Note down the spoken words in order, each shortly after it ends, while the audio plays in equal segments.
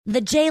The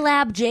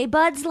JLab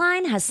J-Buds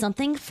line has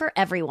something for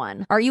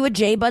everyone. Are you a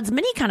J-Buds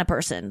mini kind of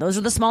person? Those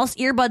are the smallest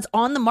earbuds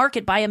on the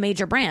market by a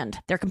major brand.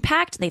 They're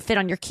compact, they fit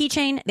on your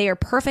keychain, they are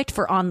perfect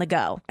for on the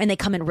go, and they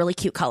come in really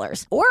cute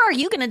colors. Or are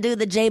you going to do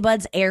the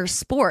J-Buds Air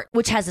Sport,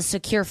 which has a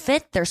secure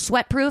fit, they're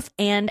sweat-proof,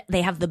 and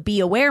they have the Be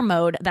Aware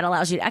mode that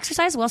allows you to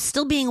exercise while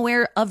still being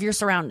aware of your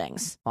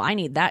surroundings. Well, I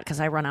need that because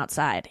I run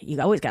outside.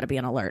 You always got to be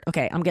on alert.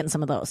 Okay, I'm getting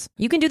some of those.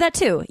 You can do that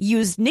too.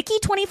 Use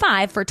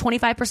Nikki25 for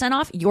 25%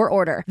 off your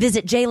order.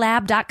 Visit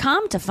jlab.com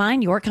to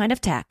find your kind of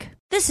tech.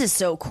 This is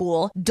so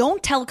cool.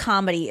 Don't Tell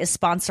Comedy is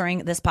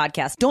sponsoring this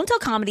podcast. Don't Tell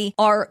Comedy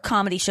are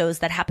comedy shows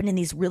that happen in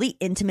these really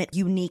intimate,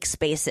 unique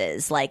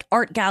spaces like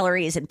art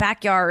galleries and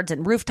backyards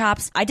and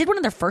rooftops. I did one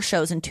of their first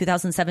shows in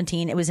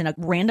 2017. It was in a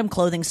random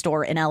clothing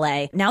store in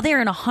LA. Now they are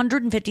in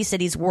 150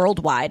 cities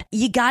worldwide.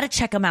 You got to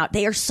check them out.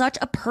 They are such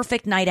a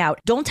perfect night out.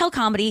 Don't Tell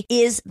Comedy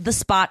is the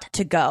spot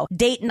to go.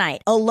 Date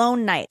night,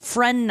 alone night,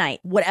 friend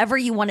night, whatever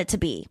you want it to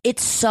be.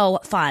 It's so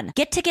fun.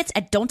 Get tickets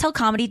at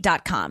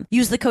don'ttellcomedy.com.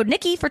 Use the code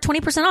Nikki for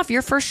 20% off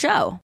your first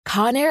show.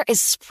 Conair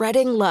is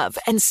spreading love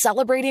and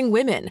celebrating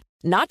women,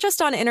 not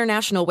just on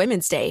International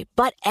Women's Day,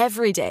 but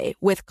every day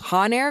with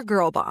Conair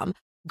Girl Bomb.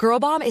 Girl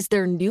Bomb is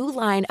their new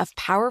line of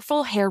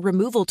powerful hair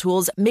removal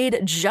tools made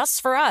just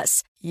for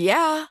us.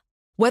 Yeah.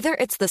 Whether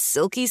it's the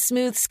silky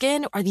smooth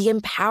skin or the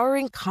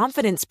empowering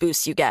confidence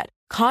boost you get,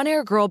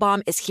 Conair Girl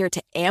Bomb is here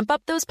to amp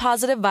up those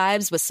positive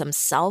vibes with some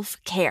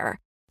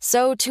self-care.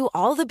 So to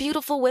all the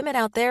beautiful women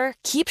out there,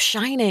 keep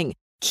shining,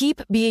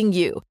 keep being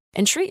you,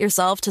 and treat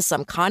yourself to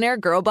some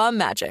Conair Girl Bomb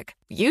magic.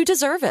 You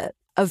deserve it.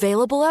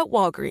 Available at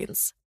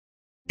Walgreens.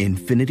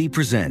 Infiniti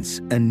presents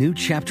a new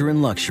chapter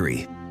in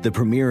luxury, the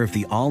premiere of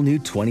the all-new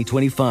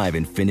 2025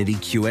 Infiniti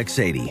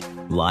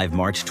QX80, live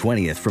March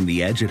 20th from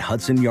the Edge at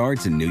Hudson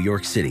Yards in New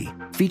York City,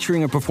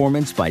 featuring a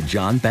performance by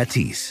John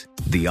Batiste.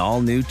 The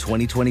all-new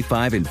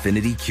 2025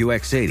 Infiniti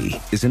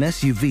QX80 is an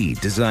SUV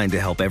designed to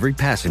help every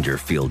passenger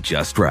feel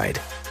just right.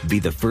 Be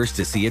the first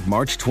to see it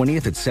March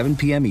 20th at 7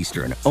 p.m.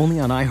 Eastern, only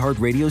on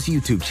iHeartRadio's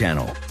YouTube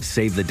channel.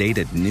 Save the date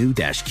at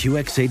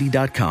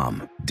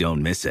new-QX80.com.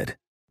 Don't miss it.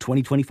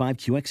 2025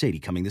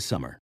 QX80 coming this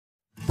summer.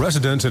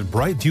 Residents at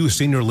Brightview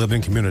Senior Living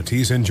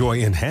Communities enjoy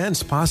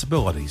enhanced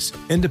possibilities,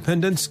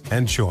 independence,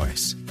 and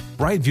choice.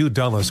 Brightview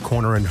Dulles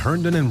Corner in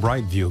Herndon and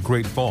Brightview,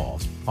 Great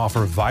Falls,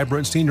 offer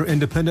vibrant senior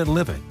independent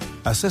living,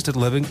 assisted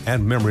living,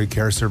 and memory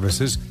care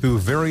services through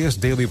various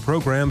daily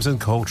programs and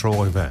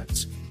cultural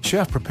events.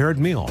 Chef-prepared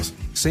meals,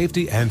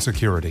 safety and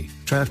security,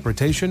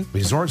 transportation,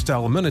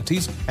 resort-style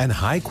amenities, and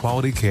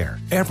high-quality care.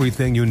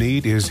 Everything you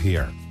need is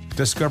here.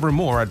 Discover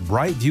more at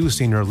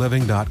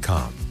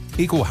brightviewseniorliving.com.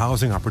 Equal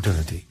housing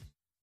opportunity.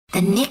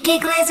 The Nikki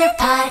Glaser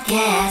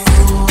Podcast.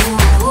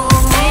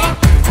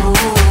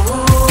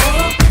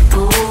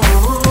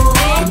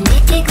 The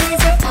Nikki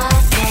Glaser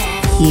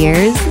Podcast.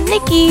 Here's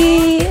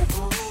Nikki.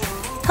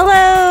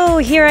 Hello,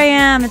 here I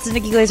am. It's the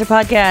Nikki Glaser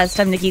Podcast.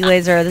 I'm Nikki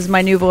Glaser. This is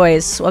my new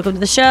voice. Welcome to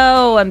the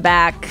show. I'm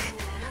back,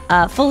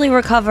 fully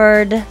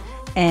recovered,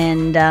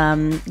 and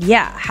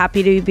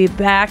happy to be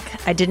back.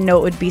 I didn't know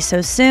it would be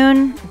so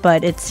soon,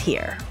 but it's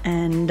here.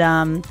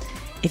 And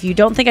if you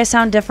don't think I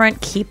sound different,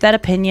 keep that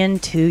opinion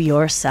to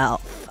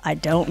yourself. I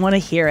don't want to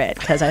hear it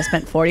because I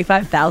spent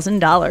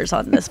 $45,000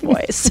 on this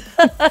voice.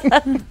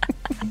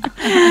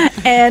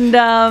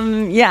 And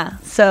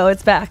so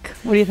it's back.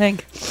 What do you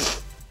think?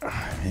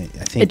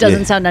 I think it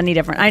doesn't sound any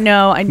different. I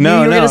know. I knew you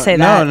were going to say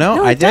that.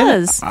 No, it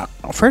does.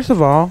 First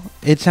of all,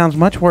 it sounds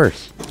much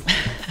worse.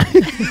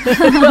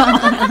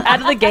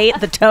 Out of the gate,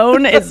 the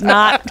tone is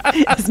not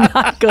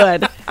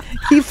good.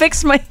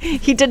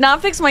 He did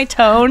not fix my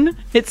tone.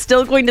 It's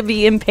still going to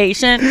be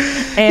impatient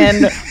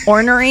and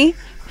ornery.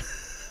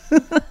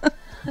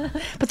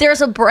 But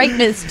there's a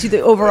brightness to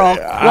the overall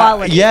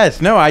quality. Yes,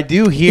 no, I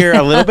do hear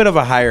a little bit of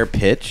a higher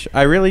pitch.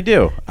 I really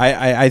do.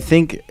 I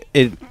think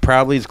it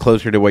probably is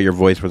closer to what your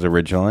voice was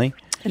originally.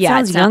 It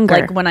sounds younger.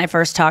 Like when I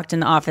first talked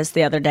in the office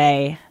the other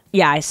day.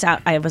 Yeah,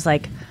 I was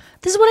like,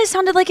 this is what I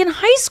sounded like in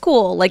high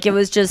school. Like it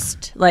was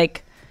just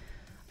like,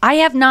 I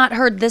have not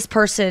heard this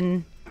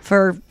person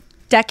for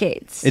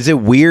decades. Is it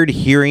weird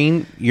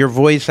hearing your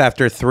voice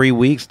after 3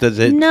 weeks? Does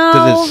it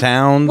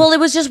sound? Well, it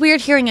was just weird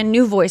hearing a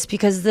new voice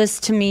because this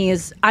to me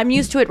is, I'm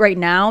used to it right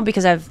now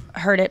because I've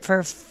heard it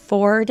for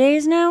 3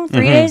 days now.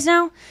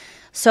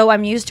 So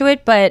I'm used to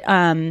it, but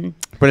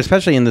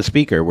especially in the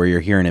speaker where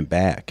you're hearing it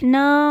back.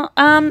 No,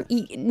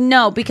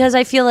 because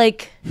I feel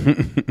like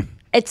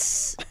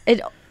it's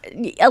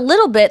a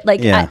little bit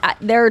like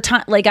there are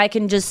times like I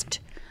can just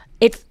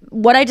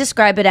what I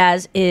describe it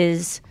as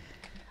is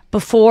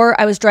before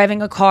I was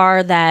driving a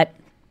car that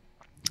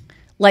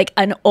like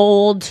an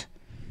old,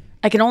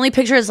 I can only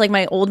picture it as like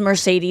my old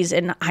Mercedes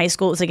in high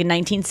school. It was like in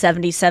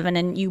 1977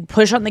 and you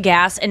push on the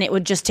gas and it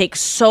would just take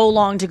so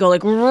long to go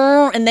like,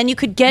 and then you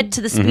could get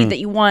to the speed that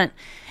you want.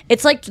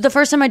 It's like the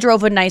first time I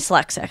drove a nice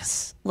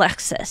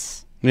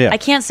Lexus. Yeah. I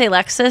can't say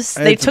Lexus.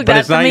 They took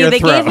that from me. They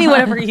gave me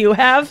whatever you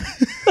have.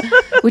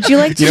 Would you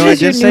like to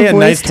use your new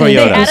voice to They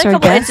added a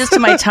couple inches to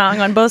my tongue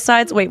on both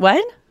sides. Wait,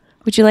 what?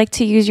 Would you like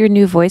to use your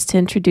new voice to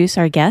introduce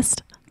our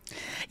guest?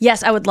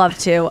 Yes, I would love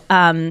to.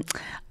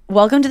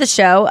 Welcome to the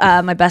show,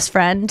 my best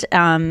friend.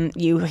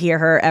 You hear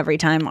her every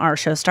time our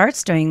show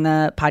starts doing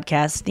the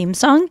podcast theme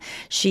song.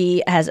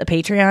 She has a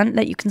Patreon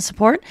that you can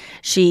support.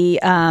 She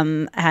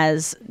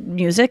has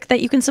music that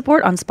you can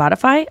support on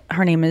Spotify.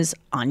 Her name is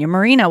Anya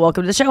Marina.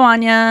 Welcome to the show,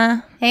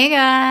 Anya. Hey,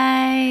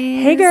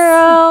 guys. Hey,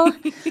 girl.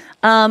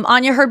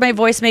 Anya heard my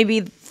voice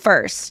maybe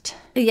first.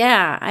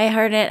 Yeah, I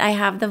heard it. I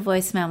have the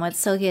voice memo. It's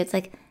so cute. It's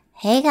like,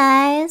 hey,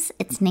 guys,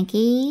 it's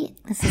Nikki.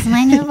 This is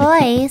my new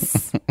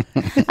voice.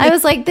 I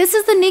was like, this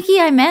is the Nikki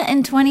I met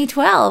in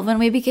 2012 when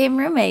we became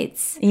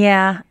roommates.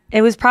 Yeah,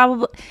 it was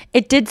probably,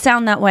 it did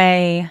sound that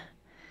way.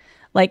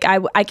 Like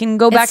I can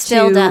go back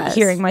to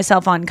hearing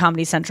myself on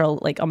Comedy Central,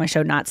 like on my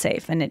show Not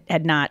Safe, and it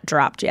had not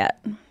dropped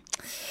yet.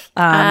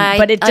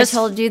 But it just, I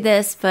told you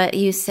this, but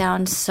you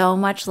sound so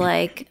much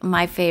like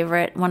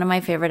one of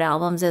my favorite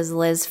albums is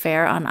Liz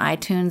Phair on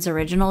iTunes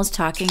Originals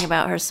talking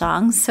about her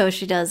songs. So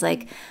she does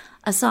like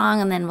a song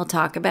and then we'll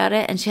talk about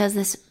it. And she has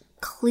this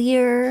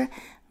clear,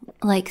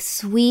 like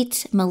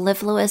sweet,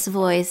 mellifluous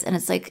voice. And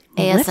it's like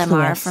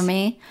ASMR for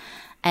me.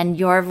 And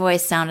your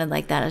voice sounded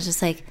like that. It was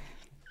just like,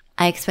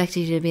 I expected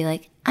you to be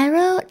like, I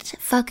wrote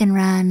fucking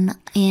run.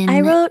 I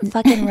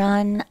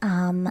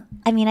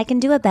mean, I can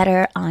do a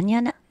better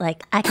Anya.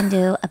 Like, I can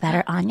do a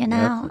better Anya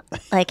now.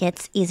 Like,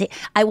 it's easy.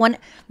 I want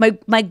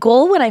my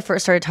goal when I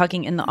first started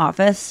talking in the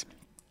office,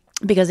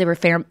 because they were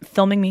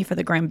filming me for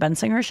the Graham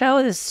Bensinger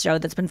show, this show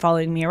that's been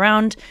following me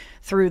around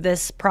through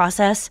this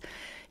process.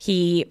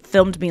 He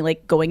filmed me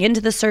like going into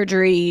the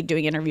surgery,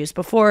 doing interviews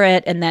before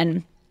it, and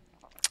then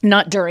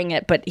not during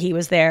it, but he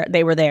was there.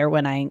 They were there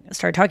when I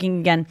started talking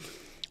again.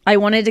 I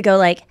wanted to go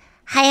like,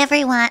 hi,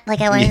 everyone.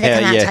 Like, I wanted to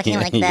come out talking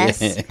like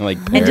this. Like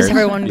and just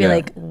everyone be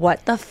like,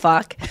 what the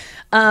fuck?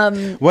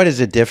 What,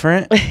 is it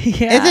different?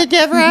 Yeah. Is it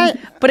different?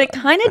 But it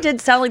kind of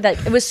did sound like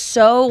that. It was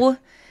so,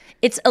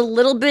 it's a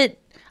little bit,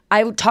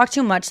 I talked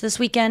too much this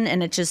weekend,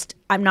 and it just,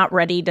 I'm not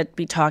ready to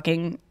be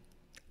talking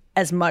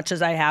as much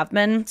as I have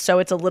been. So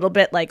it's a little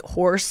bit like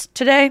hoarse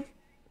today,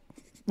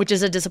 which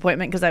is a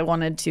disappointment because I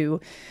wanted to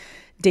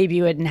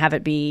debut it and have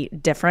it be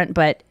different.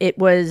 But it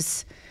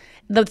was,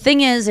 the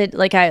thing is, it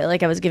like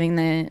I was giving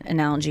the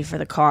analogy for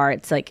the car.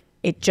 It's like,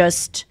 it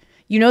just,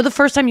 you know, the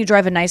first time you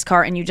drive a nice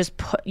car and you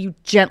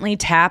gently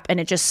tap and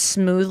it just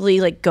smoothly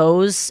like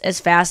goes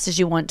as fast as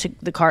you want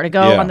the car to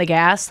go on the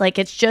gas. Like,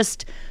 it's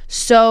just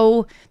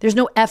so, there's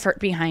no effort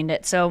behind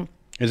it. So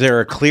is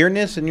there a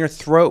clearness in your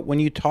throat when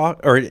you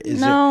talk, or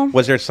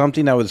was there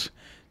something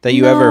that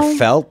you ever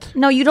felt?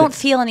 No, you don't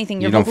feel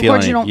anything. Your vocal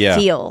cords, you don't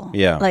feel.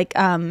 Yeah. Like,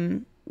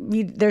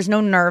 there's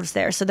no nerves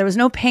there. So there was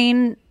no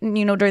pain,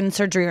 you know, during the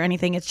surgery or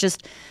anything. It's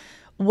just,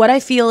 what I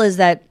feel is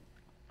that,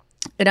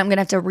 and I'm going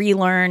to have to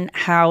relearn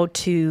how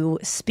to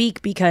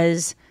speak,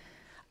 because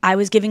I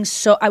was driving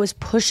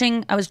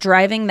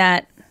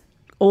that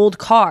old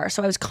car.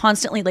 So I was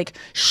constantly like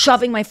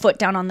shoving my foot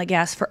down on the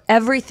gas for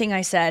everything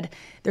I said.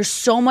 There's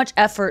so much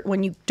effort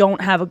when you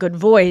don't have a good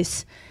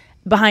voice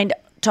behind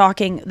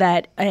talking,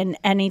 that, and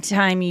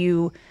anytime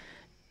you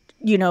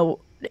know,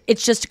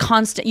 it's just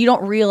constant. You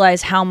don't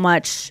realize how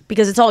much,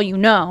 because it's all you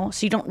know,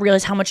 so you don't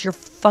realize how much you're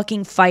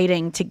fucking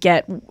fighting to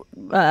get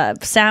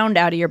sound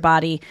out of your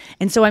body.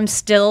 And so I'm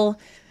still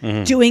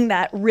doing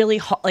that really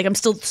hard. Like, I'm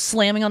still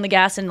slamming on the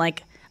gas, and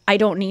like, I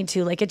don't need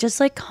to. Like, it just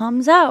like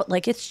comes out.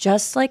 Like, it's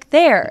just like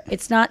there.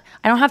 It's not,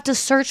 I don't have to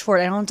search for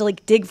it. I don't have to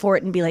like dig for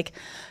it and be like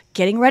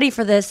getting ready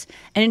for this.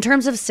 And in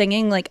terms of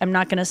singing, like, I'm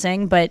not going to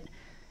sing, but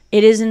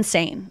it is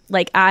insane.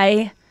 Like,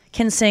 I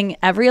can sing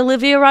every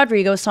Olivia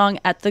Rodrigo song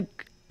at the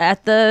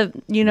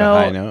you know,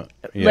 high note.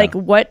 Yeah. Like,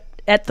 what,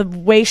 at the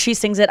way she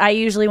sings it. I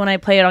usually, when I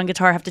play it on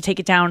guitar, have to take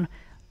it down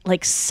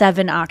like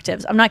 7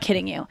 octaves. I'm not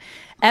kidding you.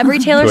 Every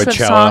Taylor Swift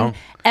song,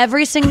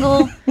 every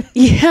single,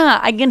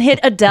 I can hit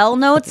Adele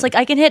notes. Like,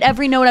 I can hit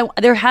every note.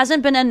 There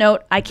hasn't been a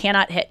note I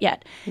cannot hit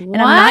yet. And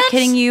I'm not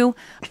kidding you.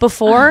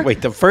 Before.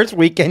 Wait, the first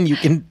weekend you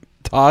can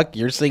talk,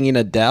 you're singing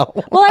Adele?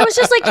 Well, I was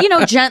just like, you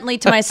know, gently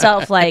to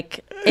myself,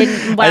 like,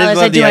 while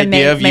I do my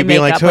makeup. Being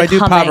like, so I do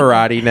humming.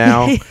 Pavarotti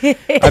now.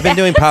 I've been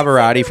doing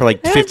Pavarotti for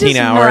like 15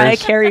 hours. Mariah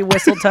Carey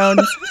whistle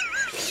tones.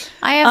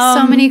 I have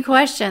so many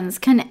questions.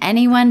 Can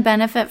anyone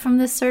benefit from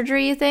this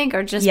surgery, you think,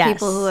 or just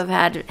people who have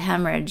had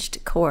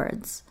hemorrhaged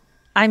cords?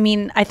 I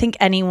mean, I think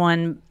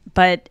anyone,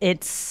 but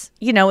it's,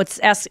 you know,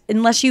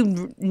 unless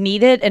you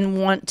need it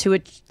and want to,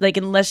 like,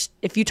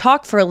 if you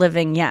talk for a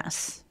living,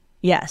 yes,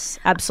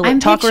 absolutely. I'm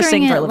talk or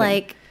sing for a living.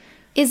 Like,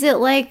 is it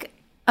like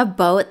a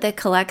boat that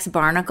collects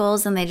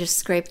barnacles and they just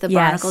scrape the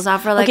barnacles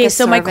off, or like a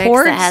cervix my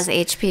cords, that has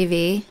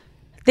HPV?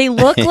 They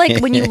look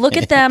like, when you look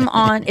at them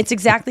on, it's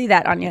exactly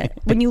that, Anya.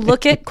 When you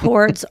look at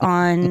cords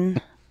on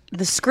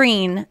the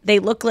screen, they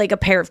look like a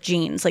pair of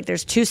jeans. Like,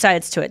 there's 2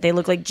 sides to it. They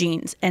look like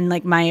jeans. And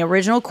like, my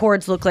original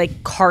cords look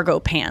like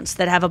cargo pants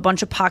that have a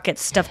bunch of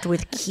pockets stuffed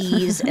with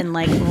keys and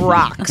like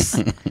rocks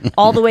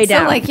all the way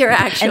down. So like your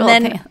actual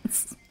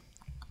pants.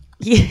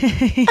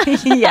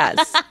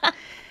 Yes.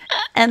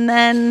 And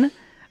then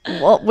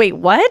Well, wait,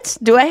 what?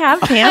 Do I have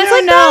pants? I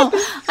don't know.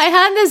 I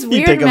had this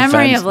weird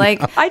memory of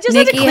like I just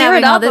Nikki had to clear having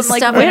it up. all this I'm like,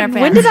 stuff in her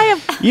pants. when did I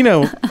have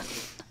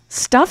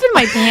stuff in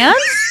my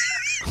pants?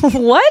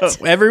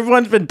 What?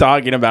 Everyone's been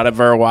talking about it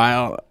for a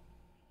while.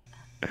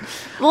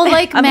 Well,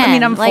 like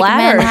men. I'm like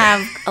flattered. men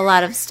have a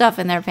lot of stuff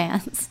in their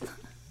pants.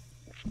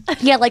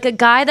 Yeah, like a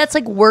guy that's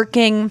like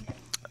working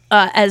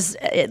as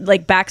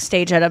like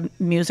backstage at a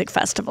music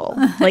festival.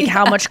 Like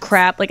how much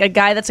crap, like a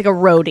guy that's like a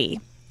roadie.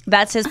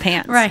 That's his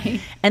pants.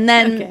 Right. And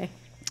then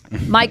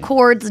my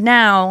cords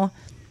now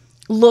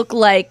look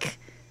like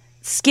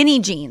skinny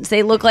jeans.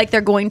 They look like they're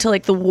going to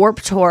like the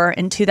Warped Tour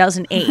in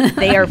 2008.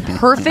 They are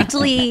perfect,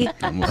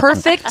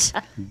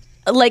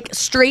 like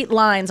straight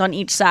lines on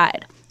each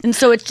side. And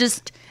so it's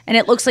just, and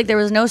it looks like there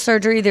was no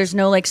surgery. There's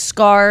no like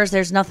scars.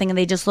 There's nothing. And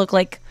they just look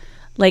like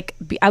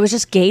I was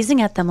just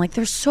gazing at them like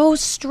they're so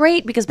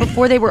straight, because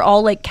before they were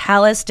all like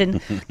calloused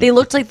and they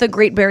looked like the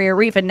Great Barrier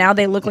Reef, and now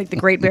they look like the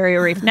Great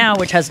Barrier Reef now,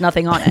 which has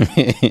nothing on it.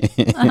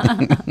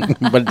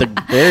 But the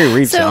Barrier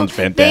Reef sounds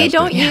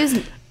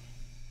fantastic.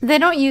 They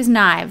don't use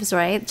knives,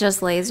 right?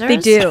 Just lasers? They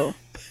do.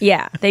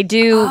 Yeah, they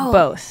do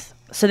both.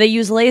 So they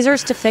use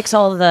lasers to fix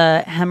all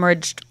the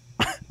hemorrhaged.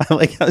 I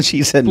like how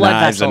she said blood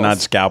knives vessels. and not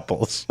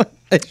scalpels.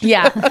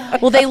 Yeah.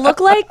 Well, they look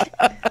like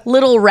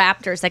little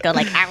raptors that go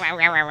like.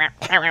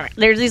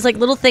 There's these like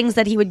little things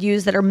that he would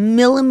use that are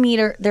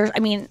millimeter.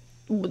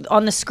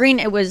 On the screen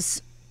it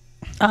was,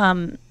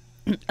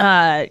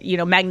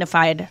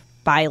 magnified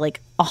by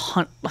like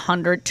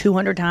 100,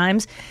 200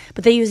 times.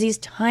 But they use these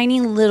tiny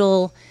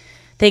little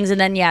things, and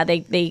then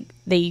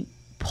they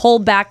pull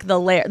back the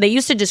layer. They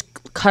used to just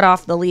cut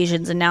off the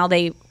lesions, and now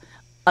they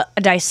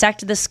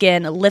dissect the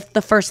skin, lift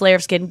the first layer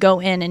of skin, go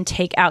in and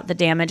take out the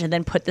damage, and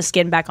then put the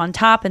skin back on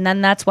top. And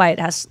then that's why it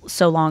has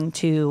so long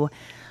to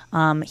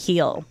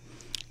heal.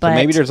 But so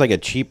maybe there's like a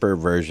cheaper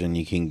version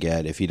you can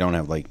get if you don't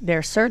have like.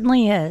 There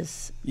certainly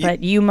is.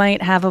 But you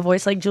might have a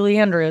voice like Julie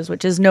Andrews,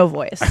 which is no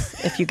voice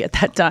if you get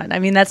that done. I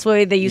mean, that's the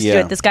way they used to do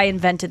it. This guy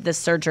invented this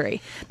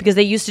surgery because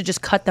they used to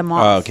just cut them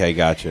off. Oh, okay,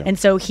 gotcha. And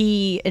so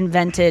he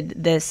invented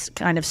this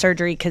kind of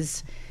surgery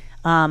because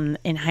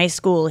in high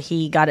school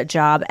he got a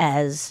job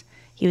as.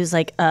 He was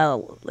like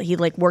he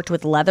worked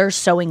with leather,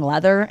 sewing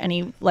leather, and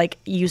he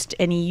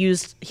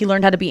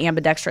learned how to be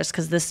ambidextrous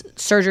because this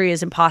surgery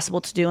is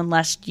impossible to do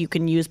unless you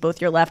can use both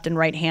your left and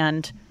right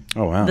hand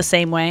the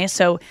same way.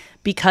 So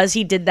because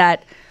he did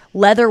that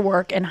leather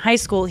work in high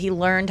school, he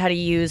learned how to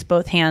use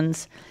both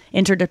hands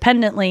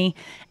interdependently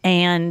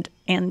and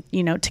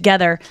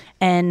together,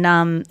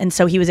 and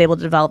so he was able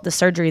to develop the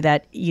surgery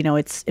that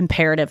it's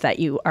imperative that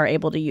you are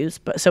able to use.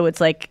 But so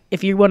it's like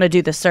if you want to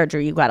do the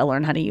surgery, you got to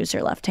learn how to use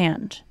your left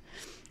hand.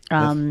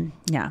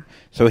 Yeah.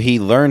 So he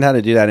learned how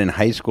to do that in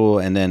high school,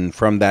 and then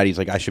from that he's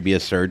like, I should be a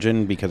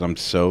surgeon because I'm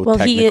so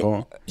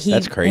technical.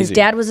 That's crazy. His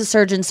dad was a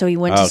surgeon, so he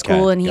went to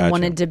school and he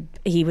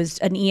was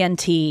an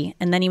ENT,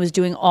 and then he was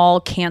doing all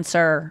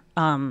cancer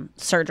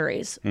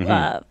surgeries,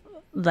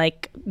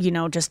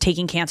 just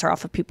taking cancer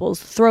off of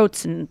people's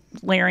throats and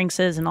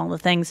larynxes and all the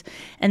things.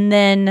 And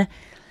then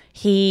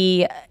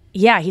he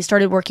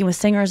started working with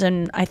singers,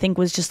 and I think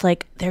was just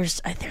like, there's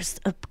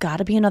got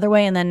to be another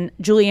way. And then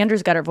Julie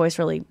Andrews got her voice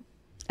really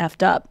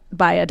effed up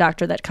by a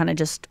doctor that kind of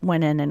just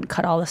went in and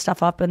cut all the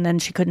stuff up, and then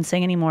she couldn't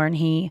sing anymore. And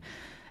it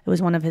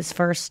was one of his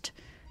first,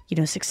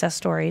 success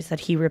stories that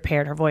he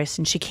repaired her voice,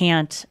 and she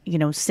can't,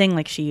 sing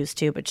like she used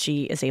to, but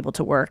she is able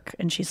to work,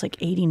 and she's like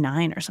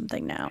 89 or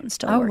something now and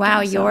still working. Oh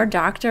wow, your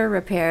doctor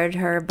repaired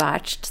her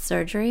botched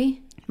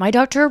surgery? My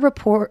doctor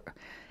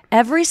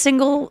every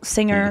single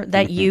singer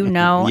that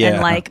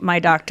and like my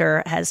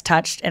doctor has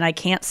touched, and I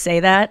can't say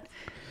that.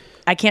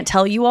 I can't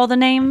tell you all the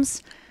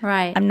names.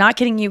 Right. I'm not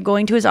kidding you.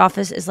 Going to his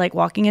office is like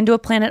walking into a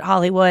Planet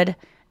Hollywood.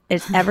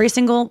 It's every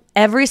single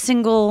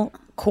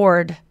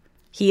chord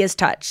he has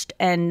touched.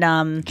 And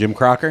Jim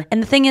Crocker.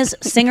 And the thing is,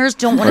 singers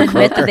don't want to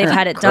admit that they've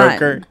had it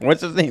done.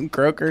 What's his name?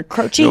 Croker.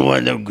 Croce. The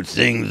one that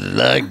sings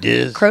like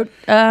this.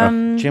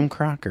 Jim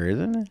Crocker,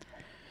 isn't it?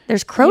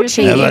 There's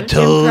Croce. Have I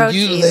told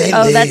you lately?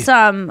 Oh, that's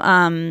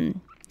the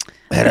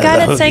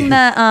guy that sang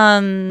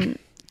the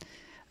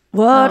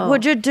What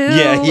would you do?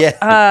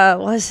 Yeah.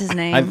 What's his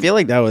name? I feel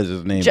like that was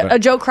his name.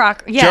 Joe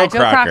Crocker. Yeah, Joe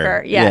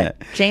Crocker. Yeah.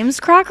 James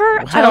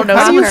Crocker? I don't know.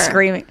 Crocker. He was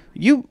screaming.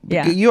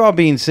 You all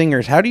being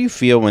singers, how do you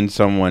feel when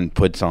someone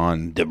puts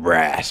on the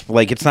rasp?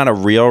 Like it's not a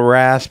real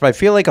rasp. I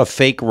feel like a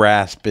fake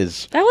rasp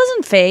is. That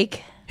wasn't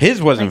fake.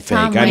 His wasn't fake.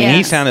 I mean,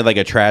 he sounded like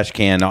a trash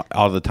can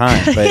all the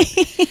time.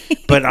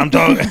 But I'm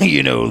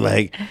talking,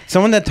 like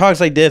someone that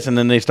talks like this and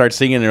then they start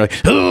singing and they're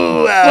like,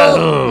 ooh,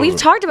 well, we've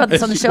talked about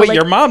this on the show. Wait, like,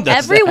 your mom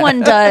does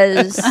everyone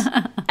does.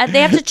 And they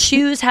have to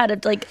choose how to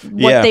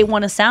what they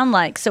want to sound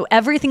like. So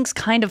everything's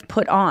kind of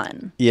put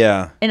on.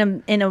 Yeah.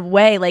 In a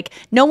way, like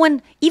no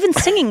one, even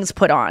singing's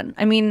put on.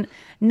 I mean,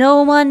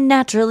 no one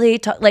naturally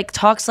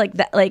talks like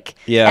that. Like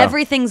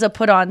everything's a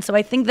put on. So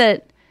I think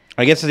that.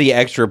 I guess the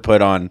extra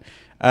put on.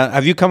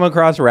 Have you come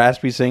across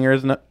raspy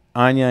singers,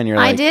 Anya? And you're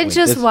like, I did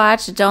just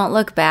watch Don't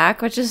Look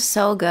Back, which is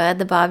so good.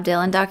 The Bob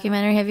Dylan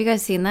documentary. Have you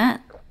guys seen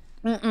that?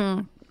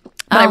 Mm-mm.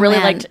 But I really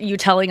liked you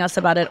telling us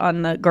about it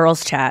on the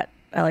girls' chat.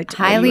 I liked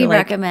highly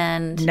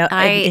recommend. No,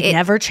 it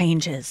never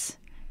changes.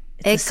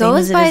 It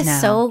goes by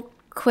so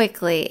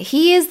quickly.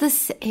 He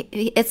is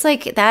it's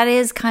like that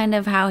is kind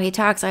of how he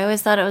talks. I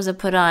always thought it was a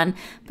put on,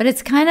 but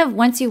it's kind of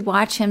once you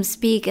watch him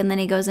speak and then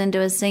he goes into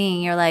his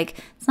singing, you're like,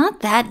 it's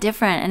not that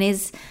different. And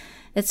it's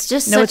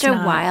just such a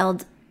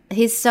wild.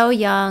 He's so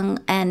young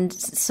and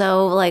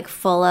so like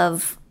full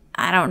of,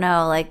 I don't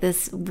know, like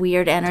this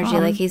weird energy.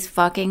 Like he's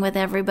fucking with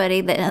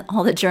everybody,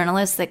 all the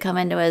journalists that come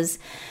into his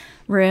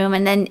room.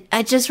 And then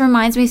it just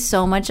reminds me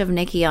so much of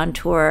Nicki on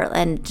tour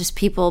and just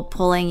people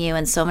pulling you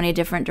in so many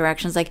different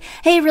directions. Like,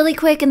 hey, really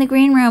quick in the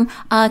green room,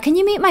 can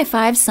you meet my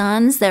 5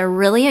 sons? They're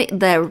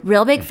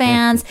real big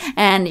fans,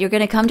 and you're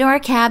going to come to our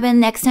cabin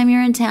next time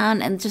you're in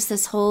town. And just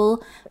this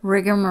whole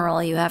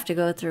rigmarole you have to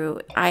go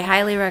through. I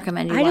highly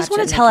recommend you watch it. I just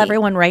want to tell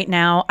everyone right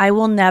now, I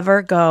will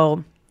never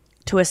go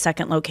to a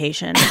second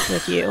location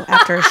with you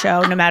after a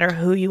show, no matter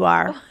who you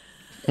are.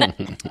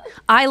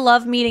 I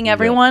love meeting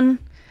everyone.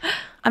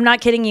 I'm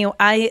not kidding you.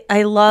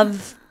 I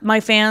love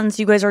my fans.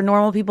 You guys are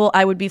normal people.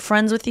 I would be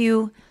friends with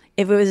you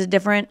if it was a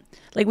different,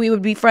 like we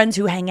would be friends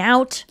who hang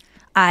out.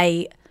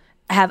 I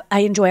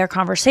enjoy our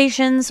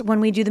conversations when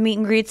we do the meet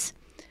and greets.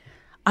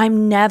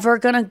 I'm never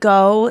going to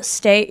go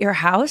stay at your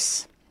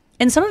house.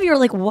 And some of you are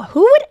like,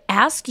 who would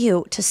ask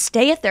you to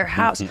stay at their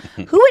house?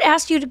 Who would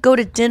ask you to go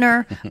to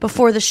dinner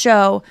before the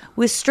show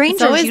with strangers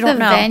you don't know? It's always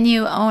the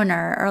venue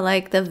owner or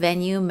like the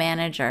venue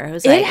manager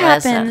who's like, it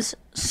happens.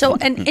 So,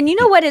 and you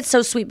know what? It's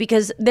so sweet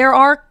because there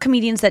are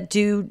comedians that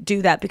do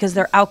that because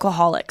they're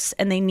alcoholics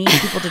and they need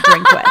people to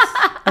drink with.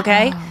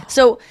 Okay?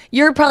 So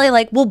you're probably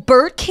like, well,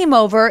 Bert came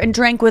over and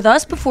drank with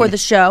us before the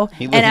show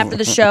and after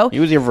the show. He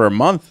was here for a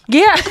month.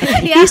 Yeah.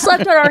 He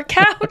slept on our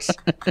couch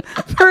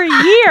for a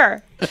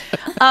year.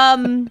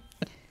 I'm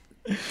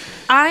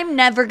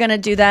never going to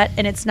do that.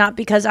 And it's not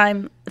because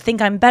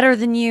think I'm better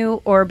than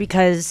you or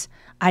because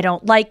I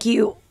don't like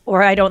you.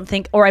 Or I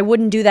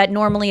wouldn't do that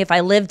normally if I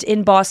lived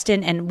in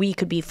Boston and we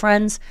could be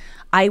friends.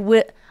 I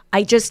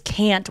just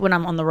can't when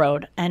I'm on the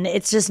road, and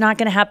it's just not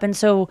going to happen.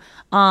 So,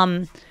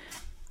 the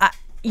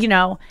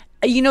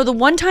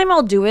one time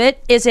I'll do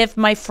it is if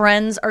my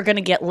friends are going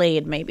to get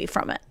laid, maybe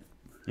from it.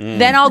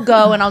 Then I'll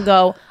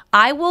go.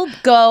 I will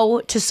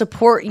go to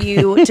support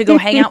you to go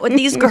hang out with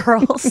these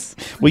girls.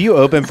 Will you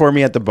open for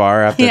me at the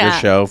bar after the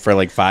show for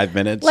like 5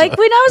 minutes? Like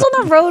when I was on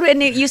the road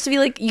and it used to be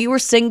like you were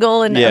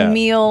single and a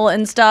meal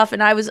and stuff,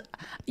 and I would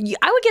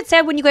get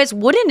sad when you guys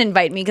wouldn't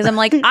invite me because I'm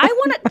like, I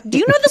want to. Do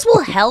you know this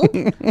will help?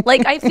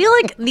 Like I feel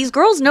like these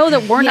girls know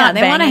that we're not.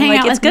 They want to hang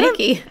out with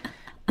Nicki.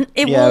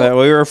 We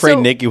were afraid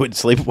Nicki would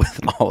sleep with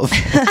all of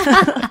them.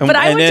 But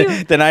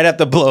then I'd have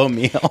to blow a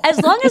meal.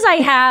 As long as I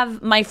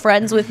have my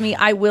friends with me,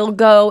 I will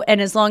go.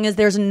 And as long as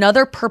there's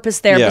another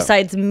purpose there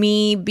besides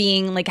me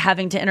being like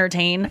having to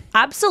entertain,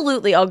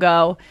 absolutely I'll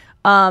go.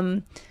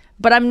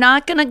 But I'm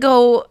not going to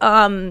go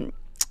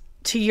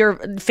to your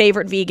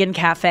favorite vegan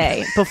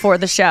cafe before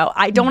the show.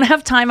 I don't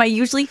have time.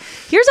 Here's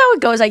how it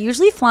goes. I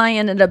usually fly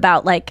in at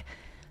about like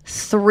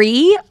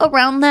 3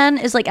 around then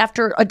is like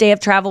after a day of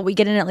travel. We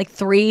get in at like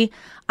 3.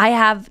 I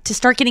have to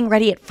start getting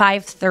ready at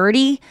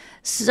 5:30.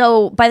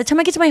 So by the time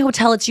I get to my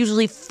hotel, it's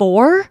usually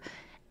 4.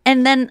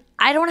 And then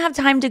I don't have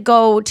time to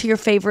go to your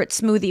favorite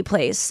smoothie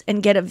place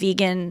and get a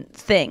vegan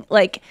thing.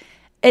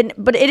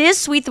 But it is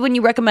sweet when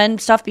you recommend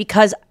stuff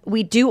because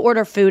we do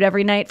order food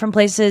every night from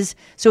places.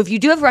 So if you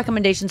do have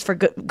recommendations for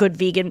good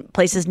vegan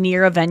places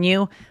near a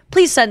venue,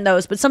 please send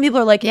those. But some people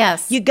are like,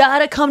 yes, you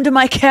gotta come to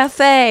my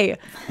cafe.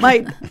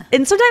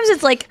 And sometimes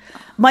it's like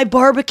my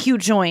barbecue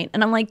joint,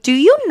 and I'm like, do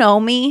you know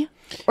me,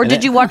 or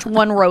did you watch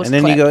one roast? And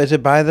then clip? You go, is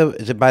it by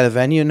the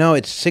venue? No,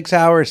 it's 6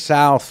 hours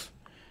south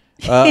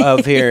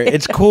of here.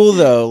 It's cool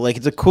though. Like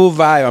it's a cool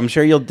vibe. I'm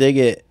sure you'll dig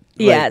it.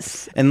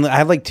 Yes. And I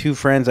have like 2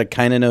 friends that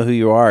kind of know who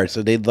you are,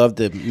 so they'd love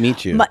to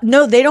meet you.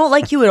 No, they don't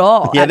like you at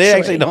all. Yeah, they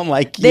actually don't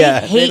like you. They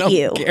hate they don't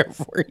you. Care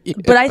for you.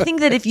 But I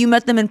think that if you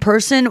met them in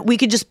person, we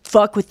could just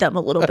fuck with them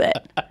a little bit.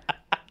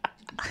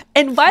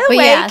 And by the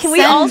way, can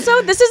we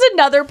also, this is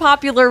another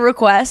popular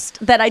request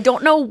that I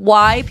don't know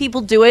why people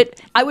do it.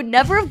 I would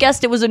never have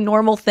guessed it was a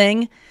normal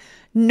thing.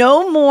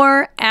 No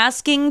more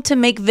asking to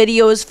make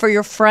videos for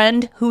your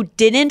friend who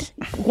didn't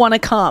want to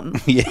come.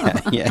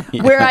 Yeah.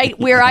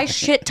 Where I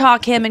shit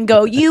talk him and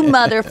go, you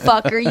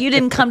motherfucker, you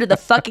didn't come to the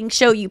fucking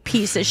show, you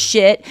piece of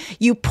shit.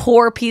 You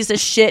poor piece of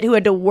shit who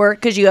had to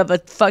work because you have a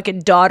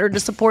fucking daughter to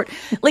support.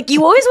 Like,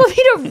 you always want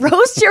me to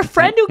roast your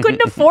friend who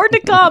couldn't afford to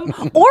come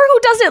or who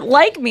doesn't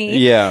like me.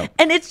 Yeah.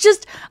 And it's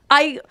just,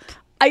 I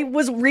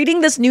was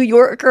reading this New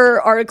Yorker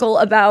article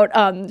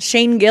about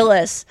Shane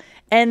Gillis.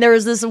 And there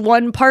was this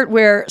one part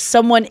where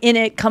someone in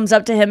it comes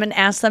up to him and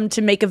asks them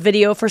to make a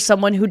video for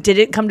someone who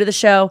didn't come to the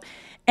show.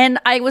 And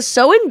I was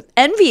so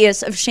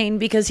envious of Shane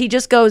because he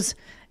just goes,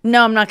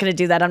 no, I'm not going to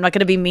do that. I'm not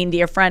going to be mean to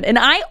your friend. And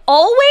I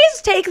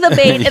always take the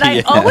bait and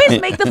I always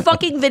make the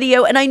fucking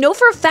video. And I know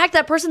for a fact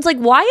that person's like,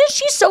 why is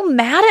she so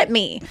mad at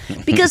me?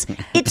 Because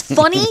it's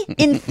funny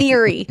in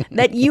theory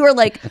that you are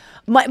like,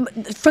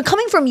 for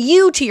coming from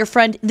you to your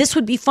friend, this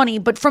would be funny.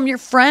 But from your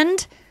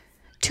friend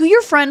to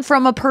your friend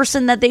from a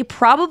person that they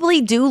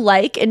probably do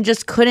like and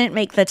just couldn't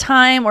make the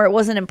time, or it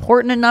wasn't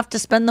important enough to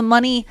spend the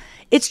money.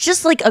 It's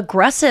just like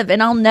aggressive,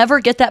 and I'll never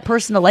get that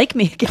person to like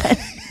me again.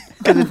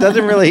 Because it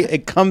doesn't really,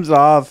 it comes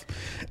off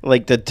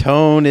like the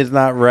tone is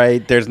not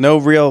right. There's no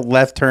real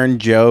left turn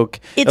joke.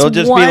 It'll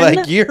just be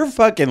like, you're a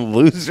fucking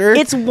loser.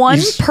 It's one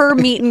per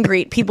meet and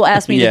greet. People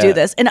ask me to do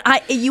this. And I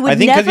think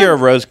because you're a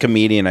roast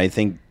comedian, I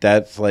think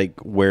that's like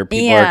where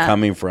people are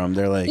coming from.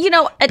 They're like,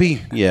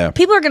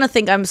 people are going to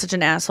think I'm such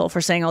an asshole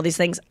for saying all these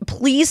things.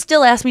 Please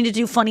still ask me to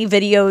do funny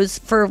videos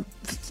for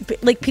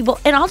like people,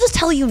 and I'll just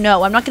tell you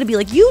no. I'm not going to be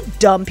like, you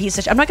dumb piece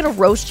of shit. I'm not going to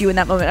roast you in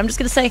that moment. I'm just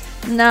going to say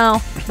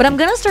no, but I'm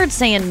going to start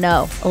saying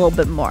no a little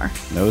bit more.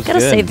 No's gotta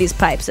good. Save these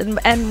pipes,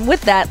 and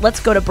with that, let's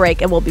go to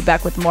break, and we'll be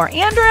back with more.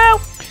 Andrew,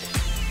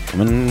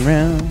 coming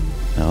around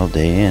all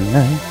day and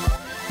night,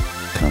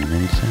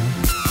 coming soon.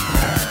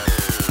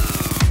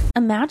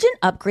 Imagine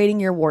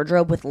upgrading your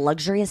wardrobe with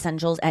luxury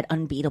essentials at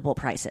unbeatable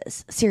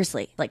prices.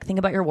 Seriously, like think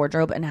about your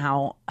wardrobe and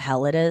how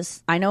hell it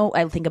is. I know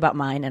I think about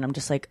mine and I'm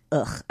just like,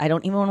 ugh, I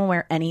don't even want to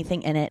wear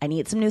anything in it. I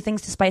need some new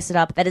things to spice it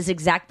up. That is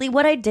exactly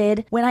what I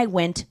did when I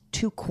went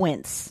to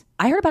Quince.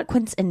 I heard about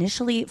Quince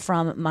initially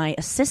from my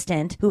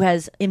assistant who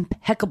has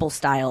impeccable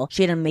style.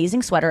 She had an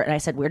amazing sweater and I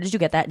said, where did you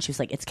get that? And she was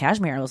like, it's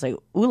cashmere. And I was like,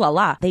 ooh la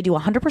la. They do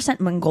 100%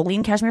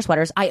 Mongolian cashmere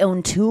sweaters. I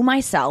own 2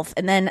 myself.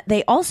 And then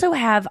they also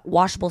have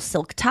washable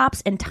silk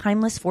tops and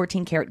timeless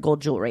 14 karat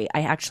gold jewelry.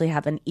 I actually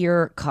have an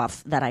ear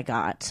cuff that I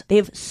got. They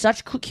have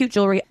such cute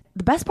jewelry.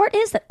 The best part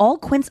is that all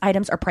Quince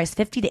items are priced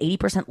 50 to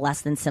 80%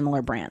 less than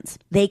similar brands.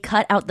 They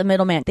cut out the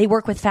middleman. They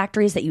work with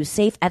factories that use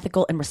safe,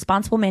 ethical, and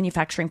responsible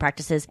manufacturing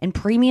practices and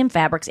premium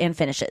fabrics and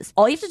finishes.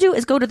 All you have to do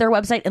is go to their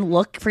website and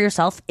look for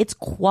yourself. It's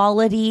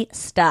quality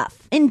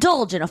stuff.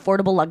 Indulge in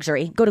affordable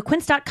luxury. Go to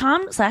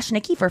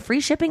quince.com/Nikki for free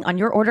shipping on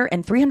your order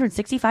and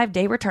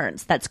 365-day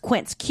returns. That's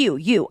Quince,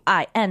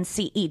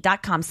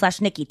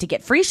 QUINCE.com/Nikki to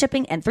get free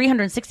shipping and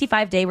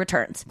 365-day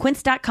returns.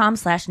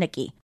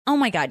 Quince.com/Nikki. Oh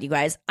my God, you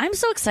guys. I'm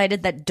so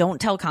excited that Don't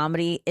Tell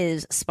Comedy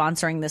is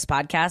sponsoring this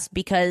podcast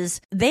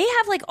because they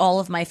have like all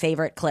of my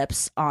favorite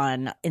clips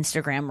on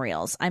Instagram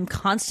Reels. I'm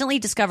constantly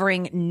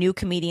discovering new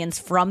comedians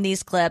from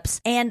these clips.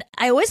 And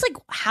I always like,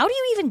 how do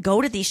you even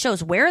go to these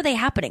shows? Where are they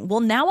happening? Well,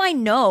 now I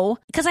know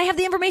because I have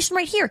the information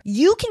right here.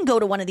 You can go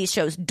to one of these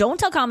shows. Don't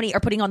Tell Comedy are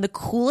putting on the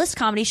coolest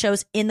comedy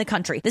shows in the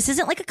country. This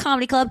isn't like a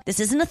comedy club. This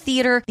isn't a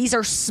theater. These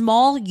are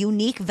small,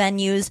 unique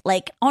venues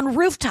like on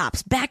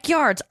rooftops,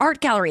 backyards,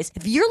 art galleries.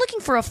 If you're looking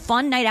for a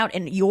fun night out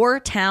in your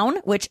town,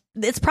 which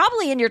it's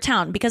probably in your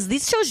town because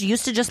these shows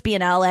used to just be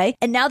in LA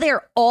and now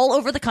they're all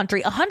over the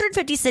country,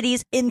 150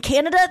 cities in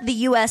Canada, the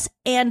US,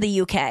 and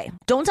the UK.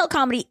 Don't Tell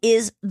Comedy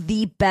is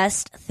the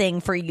best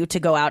thing for you to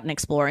go out and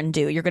explore and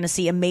do. You're going to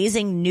see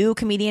amazing new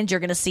comedians. You're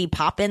going to see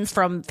pop-ins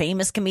from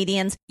famous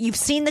comedians. You've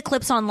seen the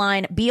clips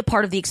online. Be a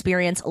part of the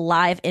experience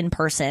live in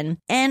person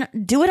and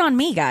do it on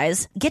me,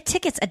 guys. Get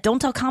tickets at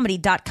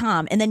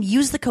don'ttellcomedy.com and then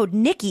use the code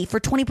Nikki for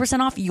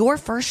 20% off your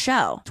first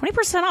show.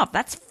 20% off.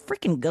 That's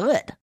freaking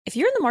good. If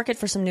you're in the market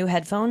for some new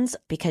headphones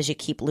because you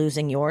keep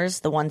losing yours,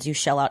 the ones you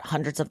shell out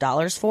hundreds of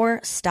dollars for,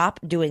 stop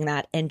doing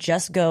that and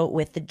just go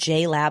with the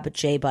JLab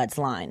JBuds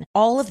line.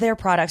 All of their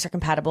products are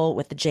compatible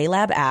with the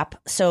JLab app,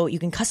 so you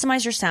can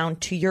customize your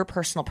sound to your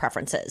personal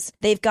preferences.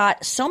 They've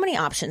got so many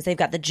options. They've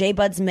got the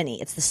JBuds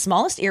Mini. It's the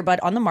smallest earbud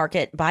on the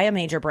market by a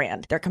major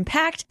brand. They're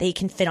compact. They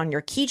can fit on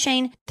your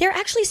keychain. They're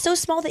actually so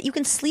small that you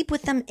can sleep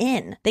with them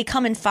in. They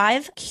come in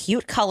 5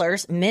 cute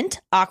colors: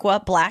 mint,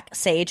 aqua, black,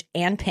 sage,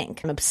 and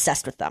pink. I'm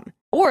obsessed with them.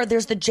 Or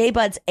there's the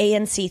JBuds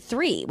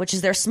ANC3, which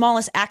is their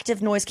smallest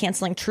active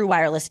noise-canceling true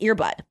wireless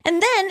earbud. And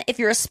then, if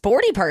you're a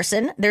sporty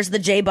person, there's the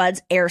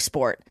JBuds Air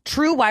Sport.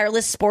 True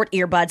wireless sport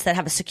earbuds that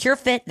have a secure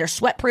fit, they're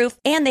sweat-proof,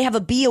 and they have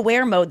a Be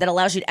Aware mode that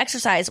allows you to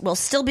exercise while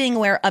still being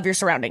aware of your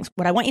surroundings.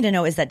 What I want you to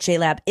know is that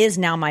JLab is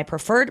now my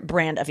preferred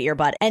brand of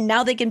earbud, and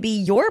now they can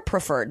be your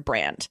preferred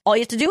brand. All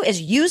you have to do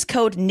is use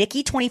code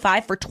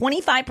Nikki25 for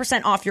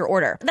 25% off your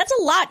order. That's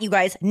a lot, you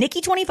guys.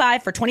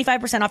 Nikki25 for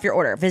 25% off your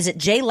order. Visit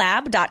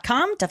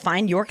jlab.com to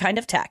find your kind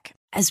of tech.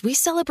 As we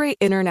celebrate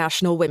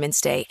International Women's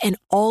Day and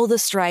all the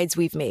strides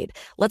we've made,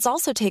 let's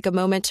also take a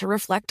moment to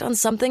reflect on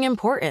something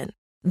important: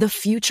 the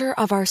future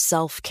of our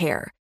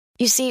self-care.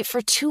 You see,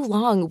 for too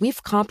long,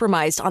 we've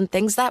compromised on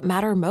things that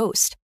matter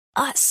most,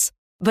 us.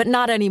 But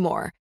not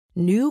anymore.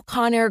 New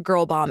Conair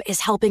Girl Bomb is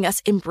helping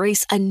us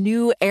embrace a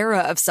new era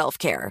of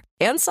self-care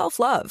and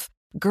self-love.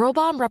 Girl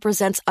Bomb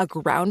represents a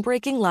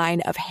groundbreaking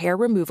line of hair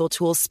removal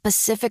tools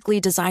specifically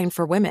designed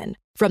for women.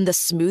 From the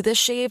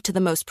smoothest shave to the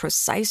most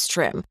precise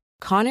trim,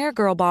 Conair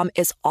Girl Bomb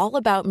is all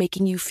about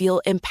making you feel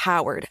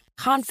empowered,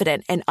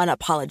 confident, and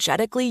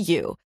unapologetically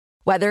you.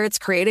 Whether it's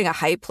creating a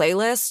hype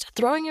playlist,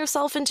 throwing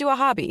yourself into a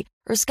hobby,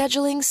 or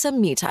scheduling some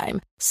me time,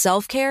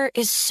 self-care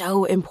is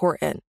so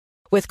important.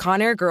 With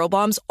Conair Girl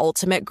Bomb's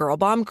ultimate Girl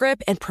Bomb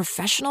grip and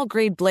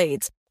professional-grade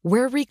blades,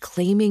 we're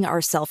reclaiming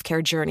our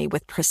self-care journey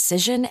with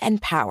precision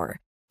and power,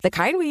 the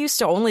kind we used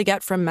to only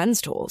get from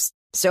men's tools.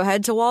 So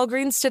head to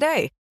Walgreens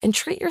today and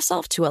treat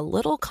yourself to a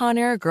little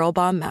Conair Girl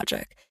Bomb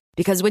magic.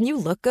 Because when you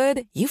look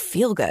good, you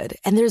feel good,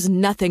 and there's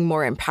nothing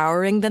more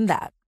empowering than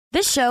that.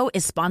 This show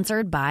is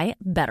sponsored by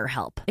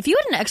BetterHelp. If you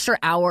had an extra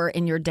hour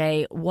in your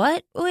day,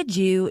 what would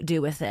you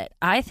do with it?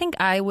 I think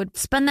I would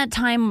spend that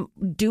time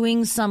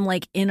doing some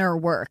like inner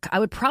work. I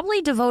would probably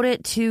devote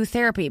it to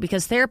therapy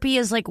because therapy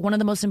is like one of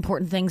the most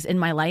important things in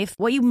my life.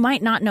 What you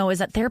might not know is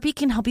that therapy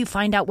can help you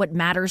find out what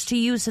matters to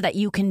you so that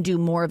you can do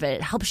more of it.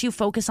 It helps you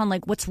focus on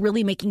like what's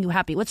really making you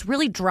happy, what's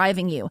really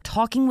driving you.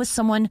 Talking with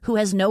someone who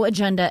has no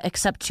agenda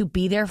except to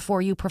be there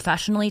for you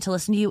professionally, to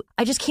listen to you.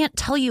 I just can't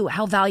tell you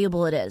how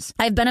valuable it is.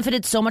 I've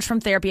benefited so much from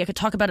therapy. I could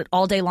talk about it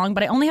all day long,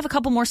 but I only have a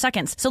couple more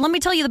seconds. So let me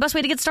tell you, the best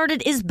way to get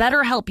started is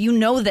BetterHelp. You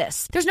know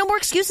this. There's no more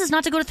excuses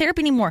not to go to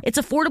therapy anymore. It's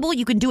affordable.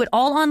 You can do it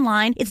all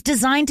online. It's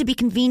designed to be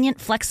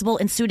convenient, flexible,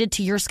 and suited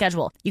to your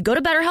schedule. You go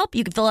to BetterHelp,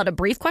 you can fill out a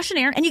brief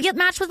questionnaire, and you get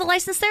matched with a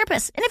licensed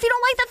therapist. And if you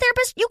don't like that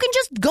therapist, you can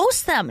just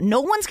ghost them.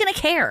 No one's going to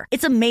care.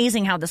 It's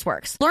amazing how this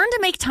works. Learn to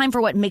make time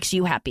for what makes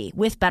you happy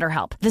with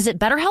BetterHelp. Visit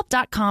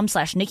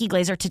BetterHelp.com/Nikki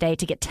Glaser today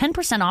to get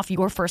 10% off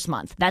your first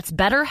month. That's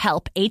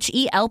BetterHelp,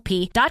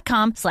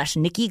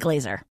 HELP.com/Nikki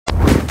Glaser.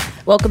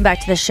 Welcome back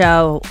to the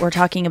show. We're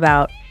talking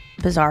about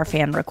bizarre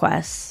fan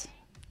requests.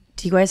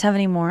 Do you guys have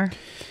any more?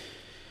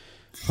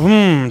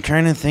 I'm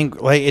trying to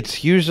think. Like,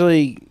 it's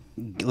usually,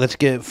 let's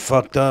get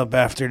fucked up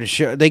after the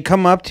show. They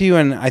come up to you,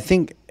 and I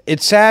think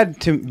it's sad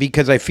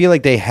because I feel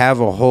like they have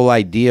a whole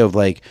idea of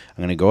like,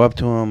 I'm going to go up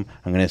to them.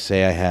 I'm going to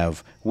say I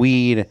have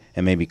weed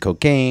and maybe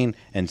cocaine,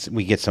 and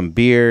we get some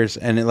beers.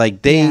 And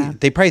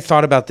they probably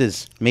thought about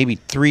this maybe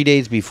 3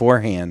 days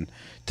beforehand.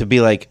 To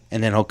be like,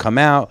 and then he'll come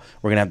out.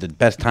 We're going to have the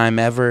best time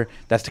ever.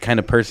 That's the kind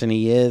of person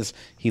he is.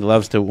 He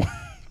loves to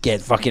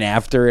get fucking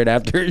after it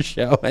after a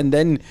show. And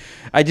then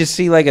I just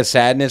see like a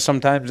sadness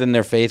sometimes in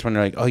their face when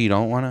they're like, oh, you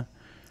don't want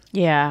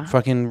to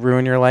fucking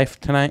ruin your life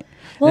tonight?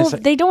 Well,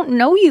 like, they don't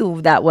know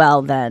you that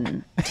well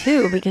then,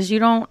 too, because you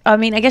don't, I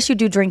mean, I guess you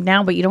do drink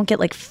now, but you don't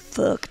get like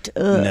fucked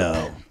up.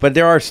 No. But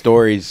there are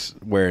stories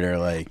where they're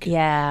like,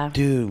 yeah,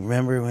 dude,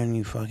 remember when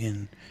you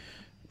fucking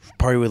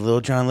party with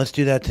Lil Jon? Let's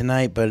do that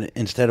tonight, but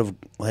instead of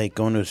like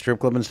going to a strip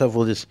club and stuff,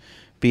 we'll just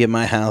be at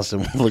my house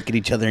and we'll look at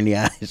each other in the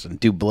eyes and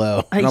do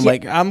blow. And I'm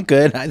like, I'm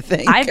good, I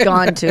think. I've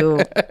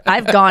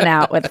gone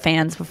out with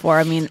fans before.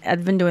 I mean,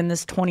 I've been doing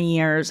this 20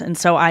 years, and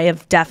so I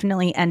have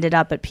definitely ended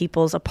up at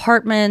people's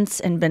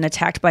apartments and been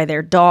attacked by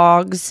their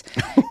dogs.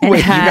 And Wait,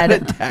 you got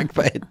attacked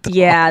by a dog?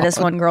 Yeah, this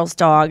one girl's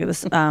dog,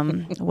 this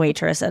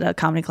waitress at a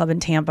comedy club in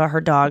Tampa,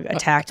 her dog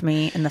attacked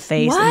me in the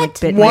face and like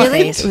bit my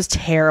face. It was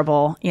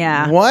terrible.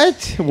 Yeah.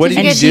 What? What did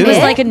you do? She was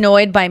like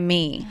annoyed by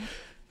me.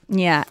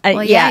 Yeah.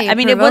 I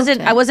mean,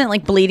 I wasn't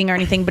like bleeding or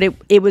anything, but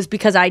it was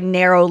because I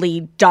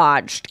narrowly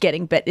dodged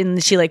getting bit,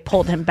 and she like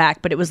pulled him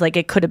back, but it was like,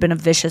 it could have been a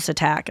vicious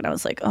attack. And I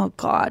was like, oh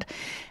God.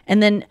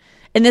 And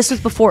this was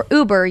before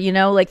Uber, you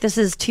know, like this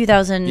is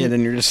 2000. Yeah,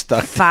 then you're just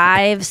stuck.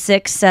 5,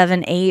 6,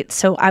 7, 8.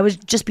 So I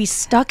would just be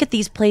stuck at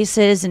these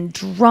places and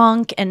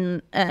drunk.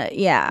 And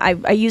I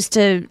used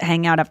to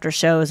hang out after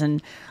shows.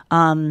 And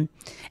then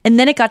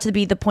it got to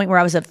be the point where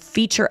I was a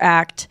feature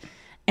act.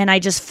 And I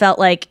just felt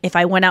like if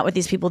I went out with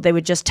these people, they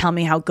would just tell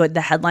me how good the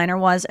headliner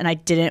was. And I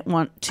didn't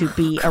want to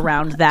be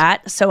around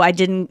that. So I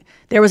didn't.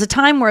 There was a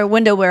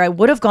window where I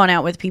would have gone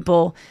out with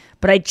people,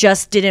 but I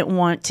just didn't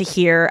want to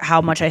hear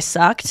how much I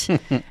sucked.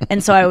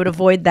 And so I would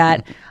avoid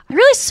that.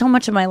 Really, so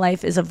much of my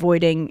life is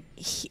avoiding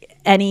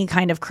any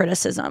kind of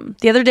criticism.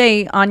 The other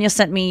day, Anya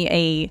sent me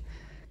a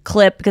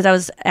clip because I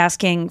was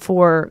asking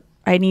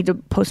I need to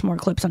post more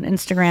clips on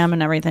Instagram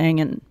and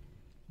everything. And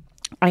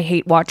I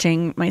hate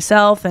watching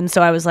myself, and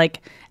so I was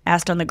like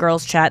asked on the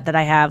girls chat that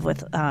I have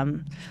with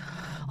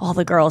all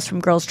the girls from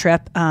Girls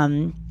Trip, all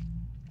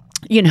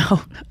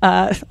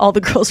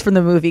the girls from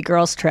the movie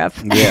Girls Trip.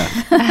 Yeah.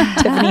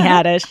 Tiffany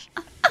Haddish.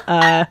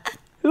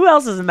 Who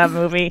else is in that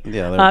movie?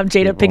 Yeah,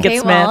 Jada Pinkett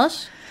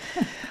Smith.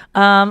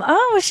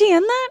 Was she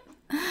in that?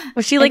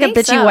 Was she like a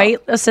bitchy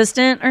white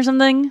assistant or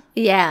something?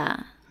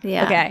 Yeah.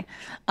 Yeah. Okay.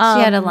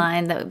 She had a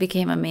line that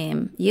became a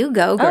meme. You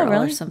go,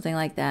 girl, or something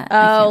like that.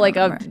 Oh, like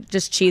a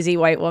just cheesy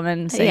white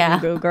woman saying you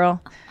go,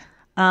 girl.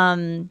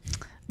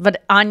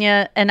 But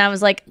Anya, and I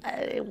was like,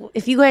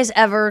 if you guys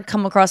ever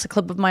come across a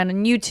clip of mine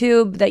on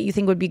YouTube that you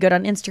think would be good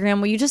on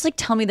Instagram, will you just like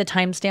tell me the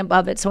timestamp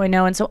of it so I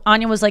know? And so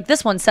Anya was like,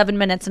 this one's 7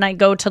 minutes, and I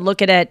go to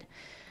look at it.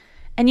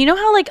 And you know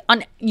how like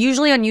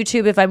usually on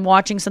YouTube, if I'm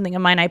watching something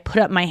of mine, I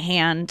put up my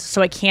hand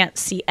so I can't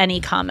see any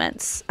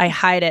comments. I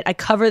hide it. I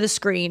cover the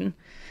screen.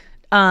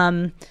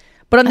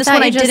 But on this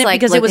one, I didn't like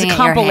because it was a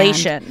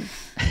compilation.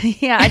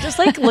 Yeah, I just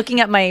like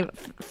looking at my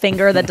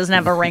finger that doesn't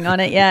have a ring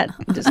on it yet.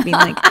 Just being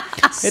like,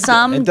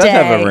 someday. It does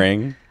have a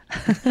ring.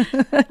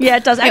 Yeah,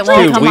 it does.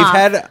 Actually, we've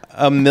had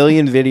a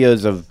million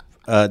videos of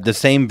the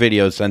same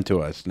videos sent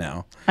to us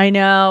now. I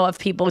know, of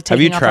people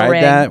taking off a ring. Have you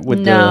tried that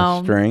with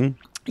the string?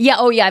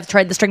 Yeah, I've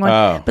tried the string one.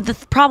 Oh. But the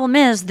problem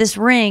is, this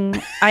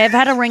ring, I have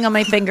had a ring on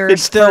my finger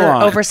for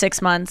over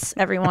 6 months,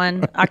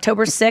 everyone.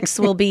 October 6th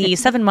will be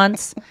 7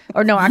 months.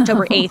 Or no,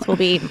 October 8th will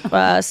be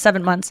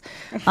 7 months.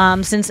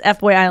 Since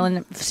F-Boy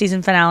Island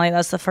season finale,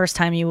 that's the first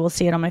time you will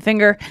see it on my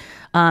finger.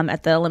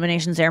 at the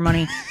elimination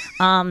ceremony.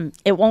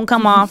 It won't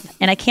come off,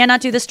 and I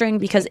cannot do the string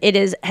because it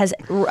has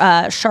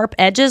sharp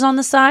edges on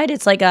the side.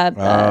 It's like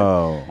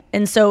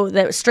and so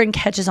the string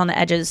catches on the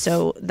edges.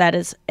 So that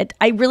is it.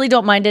 I really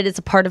don't mind it. It's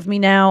a part of me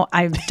now.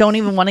 I don't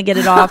even want to get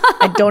it off.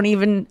 I don't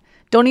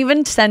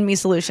even send me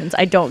solutions.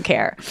 I don't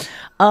care.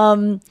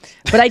 But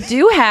I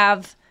do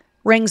have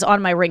rings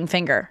on my ring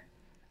finger.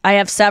 I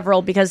have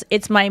several because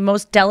it's my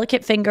most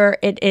delicate finger.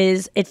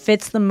 It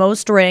fits the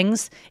most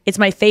rings. It's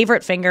my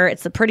favorite finger.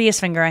 It's the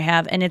prettiest finger I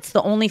have. And it's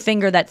the only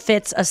finger that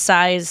fits a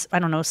size, I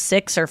don't know,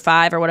 6 or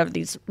 5 or whatever.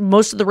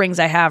 Most of the rings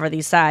I have are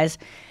these size.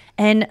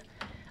 And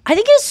I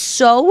think it is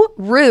so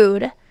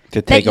rude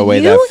to take away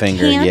that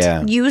finger.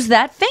 Can't use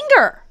that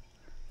finger.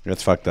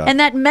 That's fucked up. And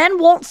that men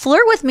won't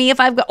flirt with me if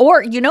I've got,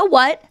 or you know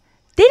what?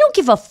 They don't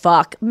give a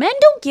fuck. Men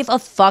don't give a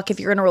fuck if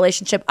you're in a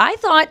relationship. I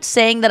thought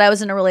saying that I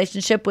was in a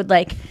relationship would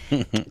like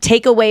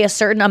take away a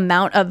certain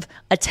amount of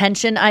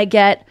attention I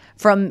get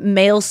from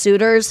male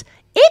suitors.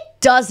 It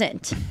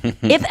doesn't.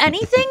 If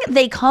anything,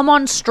 they come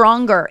on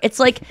stronger. It's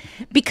like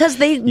because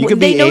they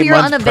know you're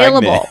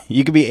unavailable. Pregnant.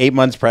 You could be 8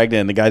 months pregnant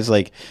and the guy's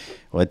like,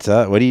 what's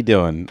up? What are you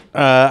doing?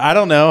 I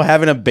don't know.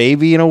 Having a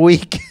baby in a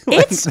week.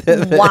 It's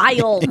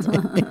wild.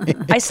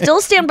 I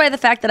still stand by the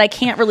fact that I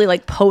can't really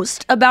like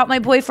post about my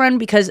boyfriend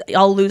because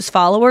I'll lose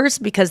followers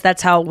because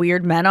that's how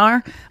weird men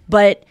are.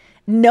 But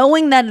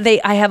knowing that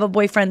I have a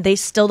boyfriend, they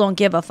still don't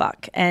give a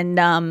fuck. And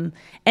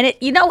it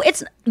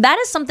that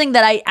is something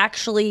that I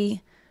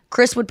actually,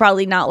 Chris would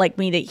probably not like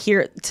me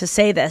to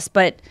say this,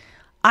 but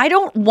I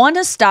don't want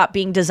to stop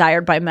being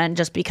desired by men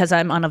just because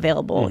I'm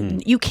unavailable. Mm-hmm.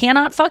 You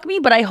cannot fuck me,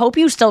 but I hope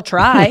you still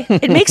try.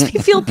 It makes me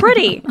feel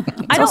pretty.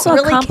 I don't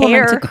really care.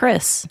 Compliment to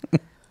Chris.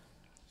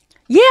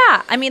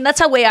 Yeah, I mean that's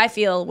how way I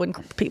feel when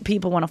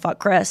people want to fuck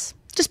Chris.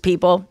 Just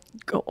people,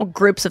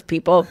 groups of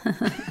people.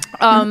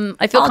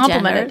 I feel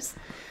complimented. Genders.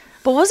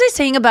 But what was I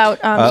saying about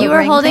you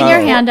were holding your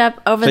hand up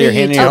over the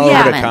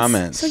YouTube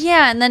comments. So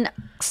yeah, and then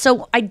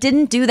I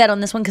didn't do that on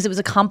this one because it was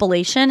a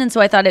compilation, and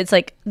so I thought it's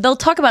like they'll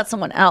talk about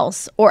someone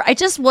else, or I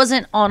just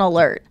wasn't on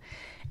alert.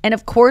 And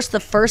of course, the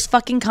first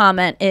fucking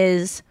comment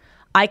is,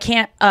 "I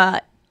can't.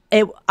 I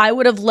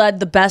would have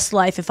led the best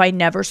life if I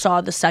never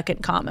saw the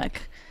second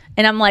comic."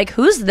 And I'm like,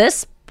 "Who's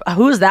this?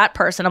 Who's that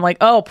person?" I'm like,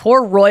 "Oh,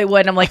 poor Roy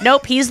Wood." I'm like,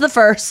 "Nope, he's the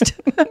first.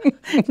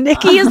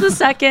 Nikki is the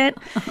second."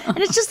 And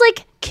it's just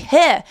like,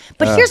 "Keh."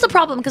 But here's the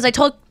problem because I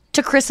told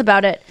to Chris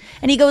about it,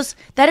 and he goes,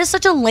 "That is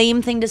such a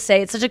lame thing to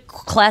say. It's such a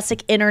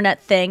classic internet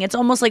thing. It's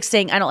almost like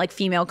saying I don't like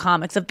female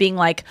comics, of being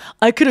like,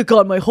 I could have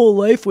gone my whole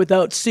life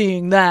without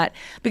seeing that."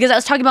 Because I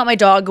was talking about my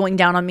dog going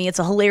down on me. It's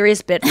a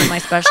hilarious bit from my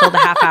special, the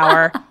half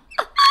hour,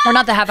 or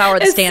not the half hour,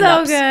 the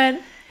stand-ups. So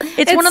good.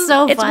 It's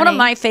one of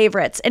my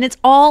favorites, and it's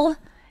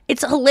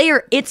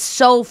hilarious. It's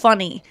so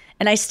funny,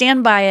 and I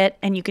stand by it.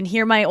 And you can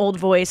hear my old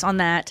voice on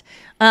that.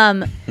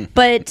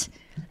 But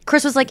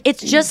Chris was like,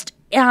 "It's just,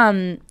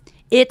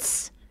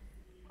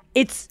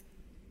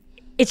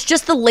 it's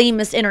just the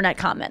lamest internet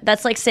comment.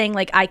 That's like saying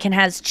like Ikkin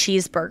has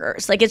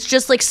cheeseburgers. Like it's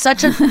just like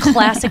such a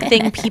classic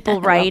thing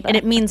people write, and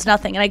it means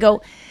nothing." And I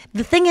go,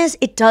 the thing is,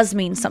 it does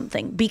mean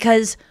something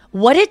because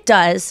what it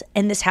does,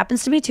 and this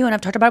happens to me too, and I've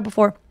talked about it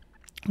before.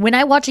 When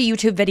I watch a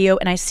YouTube video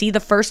and I see the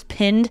first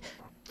pinned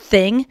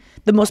thing,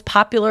 the most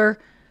popular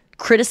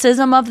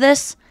criticism of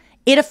this,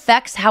 it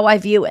affects how I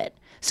view it.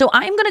 So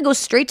I'm going to go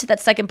straight to that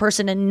second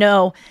person and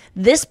know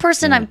this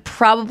person I'm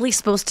probably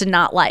supposed to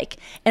not like.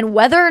 And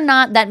whether or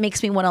not that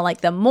makes me want to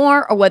like them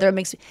more, or whether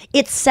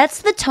it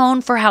sets the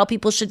tone for how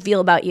people should feel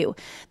about you.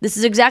 This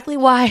is exactly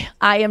why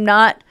I am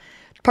not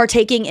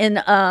partaking in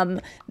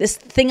this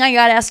thing I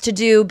got asked to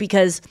do,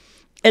 because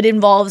it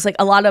involves like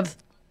a lot of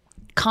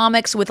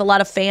comics with a lot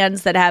of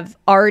fans that have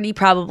already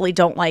probably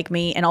don't like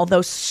me, and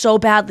although so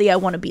badly I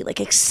want to be like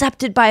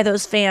accepted by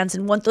those fans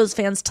and want those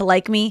fans to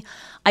like me,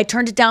 I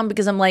turned it down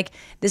because I'm like,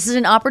 this is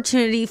an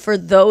opportunity for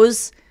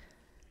those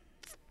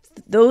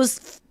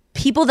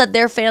people that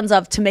they're fans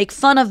of to make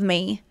fun of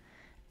me,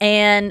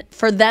 and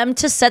for them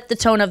to set the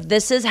tone of,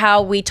 this is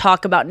how we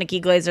talk about Nikki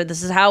Glaser,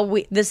 this is how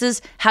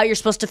you're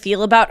supposed to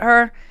feel about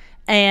her,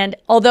 and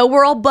although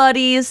we're all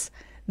buddies,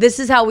 this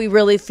is how we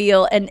really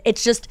feel. And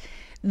it's just,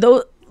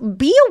 though,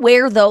 be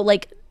aware though,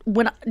 like,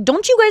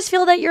 don't you guys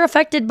feel that you're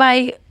affected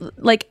by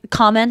like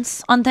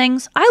comments on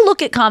things? I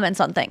look at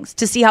comments on things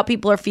to see how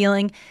people are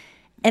feeling,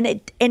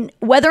 and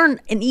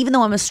even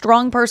though I'm a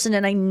strong person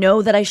and I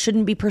know that I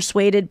shouldn't be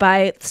persuaded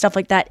by stuff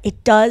like that,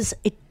 it does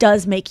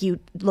make you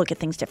look at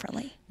things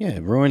differently. Yeah,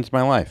 it ruins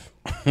my life.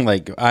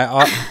 Like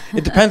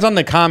it depends on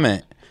the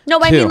comment. No,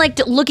 but I mean, like,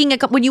 looking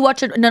at when you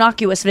watch an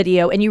innocuous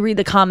video and you read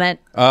the comment,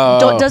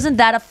 doesn't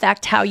that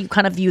affect how you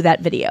kind of view that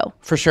video?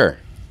 For sure.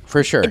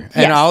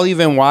 And I'll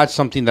even watch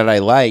something that I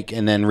like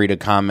and then read a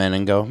comment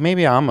and go,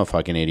 maybe I'm a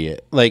fucking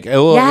idiot. Like, it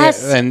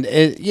does mess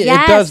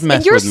with me.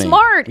 And you're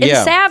smart and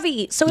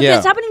savvy. So if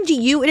it's happening to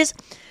you, it is.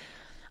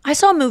 I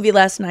saw a movie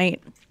last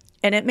night,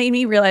 and it made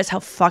me realize how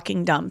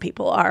fucking dumb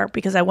people are,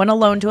 because I went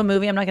alone to a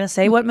movie. I'm not going to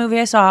say what movie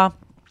I saw,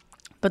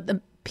 but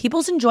the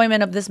people's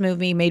enjoyment of this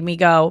movie made me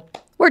go,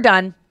 we're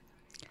done.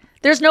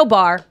 There's no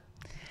bar.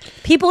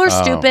 People are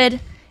stupid.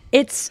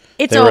 It's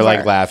they over. were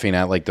like laughing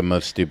at like the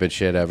most stupid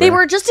shit ever. They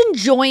were just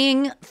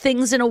enjoying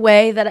things in a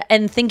way that,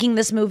 and thinking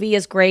this movie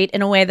is great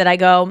in a way that I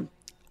go,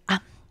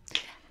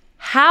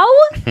 how?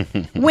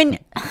 When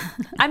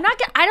I don't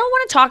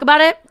want to talk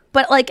about it,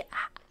 but like,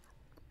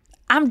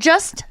 I'm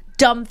just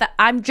dumb.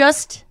 I'm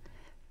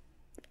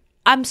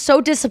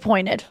so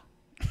disappointed.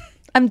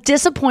 I'm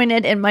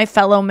disappointed in my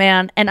fellow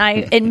man, and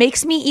it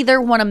makes me either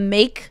want to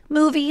make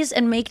movies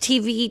and make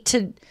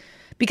TV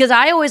because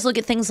I always look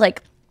at things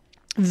like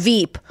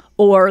Veep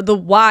or The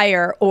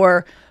Wire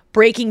or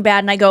Breaking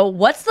Bad, and I go,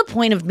 what's the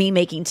point of me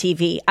making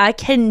TV? I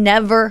can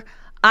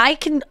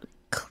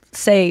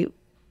say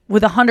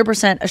with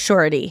 100%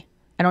 assurity,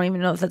 I don't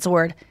even know if that's a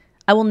word,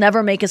 I will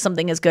never make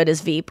something as good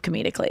as Veep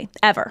comedically,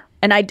 ever.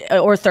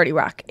 Or 30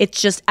 Rock.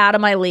 It's just out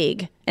of my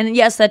league. And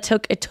yes, it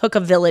took a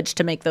village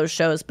to make those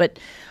shows, but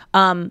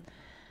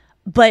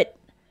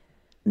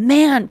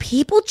man,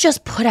 people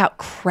just put out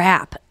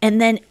crap,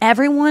 and then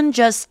everyone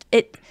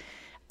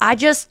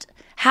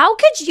how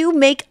could you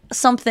make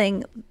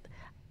something?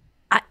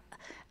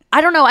 I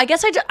don't know. I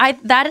guess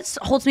that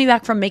holds me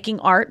back from making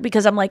art,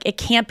 because I'm like, it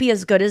can't be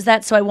as good as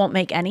that, so I won't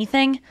make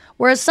anything.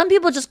 Whereas some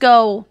people just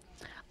go,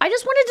 I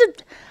just wanted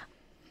to.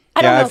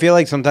 I don't know. I feel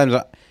like sometimes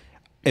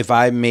if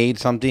I made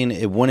something,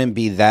 it wouldn't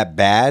be that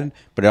bad,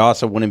 but it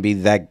also wouldn't be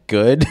that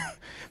good.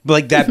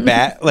 Like that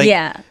bad, like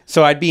yeah.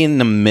 So I'd be in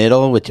the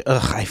middle, which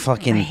I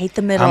hate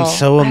the middle. I'm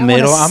so a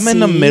middle. I'm in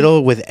the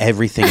middle with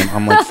everything.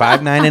 I'm like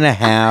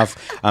 5'9.5".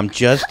 I'm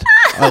just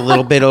a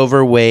little bit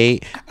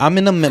overweight. I'm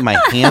in the my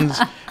hands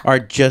are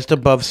just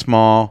above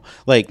small.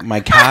 Like my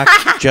cock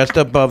just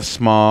above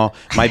small.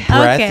 My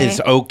breath is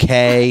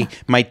okay.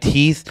 My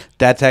teeth,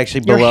 that's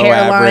actually below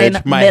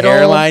average. My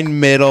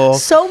hairline middle.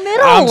 So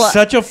middle. I'm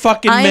such a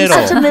fucking middle.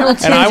 I'm such a middle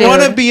too, and I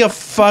want to be a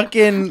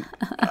fucking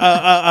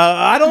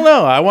I don't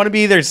know. I want to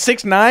be either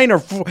 6'9"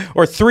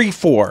 or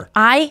 3'4".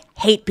 I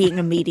hate being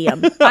a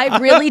medium. I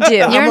really do.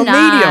 You're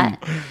not.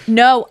 Medium.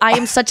 No, I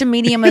am such a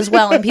medium as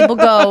well. And people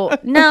go,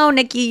 no,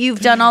 Nikki, you've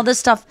done all this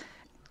stuff.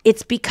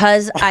 It's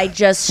because I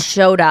just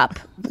showed up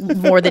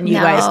more than you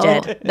guys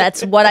did.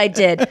 That's what I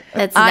did.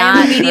 That's I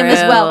am a medium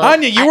as well.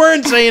 Anya, you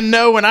weren't saying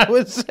no when I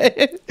was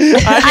saying.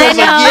 I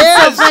know.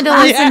 It's so fun to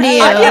listen to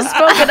you. Anya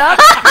spoke it up.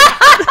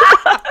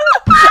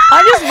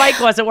 Anya's mic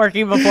wasn't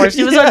working before.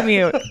 She was on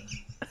mute.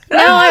 No,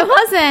 I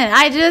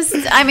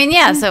wasn't.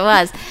 Yes, it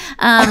was.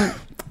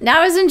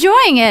 I was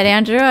enjoying it,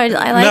 Andrew. I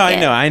like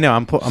it. I know.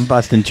 I'm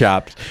busting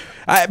chops.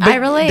 I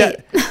relate.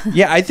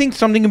 I think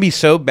something can be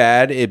so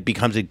bad it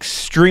becomes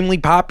extremely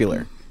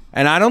popular.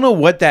 And I don't know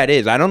what that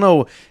is. I don't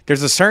know.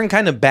 There's a certain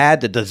kind of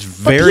bad that does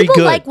very good.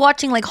 People like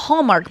watching like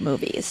Hallmark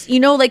movies. You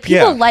know, like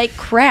people like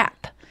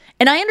crap.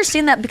 And I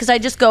understand that, because I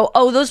just go,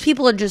 oh, those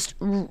people are just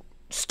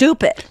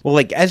stupid. Well,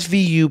 like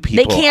SVU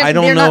people,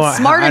 they're not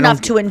smart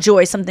enough to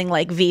enjoy something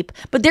like Veep.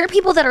 But there are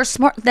people that are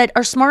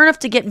smart enough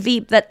to get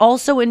Veep that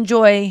also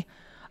enjoy.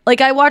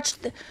 Like I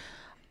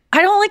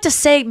don't like to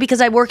say,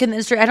 because I work in the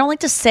industry, I don't like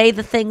to say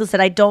the things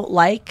that I don't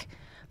like.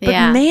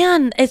 But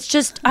man, it's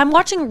just, I'm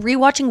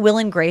rewatching Will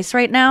and Grace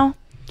right now.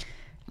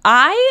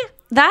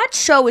 That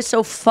show is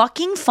so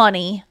fucking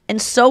funny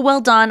and so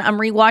well done. I'm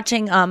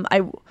rewatching,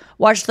 I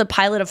watched the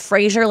pilot of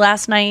Frasier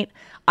last night.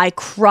 I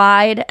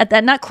cried at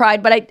that, not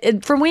cried,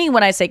 but for me,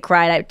 when I say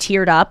cried, I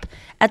teared up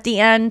at the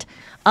end.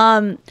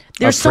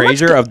 There's so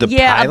much of the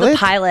pilot? Of the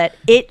pilot.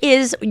 It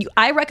is.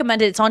 I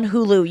recommend it. It's on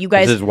Hulu. You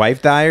guys. Does his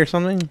wife die or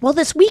something? Well,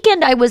 this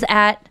weekend I was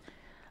at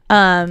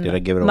Did I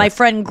give it away? My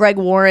friend Greg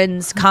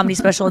Warren's comedy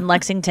special in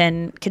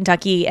Lexington,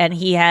 Kentucky, and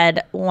he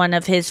had one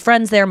of his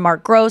friends there,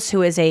 Mark Gross,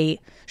 who is a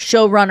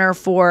showrunner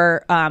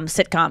for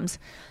sitcoms,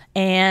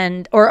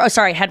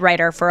 head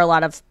writer for a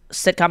lot of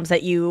sitcoms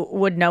that you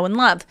would know and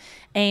love.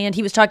 And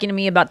he was talking to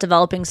me about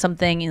developing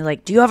something. He's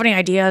like, "Do you have any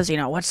ideas? You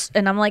know,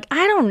 and I'm like,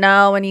 "I don't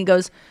know." And he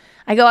goes,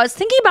 I was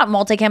thinking about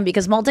multicam,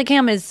 because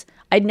multicam is,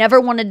 I never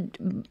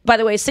wanted, by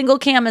the way, single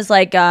cam is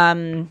like, I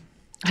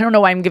don't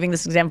know why I'm giving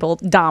this example,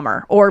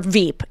 Dahmer or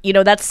Veep, you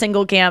know, that's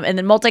single cam. And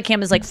then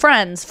multicam is like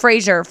Friends,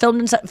 Frasier,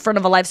 filmed in front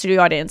of a live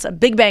studio audience, a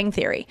Big Bang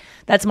Theory.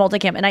 That's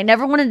multicam. And I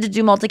never wanted to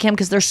do multicam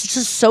because they're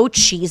just so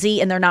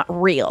cheesy and they're not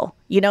real.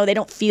 You know, they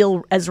don't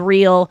feel as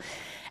real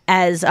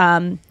as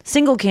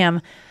single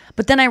cam.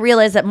 But then I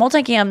realized that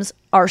multicams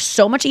are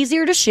so much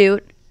easier to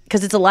shoot,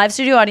 because it's a live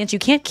studio audience. You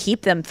can't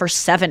keep them for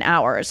 7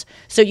 hours.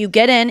 So you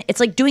get in, it's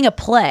like doing a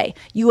play.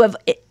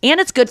 And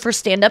it's good for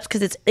stand-ups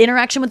because it's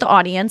interaction with the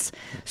audience.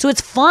 So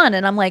it's fun.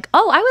 And I'm like,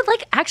 oh, I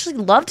would actually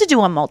love to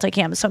do a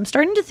multicam. So I'm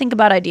starting to think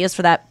about ideas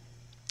for that.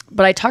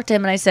 But I talked to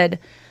him and I said,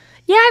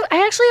 yeah,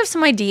 I actually have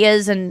some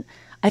ideas. And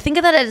I think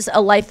of that as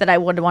a life that I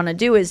would want to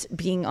do, is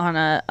being on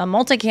a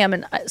multicam.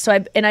 And so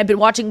I've been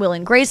watching Will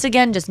and Grace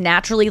again, just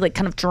naturally, like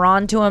kind of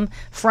drawn to him.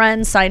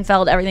 Friends,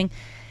 Seinfeld, everything.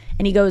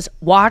 And he goes,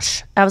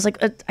 watch. I was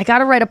like, I got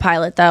to write a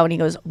pilot though. And he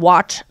goes,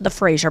 watch the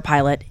Frasier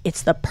pilot.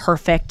 It's the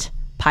perfect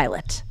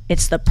pilot.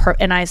 It's the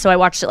so I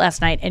watched it last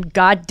night, and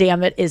god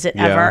damn it, is it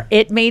ever.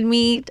 It made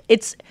me,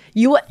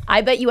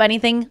 I bet you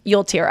anything,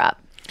 you'll tear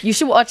up. You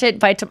should watch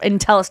it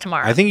and tell us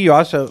tomorrow. I think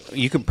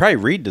you could probably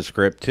read the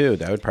script too.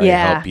 That would probably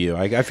help you.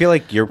 I feel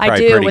like you're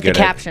probably pretty with good the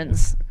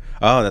captions.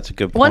 Oh, that's a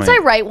good point. Once I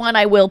write one,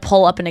 I will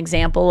pull up an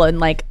example and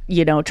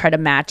try to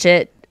match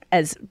it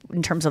as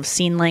in terms of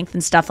scene length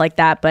and stuff like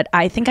that. But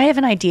I think I have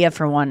an idea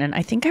for one, and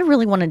I think I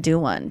really want to do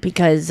one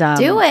because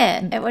do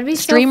it. It would be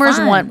streamers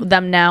so fun. want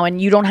them now, and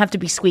you don't have to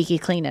be squeaky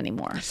clean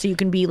anymore. So you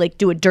can be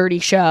do a dirty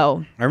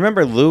show. I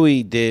remember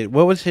Louis did.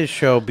 What was his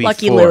show before?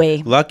 Lucky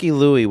Louie. Lucky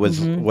Louie was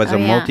a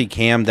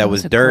multicam that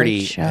was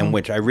dirty, and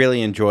which I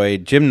really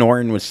enjoyed. Jim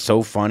Norton was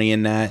so funny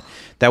in that.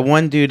 That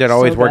one dude that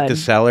always worked the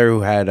cellar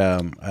who had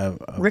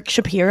Rick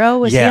Shapiro,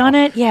 was he on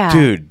it? Yeah,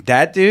 dude,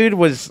 that dude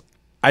was.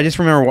 I just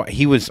remember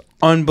he was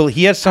unbelievable.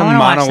 He has some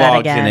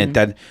monologues in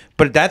it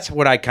but that's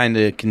what I kind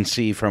of can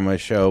see from a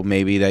show.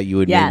 Maybe that you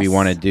would maybe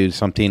want to do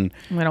something.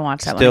 I'm gonna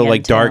watch that. Still one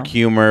again, dark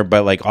humor,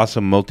 but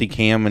also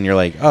multicam, and you're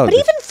like, oh. But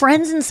even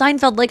Friends and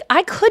Seinfeld,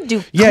 I could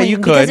do. Yeah, you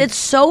could because it's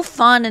so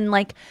fun and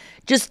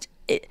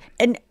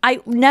and I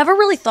never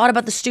really thought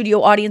about the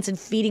studio audience and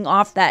feeding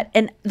off that.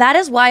 And that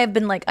is why I've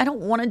been I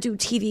don't want to do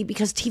TV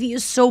because TV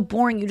is so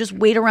boring. You just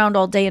wait around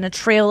all day in a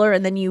trailer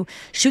and then you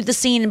shoot the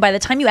scene. And by the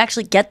time you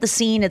actually get the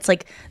scene, it's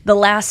the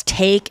last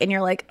take. And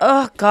you're like,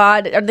 oh,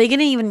 God, are they going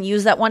to even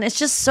use that one? It's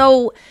just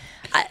so...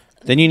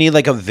 Then you need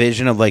a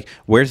vision of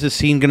where's the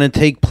scene going to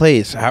take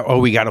place?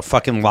 We got to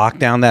fucking lock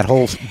down that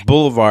whole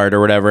boulevard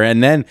or whatever.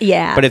 And then...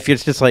 Yeah. But if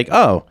it's just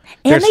And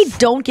they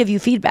don't give you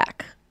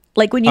feedback.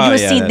 When you do a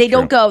scene, they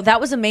don't go,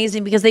 that was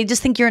amazing, because they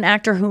just think you're an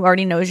actor who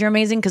already knows you're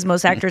amazing, because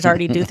most actors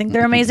already do think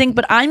they're amazing.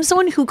 But I'm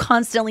someone who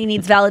constantly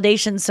needs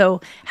validation,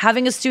 so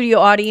having a studio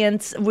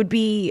audience would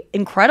be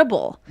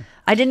incredible.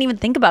 I didn't even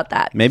think about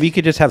that. Maybe you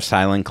could just have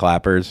silent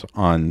clappers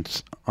on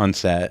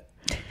set,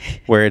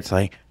 where it's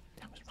that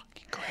was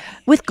fucking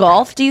great. With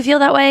golf, do you feel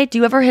that way? Do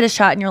you ever hit a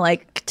shot and you're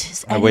like,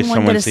 is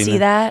anyone going to see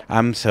that?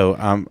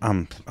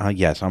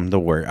 Yes, I'm the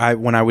worst.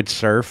 When I would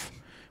surf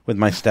with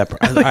my stepper,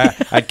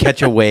 I'd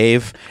catch a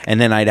wave,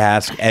 and then I'd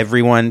ask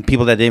everyone,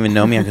 people that didn't even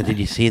know me, I go, did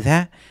you see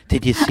that?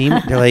 Did you see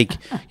me? They're like,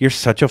 you're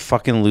such a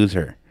fucking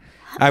loser.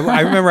 I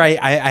remember I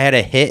had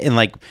a hit in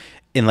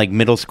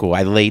middle school.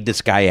 I laid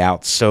this guy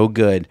out so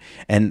good,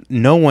 and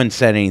no one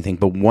said anything,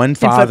 but one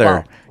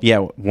father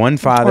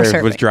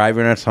was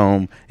driving us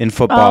home in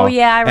football. Oh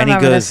yeah, I remember.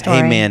 And he goes, this story.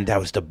 "Hey man, that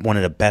was one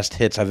of the best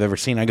hits I've ever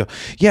seen." I go,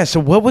 "Yeah, so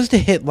what was the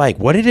hit like?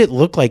 What did it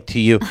look like to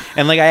you?"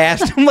 And I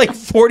asked him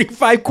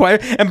 45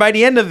 questions, and by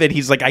the end of it,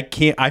 he's like,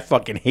 I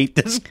fucking hate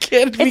this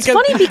kid." It's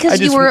funny because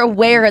you were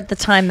aware at the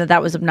time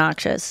that was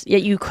obnoxious,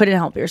 yet you couldn't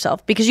help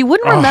yourself because you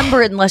wouldn't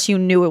remember it unless you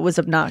knew it was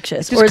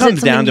obnoxious. It just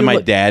comes down to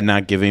my dad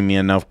not giving me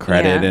enough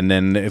credit, and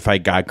then if I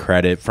got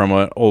credit from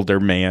an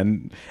older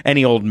man,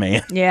 any old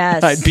man,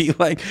 yes, I'd be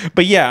like,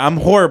 but yeah, I'm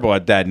horrible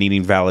at that,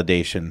 needing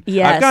validation.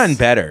 Yes. I've gotten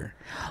better.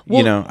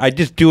 Well, I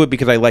just do it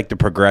because I like the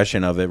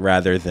progression of it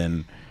rather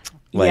than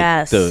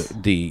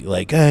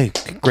hey,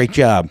 great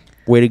job.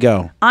 Way to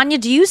go. Anya,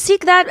 do you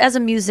seek that as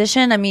a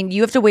musician? I mean,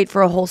 you have to wait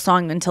for a whole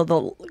song until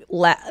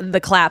the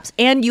claps,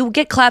 and you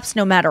get claps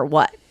no matter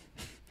what.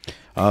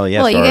 Oh,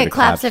 yes. Well, you get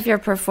claps if you're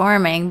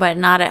performing, but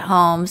not at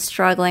home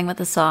struggling with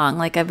a song.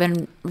 I've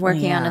been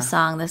working on a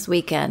song this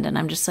weekend, and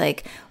I'm just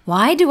like,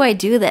 why do I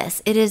do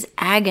this? It is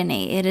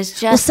agony. It is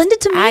just Well, send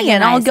it to me, agonizing.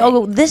 and I'll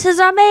go, this is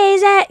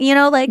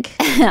amazing.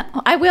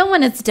 I will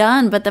when it's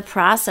done, but the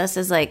process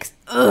is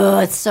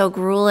it's so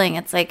grueling.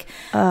 It's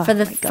for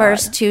the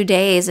first 2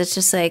 days, it's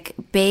just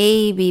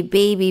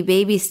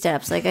baby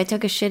steps. I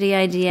took a shitty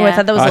idea. Oh, I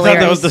thought that was hilarious. I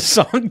thought that was the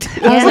song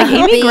too. I was like,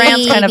 Amy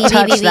Grant's kind of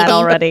touched that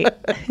already.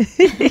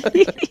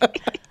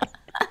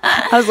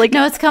 I was like,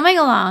 no, it's coming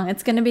along.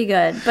 It's going to be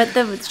good. But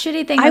the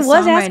shitty thing I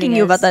was asking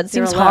you about that. It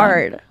seems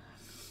hard.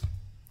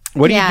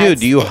 What do you do?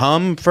 Do you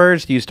hum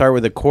first? Do you start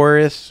with a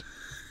chorus?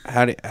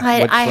 I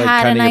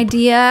had an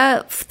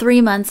idea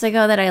 3 months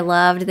ago that I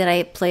loved, that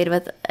I played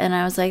with, and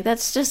I was like,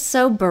 that's just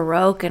so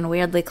Baroque and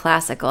weirdly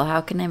classical.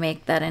 How can I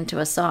make that into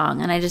a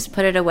song? And I just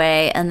put it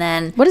away, and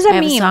then... What does that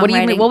mean? What do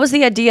you mean? What was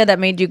the idea that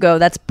made you go,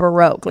 that's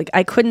Baroque?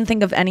 I couldn't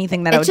think of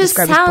anything that I would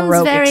describe as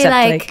Baroque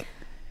except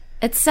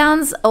it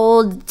sounds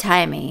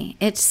old-timey.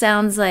 It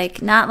sounds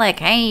not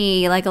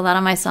hey, a lot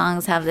of my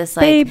songs have this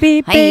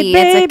baby, hey,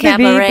 it's a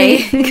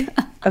cabaret. Baby.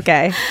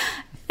 Okay.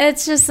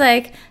 It's just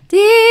it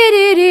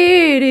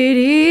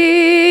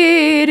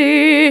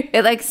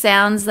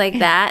sounds like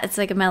that. It's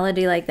a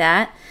melody like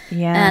that.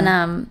 Yeah.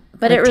 And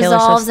but it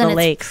resolves in its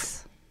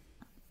lakes.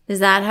 Is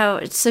that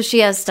how? So she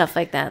has stuff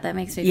like that. That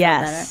makes me feel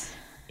better.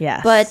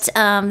 Yes. But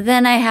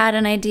then I had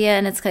an idea,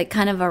 and it's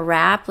kind of a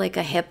rap,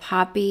 a hip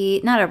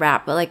hoppy, not a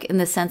rap, but in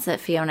the sense that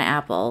Fiona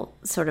Apple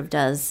sort of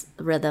does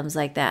rhythms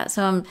like that.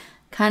 So I'm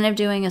kind of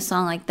doing a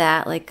song like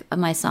that,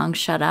 my song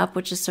 "Shut Up,"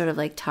 which is sort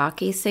of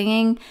talky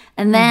singing.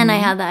 And then I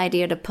had the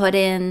idea to put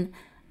in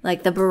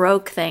the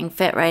Baroque thing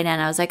fit right in.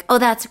 I was like, oh,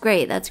 that's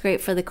great. That's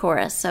great for the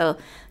chorus. So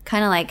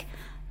kind of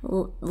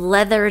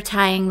leather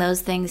tying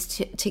those things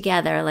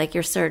together, like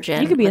your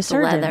surgeon. You could be a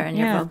surgeon. The leather and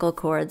your vocal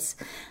cords.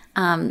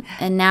 And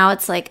now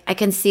it's I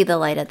can see the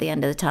light at the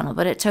end of the tunnel,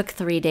 but it took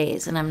 3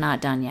 days and I'm not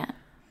done yet.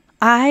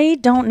 I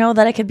don't know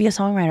that I could be a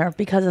songwriter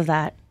because of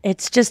that.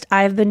 It's just,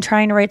 I've been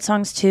trying to write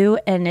songs too,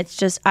 and it's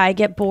just, I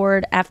get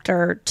bored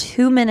after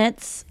 2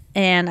 minutes,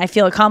 and I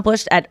feel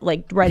accomplished at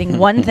like writing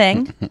one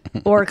thing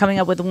or coming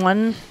up with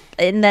one,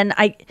 and then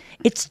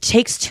it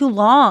takes too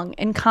long.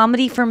 And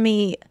comedy for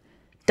me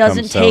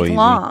doesn't take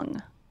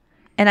long,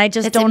 and I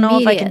just don't know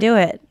if I can do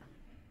it.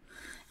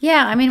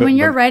 Yeah, I mean, when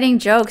you're writing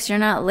jokes, you're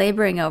not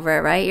laboring over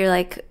it, right? You're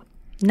like,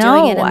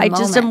 no, I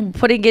just am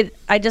putting it.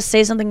 I just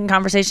say something in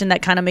conversation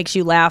that kind of makes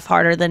you laugh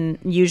harder than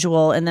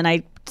usual, and then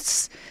I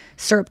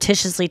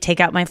surreptitiously take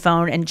out my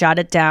phone and jot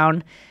it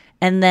down,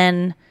 and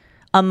then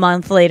a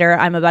month later,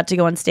 I'm about to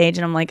go on stage,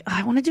 and I'm like,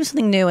 I want to do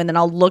something new, and then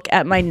I'll look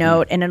at my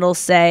note, and it'll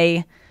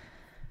say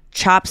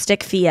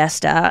Chopstick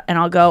Fiesta, and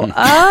I'll go,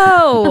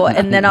 oh,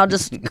 and then I'll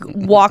just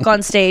walk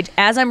on stage.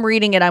 As I'm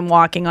reading it, I'm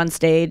walking on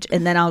stage,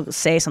 and then I'll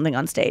say something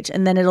on stage,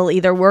 and then it'll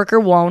either work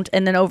or won't,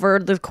 and then over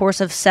the course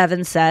of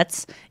 7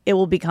 sets, it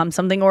will become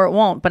something or it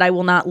won't, but I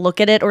will not look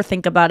at it or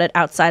think about it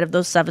outside of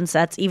those 7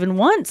 sets even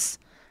once.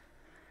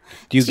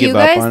 Do you give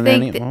up on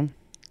any of them?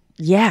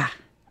 Yeah.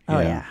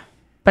 Oh, yeah.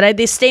 But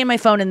they stay in my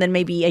phone, and then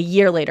maybe a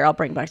year later, I'll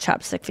bring back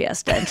Chopstick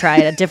Fiesta and try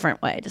it a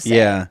different way to say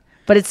it.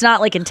 But it's not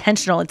like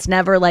intentional. It's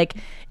never like,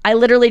 I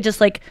literally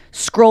just like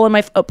scroll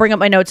in bring up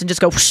my notes and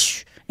just go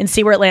whoosh, and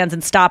see where it lands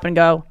and stop and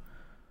go,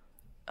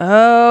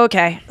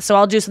 okay. So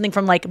I'll do something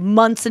from like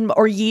months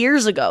or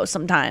years ago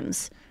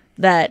sometimes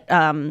that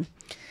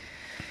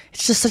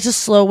it's just such a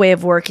slow way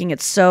of working.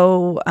 It's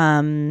so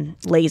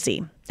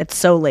lazy. It's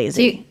so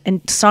lazy.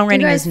 And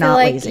songwriting is not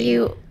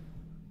lazy.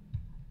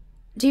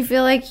 Do you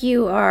feel like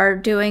you are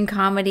doing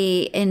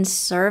comedy in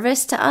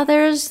service to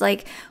others?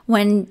 Like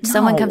when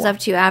someone comes up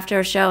to you after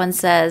a show and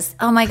says,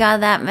 oh my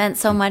God, that meant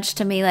so much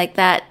to me, like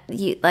that,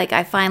 like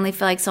I finally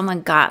feel like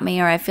someone got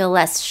me, or I feel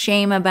less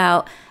shame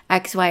about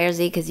X, Y, or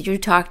Z because you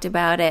talked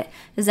about it.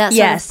 Is that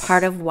sort of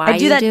part of why you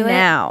do it?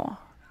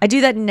 I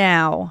do that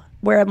now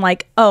where I'm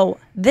like, oh,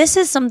 this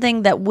is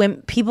something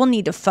that people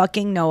need to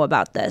fucking know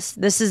about this.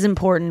 This is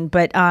important,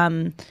 but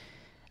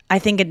I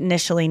think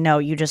initially, no,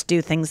 you just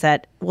do things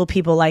that, will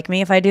people like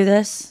me if I do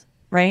this,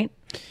 right?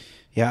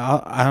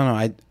 Yeah, I don't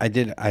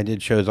know. I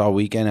did shows all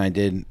weekend. I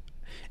did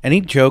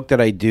any joke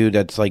that I do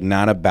that's like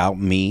not about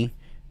me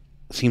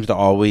seems to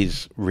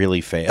always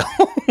really fail.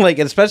 Like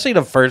especially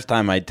the first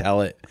time I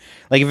tell it.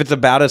 Like if it's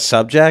about a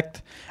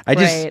subject,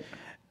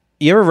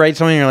 you ever write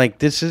something and you're like,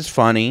 this is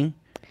funny.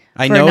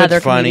 I know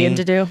it's funny. Comedian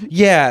to do.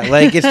 Yeah,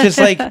 like it's just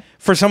like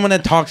for someone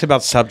that talks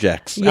about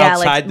subjects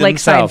outside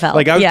themselves.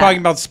 Like I was talking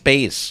about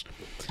space.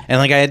 And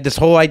like I had this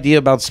whole idea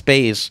about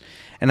space,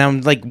 and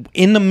I'm like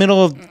in the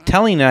middle of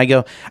telling it, I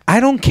go,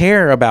 I don't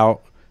care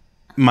about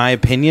my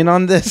opinion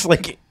on this.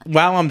 Like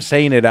while I'm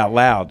saying it out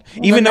loud,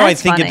 even though I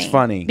think it's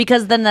funny,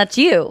 because then that's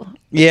you.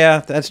 Yeah,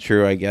 that's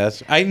true. I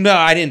guess I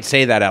didn't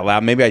say that out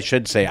loud. Maybe I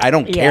should say I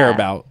don't care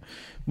about.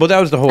 Well, that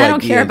was the whole idea. I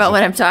don't care about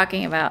what I'm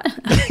talking about.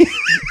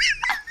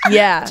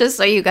 Yeah, just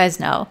so you guys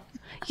know.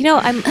 You know,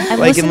 I'm like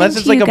listening unless to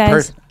it's like you a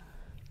guys.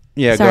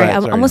 Yeah, sorry, go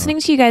ahead. I'm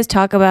listening to you guys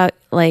talk about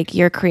like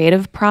your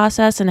creative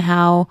process and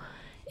how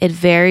it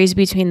varies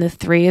between the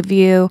three of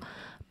you,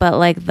 but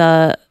like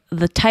the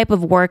type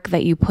of work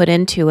that you put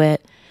into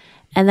it.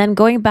 And then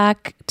going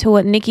back to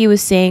what Nikki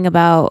was saying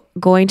about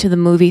going to the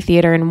movie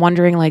theater and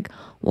wondering like,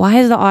 why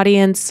is the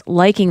audience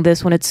liking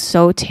this when it's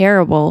so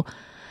terrible?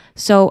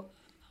 So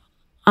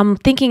I'm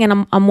thinking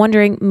and I'm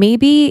wondering,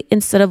 maybe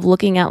instead of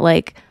looking at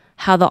like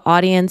how the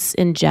audience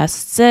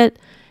ingests it,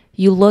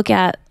 you look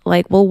at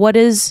like, well, what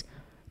is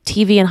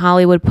TV and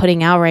Hollywood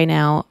putting out right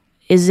now?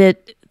 Is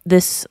it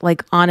this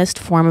like honest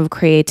form of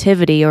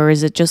creativity, or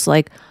is it just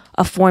like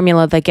a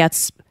formula that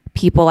gets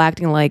people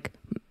acting like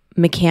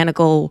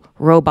mechanical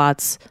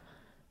robots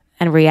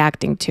and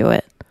reacting to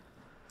it?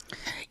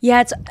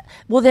 Yeah,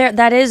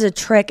 that is a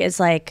trick. Is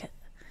like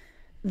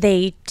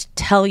they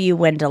tell you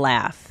when to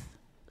laugh.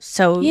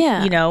 So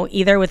you know,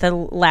 either with a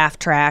laugh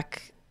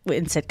track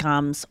in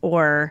sitcoms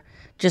or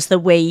just the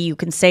way you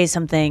can say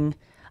something.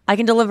 I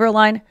can deliver a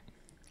line.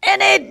 And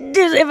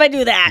if I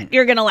do that,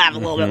 you're gonna laugh a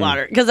little bit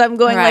louder because I'm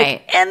going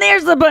like, and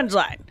there's the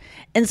punchline,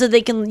 and so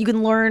you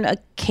can learn a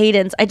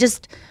cadence. I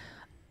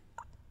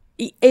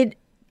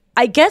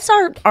guess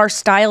our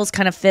styles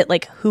kind of fit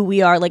like who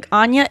we are. Like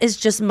Anya is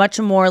just much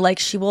more like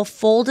she will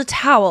fold a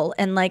towel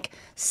and like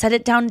set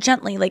it down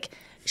gently. Like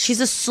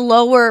she's a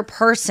slower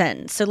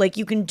person, so like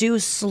you can do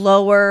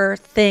slower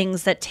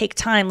things that take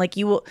time. Like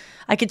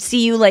I could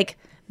see you like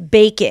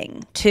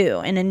baking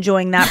too and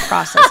enjoying that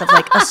process of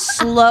like a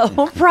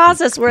slow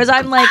process, whereas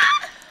I'm like,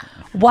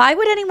 why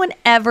would anyone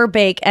ever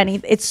bake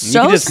anything? It's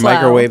so you can just slow.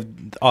 Microwave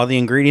all the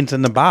ingredients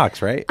in the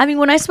box, right? I mean,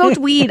 when I smoked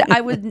weed, I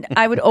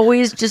would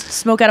always just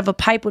smoke out of a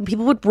pipe. When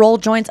people would roll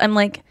joints, I'm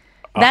like,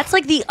 that's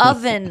like the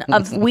oven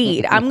of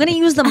weed. I'm gonna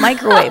use the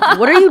microwave.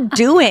 What are you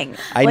doing?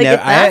 I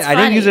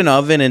didn't use an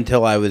oven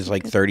until I was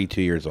like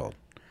 32 years old.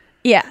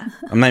 Yeah,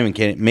 I'm not even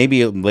kidding.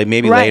 Maybe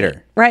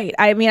later. Right.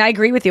 I mean, I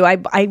agree with you.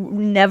 I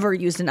never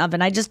used an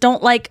oven. I just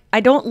don't like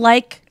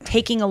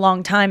taking a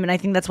long time, and I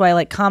think that's why I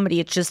like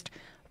comedy. It's just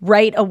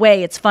right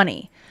away. It's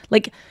funny.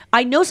 Like,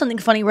 I know something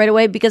funny right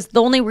away because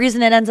the only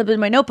reason it ends up in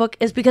my notebook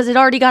is because it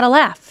already got a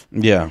laugh.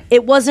 Yeah.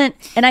 It wasn't,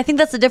 and I think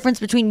that's the difference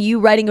between you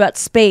writing about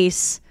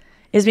space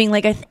is being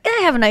like, I think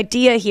I have an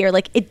idea here.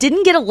 Like, it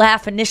didn't get a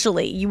laugh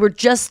initially. You were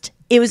just,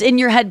 it was in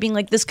your head being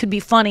like, this could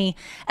be funny,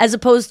 as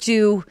opposed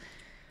to,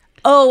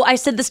 oh, I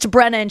said this to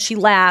Brenna and she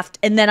laughed,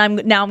 and then I'm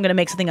going to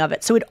make something of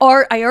it. So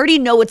I already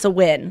know it's a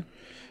win.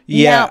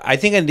 Yeah, now, I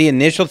think the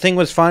initial thing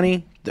was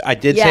funny. I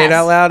did say it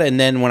out loud, and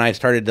then when I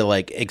started to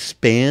like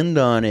expand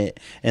on it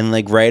and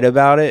like write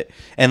about it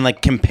and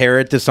like compare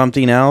it to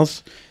something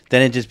else,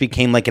 then it just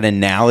became like an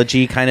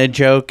analogy kind of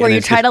joke. Where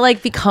you try to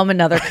like become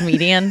another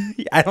comedian.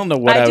 I don't know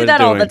what I was do that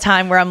doing. all the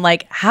time where I'm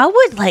like, how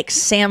would like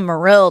Sam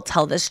Morrill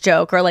tell this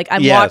joke? Or like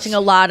I'm watching a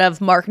lot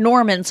of Mark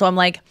Norman, so I'm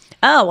like,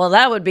 oh, well,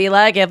 that would be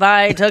like if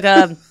I took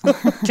a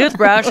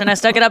toothbrush and I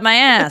stuck it up my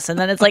ass. And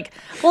then it's like,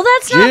 well,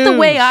 that's not the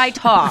way I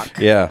talk.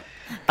 Yeah.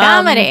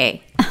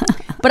 Comedy.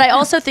 But I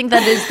also think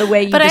that is the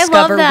way you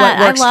discover what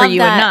works for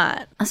you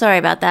and not. Sorry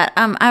about that.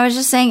 I was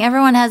just saying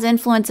everyone has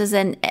influences,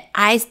 and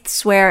I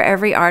swear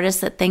every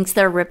artist that thinks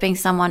they're ripping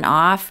someone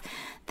off,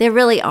 they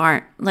really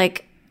aren't.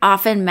 Like,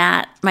 often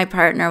Matt, my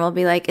partner, will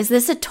be like, is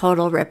this a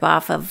total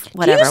ripoff of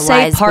whatever? Do you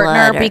say Wise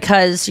partner Blood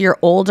because you're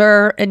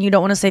older and you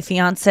don't want to say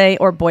fiance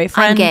or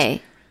boyfriend? I'm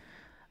gay.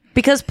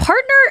 Because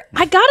partner,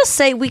 I gotta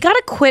say, we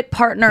gotta quit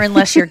partner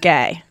unless you're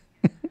gay.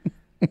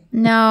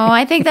 No,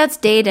 I think that's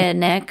dated,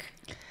 Nick.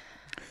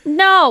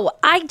 No,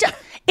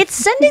 it's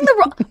sending the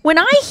wrong. When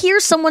I hear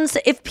someone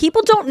say, if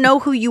people don't know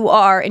who you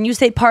are and you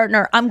say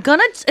partner, I'm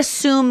gonna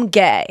assume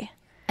gay.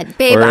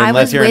 Babe, I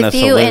was with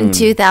you in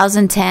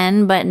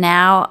 2010, but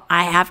now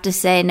I have to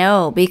say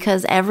no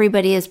because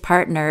everybody is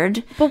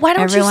partnered. But why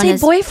don't you say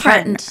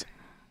boyfriend?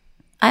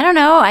 I don't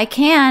know. I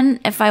can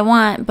if I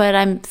want, but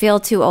I feel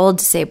too old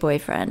to say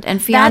boyfriend.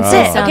 And fiance.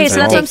 That's it. Okay, so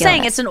that's what I'm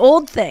saying. It's an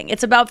old thing.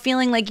 It's about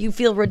feeling like you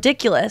feel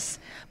ridiculous.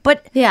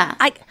 But yeah,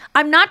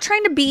 I'm not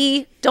trying to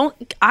be.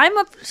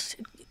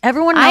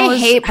 Everyone knows I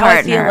hate how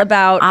I feel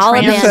about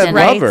trans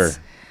rights. Lover.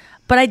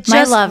 But I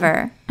just my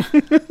lover.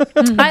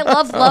 I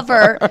love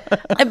lover.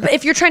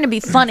 If you're trying to be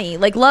funny,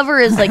 like lover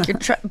is like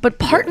but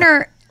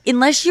partner.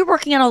 Unless you're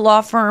working at a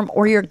law firm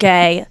or you're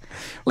gay,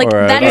 like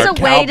that is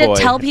a way to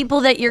tell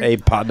people that you're a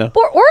partner,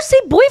 or say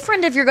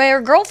boyfriend if you're gay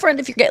or girlfriend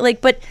if you're gay. Like,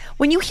 but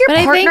when you hear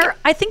partner,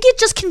 I think it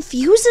just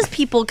confuses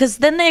people because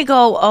then they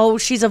go, "Oh,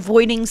 she's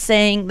avoiding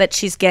saying that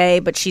she's gay,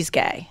 but she's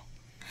gay."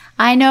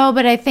 I know,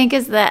 but I think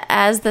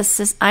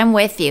I'm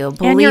with you.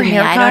 Believe me,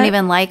 I don't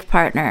even like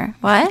partner.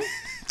 What?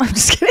 I'm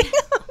just kidding.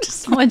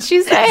 What'd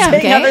you say? I'm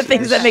saying other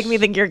things that make me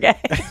think you're gay.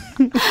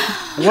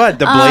 What?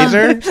 The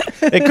blazer?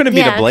 It couldn't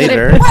be the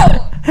blazer.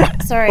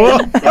 Sorry,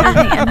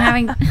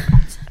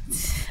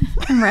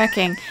 I'm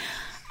wrecking.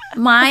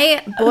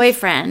 My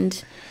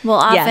boyfriend will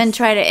often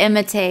try to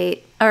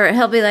imitate, or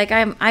he'll be like,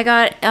 I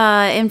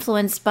got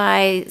influenced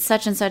by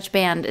such and such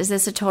band. Is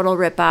this a total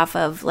ripoff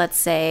of, let's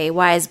say,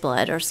 Wise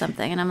Blood or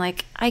something? And I'm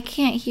like, I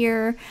can't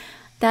hear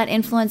that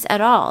influence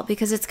at all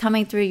because it's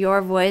coming through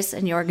your voice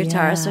and your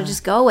guitar, so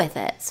just go with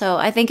it. So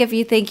I think if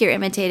you think you're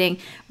imitating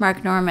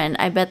Mark Norman,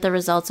 I bet the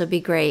results would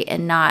be great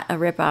and not a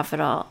ripoff at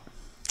all.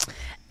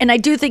 And I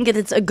do think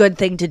it's a good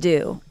thing to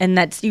do, and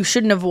that you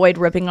shouldn't avoid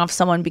ripping off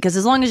someone because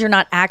as long as you're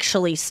not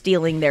actually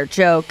stealing their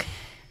joke,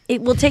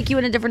 it will take you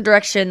in a different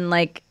direction,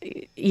 like,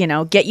 you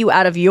know, get you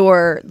out of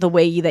the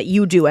way that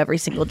you do every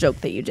single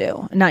joke that you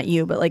do. Not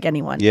you, but like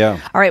anyone. Yeah.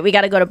 All right, we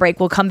got to go to break.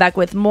 We'll come back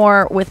with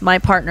more with my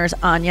partners,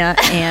 Anya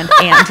and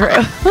Andrew.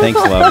 Thanks,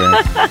 lover.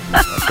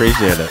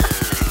 Appreciate it.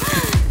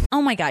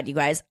 Oh my God, you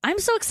guys. I'm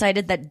so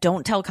excited that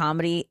Don't Tell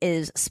Comedy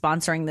is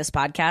sponsoring this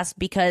podcast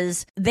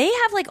because they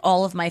have like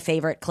all of my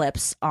favorite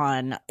clips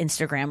on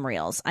Instagram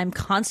Reels. I'm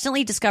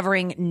constantly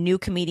discovering new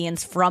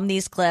comedians from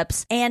these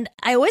clips. And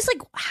I always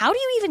like, how do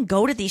you even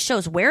go to these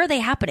shows? Where are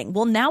they happening?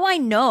 Well, now I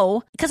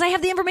know because I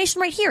have the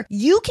information right here.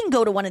 You can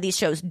go to one of these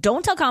shows.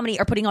 Don't Tell Comedy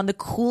are putting on the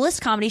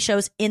coolest comedy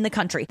shows in the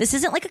country. This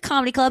isn't like a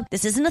comedy club.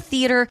 This isn't a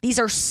theater. These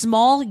are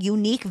small,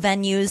 unique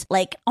venues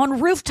like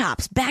on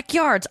rooftops,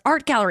 backyards,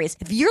 art galleries.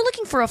 If you're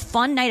looking for a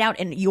fun night out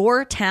in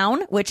your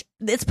town, which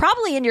it's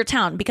probably in your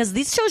town because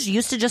these shows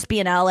used to just be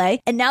in LA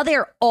and now they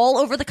are all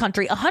over the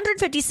country,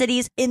 150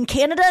 cities in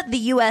Canada, the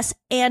US,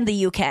 and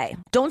the UK.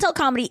 Don't Tell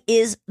Comedy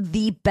is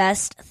the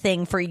best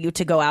thing for you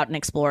to go out and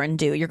explore and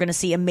do. You're going to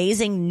see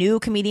amazing new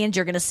comedians.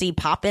 You're going to see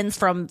pop-ins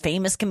from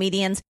famous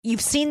comedians.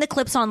 You've seen the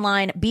clips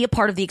online. Be a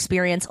part of the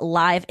experience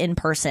live in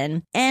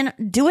person and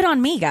do it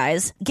on me,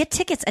 guys. Get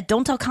tickets at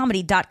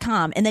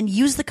don'ttellcomedy.com and then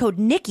use the code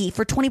Nikki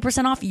for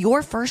 20% off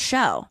your first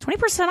show.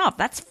 20% off.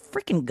 That's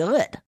freaking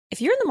good. If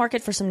you're in the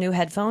market for some new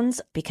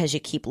headphones because you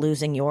keep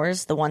losing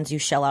yours, the ones you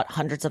shell out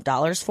hundreds of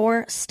dollars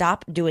for,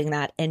 stop doing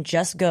that and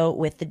just go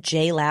with the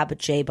JLab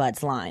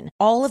JBuds line.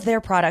 All of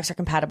their products are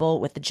compatible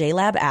with the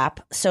JLab app,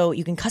 so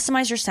you can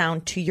customize your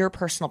sound to your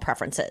personal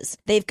preferences.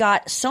 They've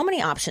got so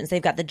many options.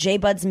 They've got the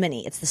JBuds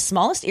Mini. It's the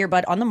smallest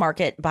earbud on the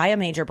market by a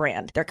major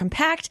brand. They're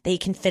compact. They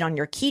can fit on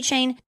your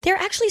keychain. They're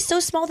actually so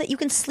small that you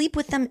can sleep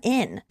with them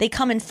in. They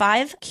come in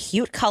 5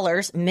 cute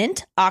colors: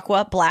 mint,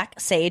 aqua, black,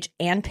 sage,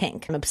 and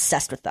pink. I'm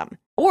obsessed with them.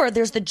 Or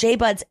there's the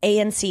JBuds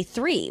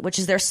ANC3, which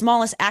is their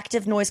smallest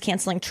active noise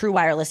canceling true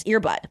wireless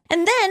earbud.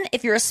 And then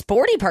if you're a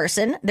sporty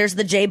person, there's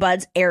the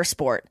JBuds Air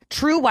Sport,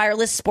 true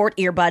wireless sport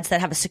earbuds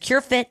that have a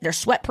secure fit, they're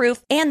sweat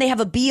proof, and they have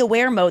a be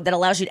aware mode that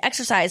allows you to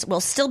exercise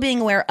while still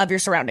being aware of your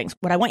surroundings.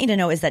 What I want you to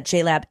know is that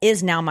JLab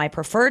is now my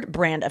preferred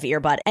brand of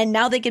earbud, and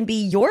now they can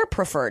be your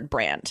preferred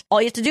brand.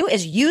 All you have to do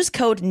is use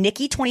code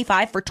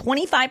Nikki25 for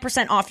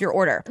 25% off your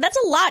order. That's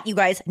a lot, you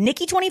guys.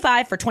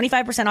 Nikki25 for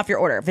 25% off your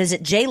order.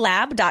 Visit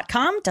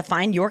jlab.com to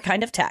find your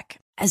kind of tech.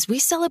 As we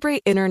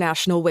celebrate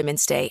International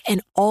Women's Day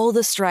and all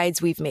the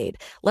strides we've made,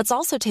 let's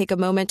also take a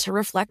moment to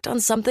reflect on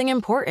something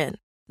important: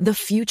 the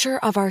future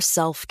of our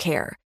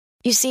self-care.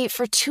 You see,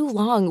 for too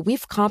long,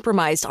 we've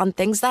compromised on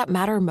things that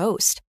matter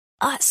most,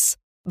 us.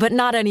 But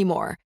not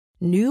anymore.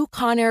 New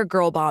Conair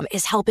Girl Bomb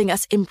is helping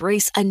us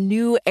embrace a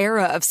new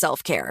era of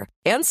self-care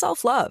and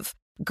self-love.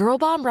 Girl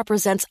Bomb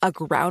represents a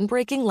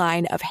groundbreaking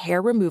line of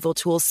hair removal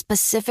tools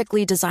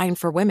specifically designed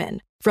for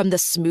women. From the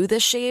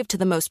smoothest shave to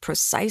the most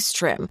precise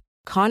trim,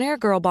 Conair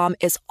Girl Bomb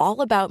is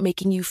all about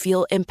making you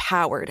feel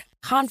empowered,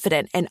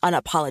 confident, and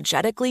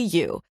unapologetically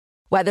you.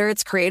 Whether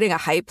it's creating a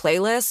hype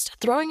playlist,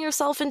 throwing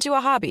yourself into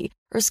a hobby,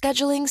 or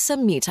scheduling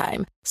some me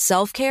time,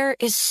 self-care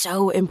is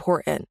so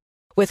important.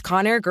 With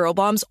Conair Girl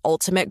Bomb's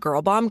ultimate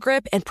Girl Bomb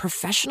grip and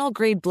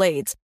professional-grade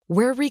blades,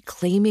 we're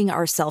reclaiming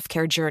our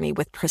self-care journey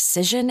with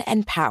precision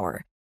and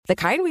power. The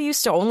kind we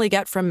used to only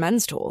get from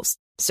men's tools.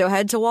 So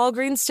head to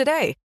Walgreens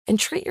today and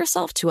treat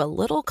yourself to a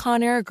little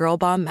Conair Girl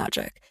Bomb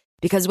magic.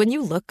 Because when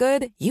you look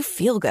good, you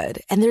feel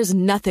good, and there's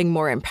nothing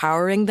more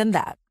empowering than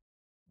that.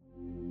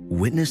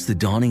 Witness the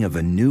dawning of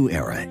a new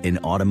era in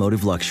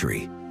automotive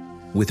luxury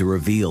with a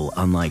reveal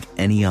unlike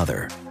any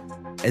other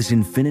as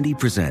Infiniti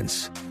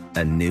presents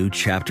a new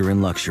chapter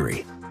in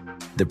luxury,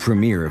 the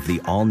premiere of the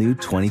all-new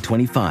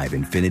 2025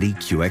 Infiniti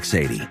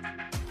QX80.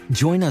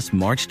 Join us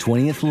March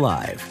 20th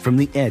live from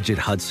the Edge at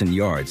Hudson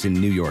Yards in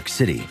New York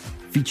City,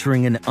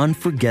 featuring an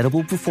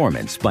unforgettable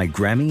performance by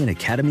Grammy and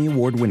Academy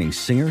Award-winning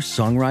singer,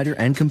 songwriter,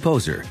 and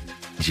composer,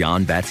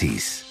 Jon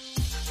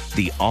Batiste.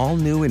 The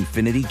all-new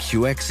Infiniti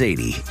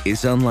QX80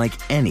 is unlike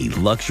any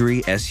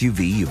luxury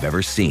SUV you've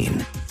ever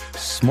seen.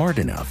 Smart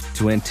enough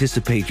to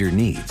anticipate your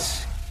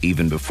needs,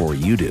 even before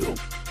you do.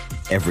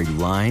 Every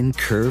line,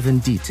 curve,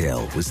 and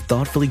detail was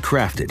thoughtfully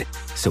crafted,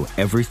 so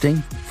everything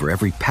for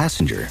every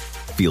passenger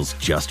feels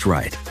just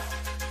right.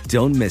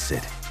 Don't miss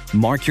it.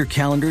 Mark your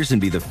calendars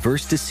and be the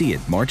first to see it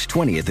March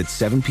 20th at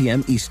 7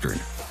 p.m. Eastern,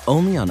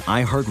 only on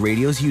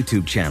iHeartRadio's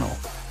YouTube channel.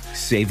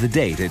 Save the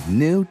date at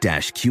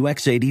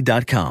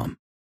new-QX80.com.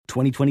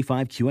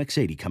 2025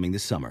 QX80 coming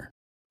this summer.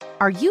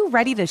 Are you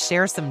ready to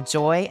share some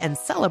joy and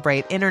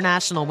celebrate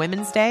International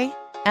Women's Day?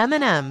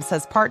 M&M's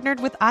has partnered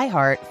with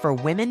iHeart for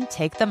Women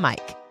Take the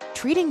Mic,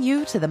 treating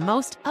you to the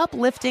most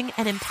uplifting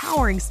and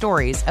empowering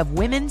stories of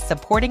women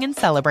supporting and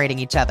celebrating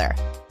each other.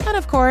 And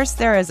of course,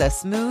 there is a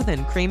smooth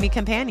and creamy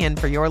companion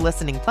for your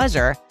listening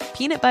pleasure,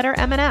 peanut butter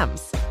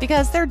M&Ms,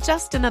 because they're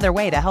just another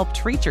way to help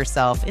treat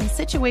yourself in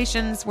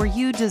situations where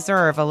you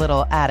deserve a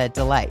little added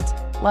delight,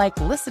 like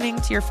listening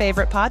to your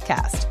favorite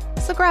podcast.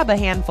 So grab a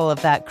handful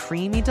of that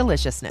creamy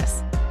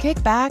deliciousness.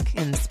 Kick back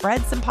and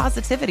spread some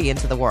positivity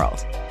into the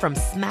world. From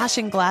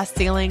smashing glass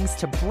ceilings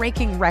to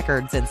breaking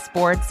records in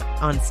sports,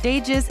 on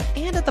stages,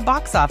 and at the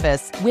box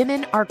office,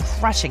 women are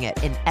crushing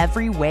it in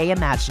every way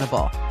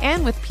imaginable.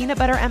 And with peanut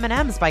butter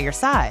M&Ms by your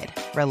side,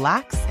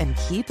 relax and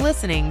keep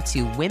listening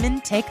to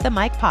Women Take the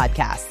Mic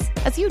podcasts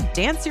as you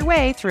dance your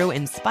way through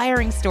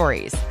inspiring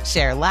stories,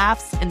 share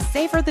laughs, and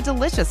savor the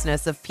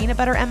deliciousness of peanut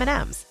butter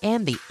M&Ms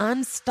and the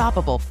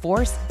unstoppable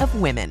force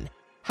of women.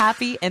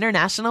 Happy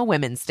International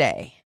Women's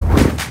Day.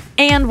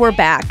 And we're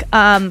back.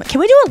 Can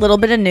we do a little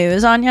bit of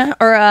news, Anya?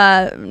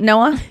 Or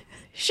Noah?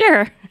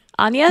 Sure.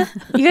 Anya?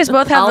 You guys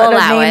both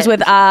have names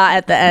with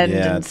at the end.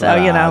 Yeah, and so,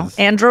 you know.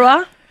 Andrew?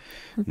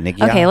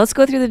 Nikki. Okay, let's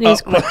go through the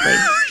news quickly.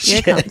 Here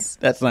it comes.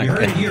 That's not You heard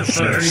good. it here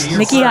first.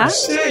 Nikki, Yeah,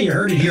 you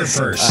heard it here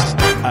first.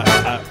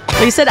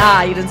 Well, you said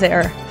you didn't say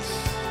her.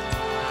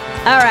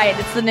 All right,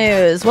 it's the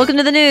news. Welcome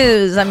to the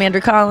news. I'm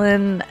Andrew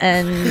Collin,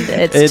 and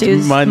it's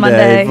Tuesday,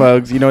 Monday,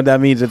 folks. You know what that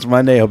means? It's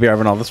Monday. Hope you're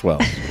having all this well.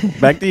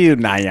 Back to you,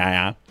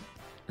 Naya.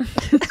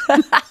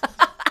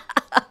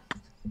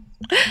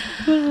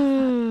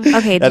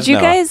 Okay, did you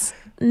guys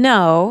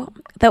know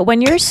that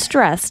when you're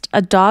stressed,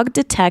 a dog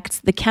detects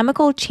the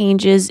chemical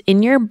changes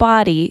in your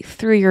body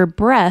through your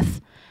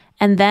breath,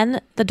 and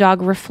then the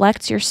dog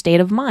reflects your state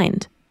of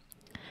mind?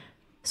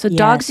 So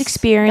dogs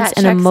experience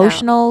an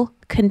emotional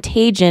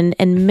contagion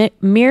and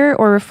mirror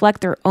or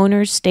reflect their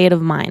owner's state of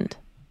mind.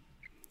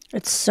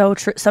 It's so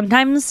true.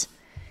 Sometimes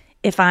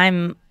if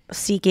I'm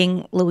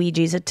seeking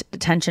Luigi's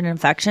attention and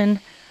affection,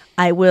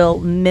 I will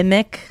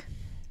mimic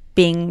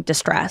being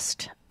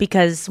distressed,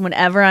 because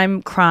whenever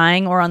I'm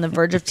crying or on the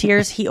verge of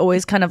tears, he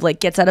always kind of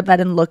like gets out of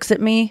bed and looks at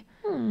me.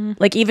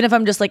 Like, even if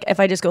I'm just like, if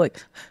I just go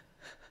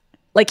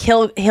like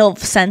he'll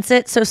sense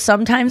it. So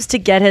sometimes to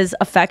get his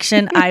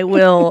affection, I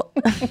will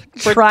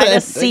try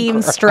to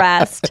seem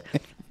stressed.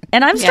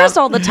 And I'm stressed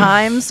all the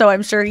time, so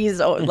I'm sure he's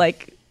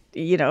like,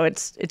 you know,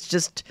 it's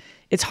just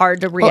it's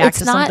hard to react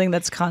to something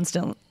that's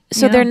constant.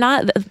 So they're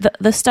not,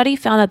 the study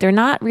found that they're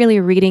not really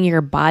reading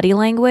your body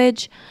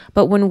language,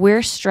 but when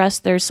we're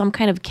stressed, there's some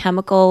kind of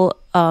chemical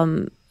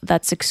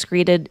that's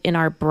excreted in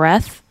our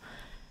breath,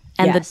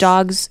 and the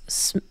dogs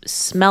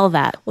smell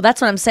that. Well,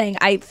 that's what I'm saying.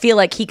 I feel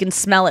like he can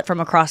smell it from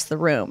across the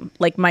room,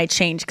 like my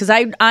change. Because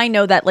I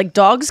know that like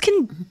dogs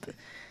can,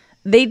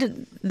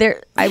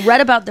 I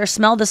read about their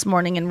smell this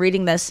morning and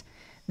reading this.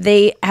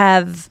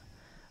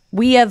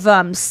 We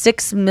have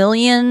 6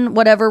 million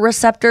whatever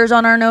receptors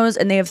on our nose,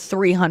 and they have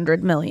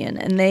 300 million.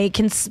 And they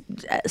can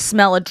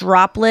smell a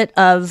droplet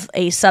of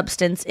a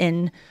substance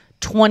in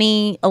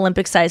 20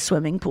 Olympic-sized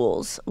swimming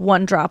pools,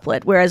 one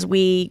droplet, whereas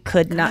we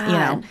could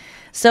not,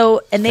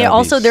 So, and they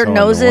also, their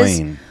noses,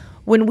 annoying.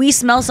 When we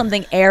smell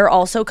something, air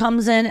also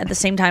comes in at the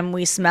same time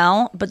we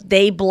smell, but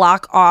they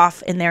block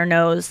off in their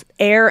nose.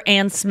 Air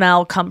and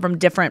smell come from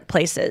different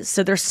places.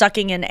 So they're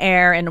sucking in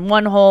air in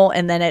one hole,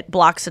 and then it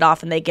blocks it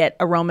off, and they get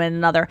aroma in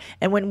another.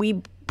 And when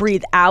we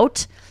breathe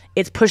out,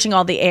 it's pushing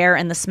all the air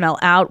and the smell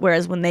out,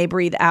 whereas when they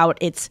breathe out,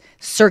 it's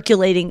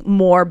circulating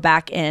more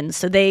back in.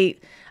 So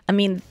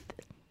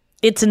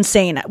it's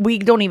insane. We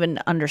don't even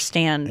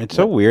understand. It's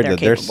so weird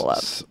that there's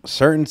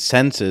certain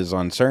senses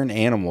on certain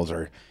animals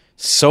are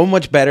so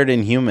much better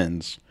than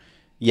humans,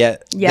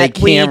 yet they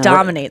can't we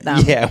dominate them.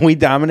 Yeah, we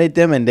dominate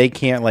them, and they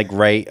can't like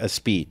write a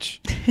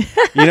speech.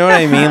 You know what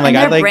I mean? Like,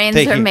 their brains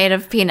are made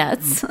of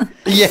peanuts.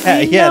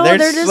 Yeah, they're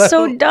just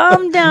so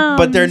dumbed down.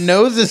 But their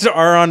noses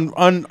are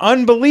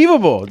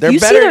unbelievable. They're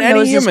better than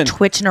any human. You see their noses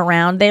twitching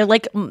around. They're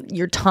like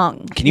your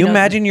tongue. Can you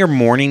imagine your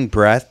morning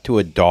breath to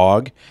a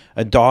dog?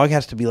 A dog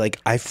has to be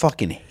like, I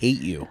fucking hate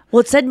you.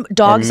 Well, it said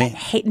dogs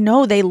hate.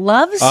 No, they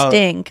love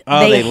stink.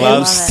 They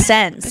love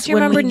scent. Do you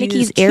remember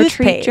Nikki's air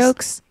treat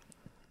jokes?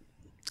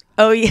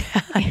 Oh, yeah.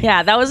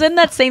 Yeah, that was in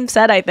that same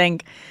set, I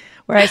think,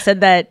 where I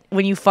said that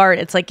when you fart,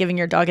 it's like giving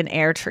your dog an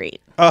air treat.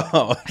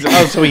 Oh,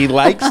 so he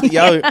likes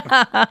Yes.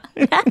 I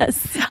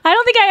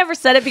don't think I ever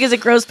said it because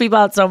it grossed people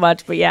out so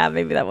much, but yeah,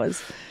 maybe that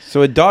was.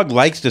 So a dog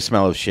likes the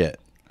smell of shit.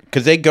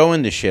 Because they go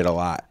into shit a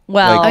lot.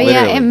 Well,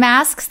 it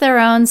masks their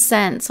own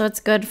scent, so it's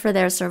good for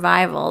their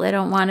survival. They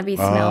don't want to be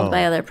smelled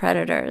by other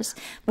predators.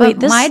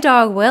 But my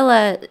dog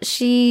Willa,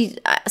 she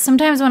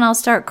sometimes when I'll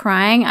start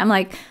crying, I'm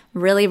like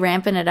really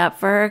ramping it up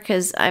for her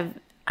because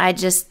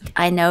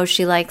I know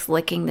she likes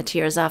licking the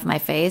tears off my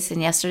face.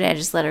 And yesterday I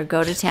just let her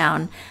go to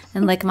town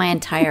and lick my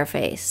entire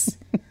face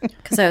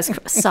because I was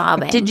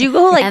sobbing. Did you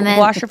go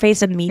wash your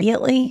face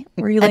immediately?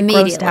 Were you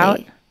grossed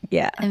out?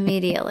 Yeah,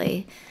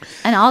 immediately.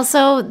 And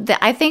also,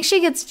 I think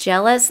she gets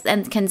jealous,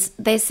 and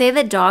they say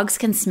that dogs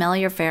can smell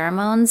your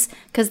pheromones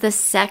because the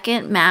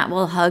second Matt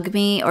will hug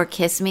me or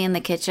kiss me in the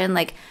kitchen,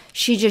 like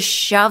she just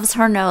shoves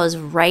her nose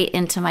right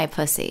into my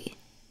pussy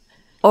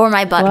or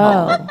my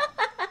butthole.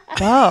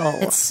 Whoa,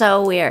 it's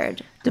so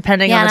weird.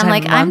 Depending on the time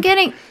and I'm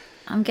like,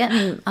 I'm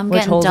getting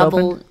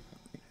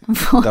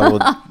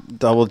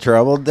double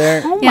troubled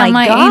there. Oh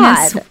my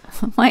God.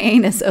 My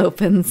anus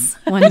opens.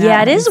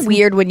 It is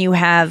weird when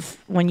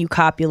you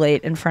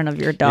copulate in front of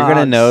your dog. You're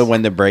going to know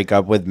when to break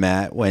up with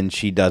Matt when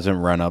she doesn't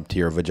run up to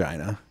your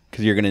vagina.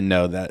 Because you're going to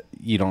know that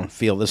you don't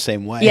feel the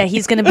same way. Yeah,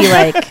 he's going to be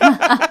like...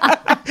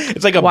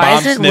 It's like a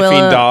bomb-sniffing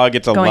dog.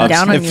 It's a going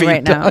down on you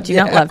right dog. now. Do you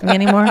not love me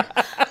anymore?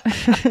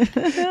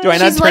 Do I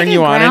not turn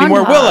you on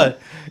anymore? Willa,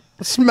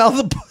 smell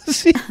the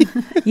pussy.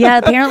 Yeah,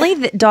 apparently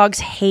the dogs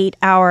hate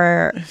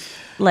our...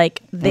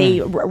 Like,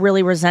 they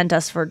really resent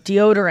us for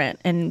deodorant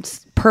and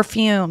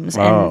perfumes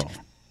and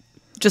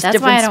just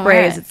different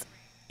sprays.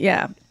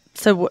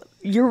 So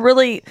you're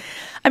really...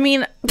 I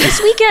mean,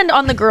 this weekend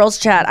on the girls'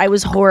 chat, I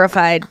was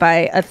horrified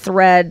by a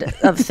thread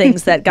of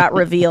things that got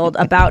revealed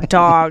about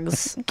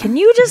dogs. Can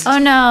you just... Oh,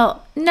 no.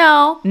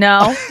 No.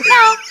 Well,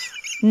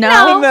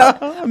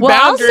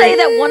 I'll say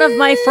that one of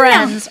my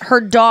friends, her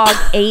dog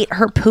ate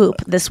her poop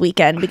this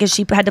weekend because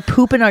she had to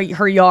poop in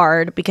her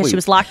yard because she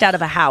was locked out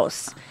of a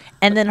house.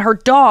 And then her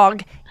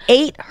dog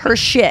ate her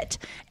shit.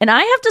 And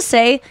I have to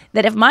say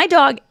that if my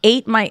dog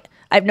ate I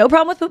have no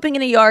problem with pooping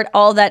in a yard.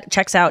 All that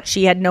checks out.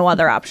 She had no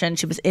other option.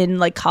 She was in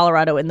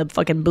Colorado in the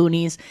fucking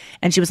boonies,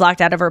 and she was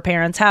locked out of her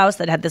parents' house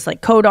that had this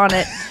code on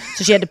it.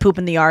 So she had to poop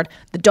in the yard.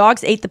 The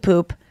dogs ate the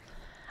poop.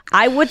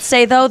 I would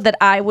say though that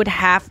I would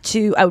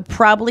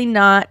probably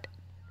not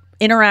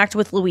interact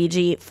with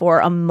Luigi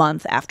for a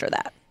month after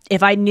that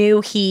if I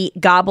knew he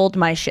gobbled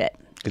my shit.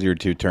 Because you were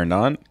too turned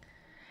on?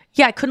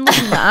 Yeah, I couldn't look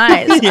in the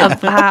eyes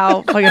of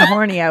how fucking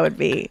horny I would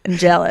be and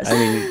jealous. I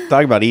mean,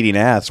 talk about eating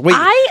ass. Wait,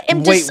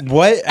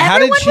 what? How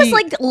everyone did she...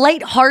 was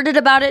lighthearted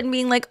about it and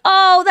being like,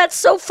 "Oh, that's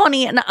so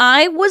funny," and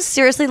I was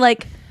seriously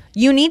like,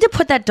 "You need to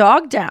put that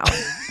dog down."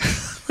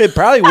 It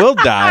probably will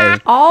die.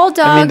 All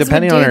dogs. I mean,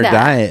 depending on her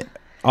diet,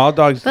 all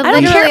dogs. I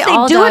don't care if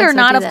they do it or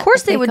not. Of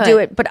course, they would do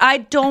it, but I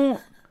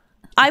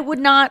would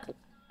not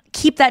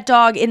keep that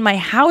dog in my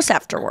house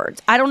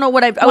afterwards. I don't know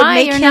what I would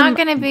make him.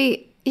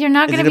 You're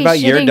not going to be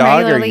shitting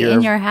regularly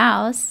in your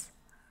house.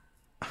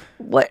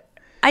 What?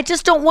 I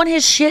just don't want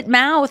his shit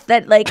mouth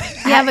that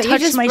yeah, but you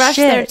just brush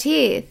their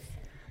teeth.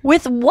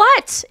 With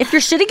what? If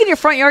you're shitting in your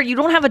front yard, you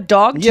don't have a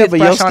dog Yeah, but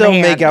toothbrush you'll on still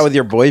hand. make out with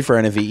your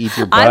boyfriend if he eats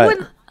your butt. I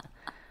wouldn't.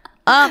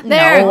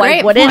 There, No,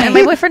 I wouldn't. And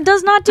my boyfriend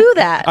does not do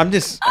that. I'm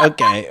just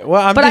okay.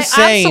 Well, I'm but just I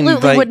saying.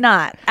 absolutely like, would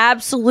not.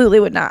 Absolutely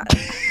would not.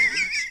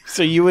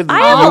 So you would. I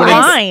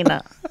am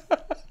fine.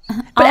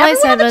 But All I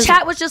everyone said in the was-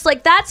 chat was just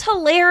like, "That's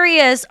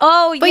hilarious."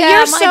 Oh, But yeah, you're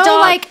my so dog.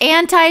 like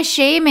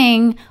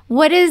anti-shaming.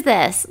 What is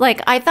this?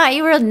 Like, I thought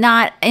you were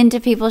not into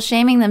people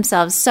shaming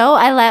themselves. So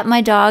I let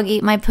my dog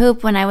eat my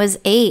poop when I was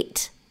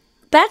 8.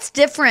 That's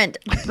different.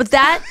 But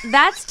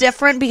that's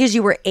different because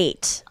you were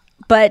 8.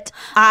 But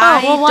I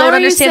well, why don't were you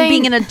understand saying-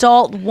 being an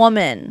adult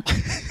woman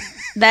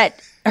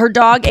that her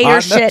dog ate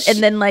her shit, and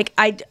then like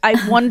I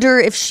wonder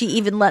if she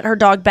even let her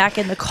dog back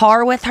in the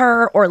car with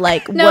her, or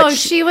like No, what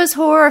she was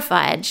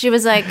horrified. She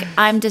was like,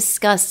 I'm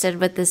disgusted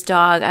with this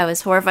dog. I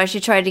was horrified. She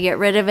tried to get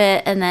rid of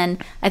it, and then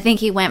I think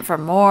he went for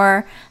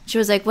more. She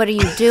was like, what are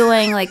you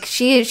doing? Like,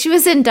 she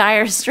was in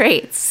dire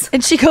straits.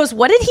 And she goes,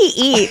 "What did he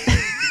eat?"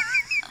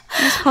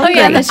 Oh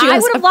yeah, and then she I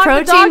was would a have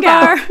locked the protein dog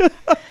out.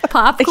 bar,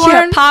 popcorn.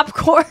 Yeah,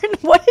 popcorn.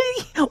 What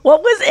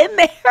was in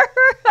there?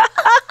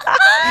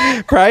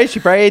 She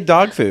probably ate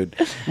dog food.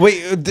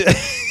 Wait,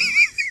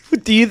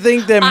 do you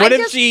think then? What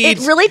if she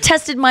eats? It really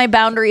tested my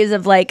boundaries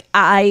of like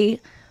I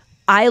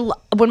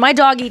when my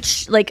dog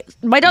eats like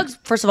my dogs.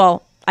 First of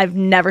all, I've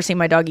never seen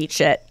my dog eat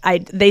shit.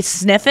 They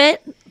sniff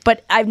it.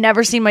 But I've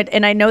never seen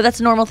and I know that's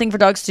a normal thing for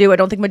dogs to do. I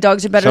don't think my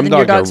dogs are better Some than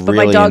your dogs dogs, are but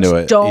my really dogs into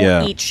it. don't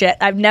Yeah. eat shit.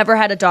 I've never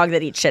had a dog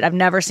that eats shit. I've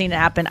never seen it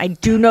happen. I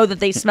do know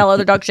that they smell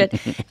other dog shit,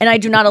 and I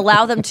do not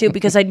allow them to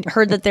because I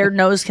heard that their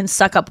nose can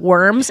suck up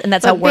worms, and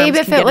that's how But worms babe,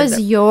 if can it get was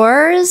into-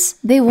 yours,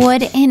 they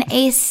would in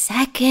a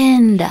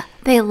second.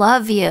 They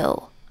love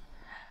you.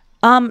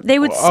 They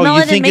would Oh, smell you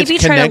it and think it's maybe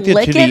try to connected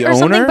lick to it the or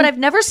something, owner? but I've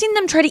never seen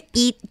them try to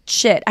eat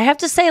shit. I have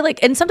to say,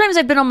 like, and sometimes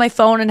I've been on my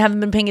phone and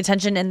haven't been paying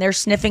attention and they're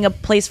sniffing a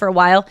place for a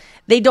while.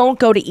 They don't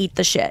go to eat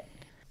the shit.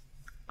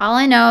 All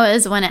I know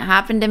is when it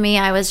happened to me,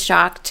 I was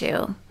shocked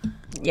too.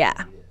 Yeah.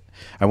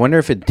 I wonder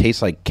if it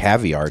tastes like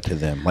caviar to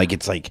them. Like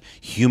it's like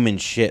human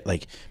shit.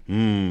 Like,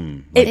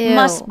 It Ew.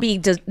 must be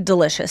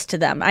delicious to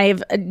them.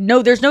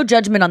 There's no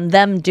judgment on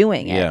them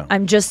doing it. Yeah.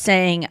 I'm just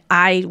saying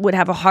I would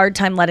have a hard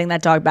time letting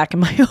that dog back in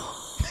my home.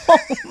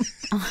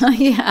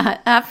 Yeah,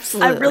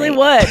 absolutely. I really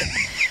would.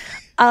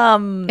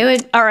 It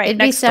would. All right, It'd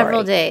be next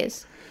several story.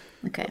 days.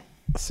 Okay.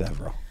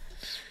 several.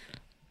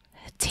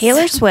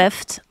 Taylor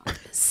Swift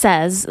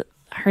says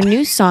her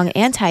new song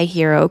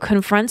Anti-Hero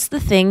confronts the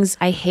things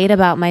I hate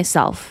about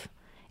myself.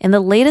 In the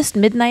latest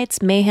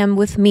Midnight's Mayhem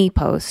with Me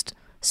post,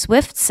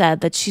 Swift said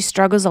that she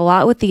struggles a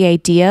lot with the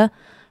idea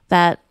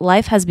that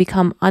life has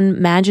become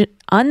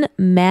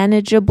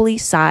unmanageably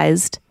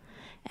sized,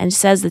 and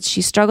says that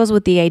she struggles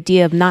with the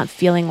idea of not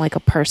feeling like a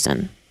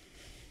person.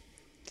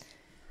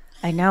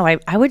 I know.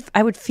 I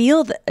would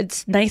feel that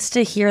it's nice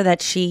to hear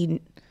that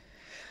she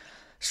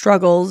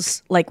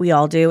struggles like we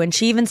all do. And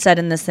she even said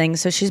in this thing,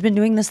 so she's been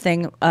doing this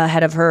thing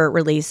ahead of her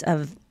release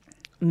of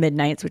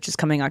Midnights, which is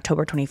coming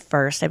October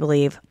 21st, I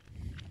believe,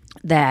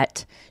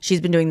 that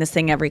she's been doing this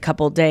thing every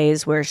couple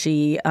days where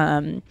she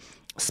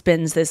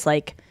spins this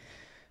like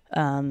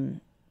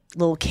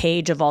little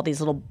cage of all these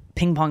little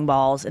ping pong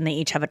balls, and they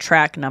each have a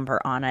track number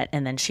on it,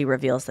 and then she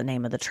reveals the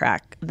name of the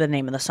track, the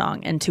name of the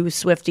song. And to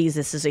Swifties,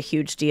 this is a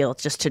huge deal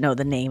just to know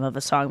the name of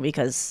a song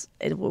because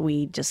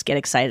we just get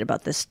excited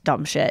about this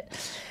dumb shit.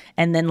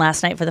 And then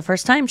last night, for the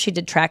first time, she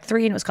did track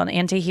 3, and it was called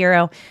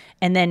Anti-Hero.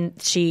 And then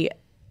she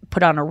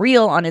put on a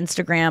reel on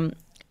Instagram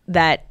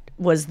that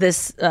was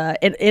this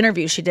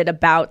interview she did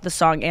about the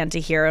song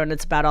Anti-Hero, and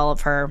it's about all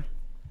of her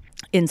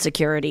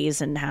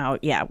insecurities and how,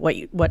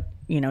 what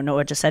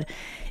Noah just said.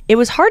 It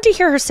was hard to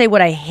hear her say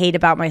what I hate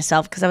about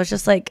myself because I was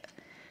just like,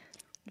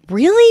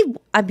 really?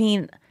 I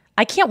mean,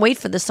 I can't wait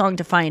for the song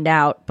to find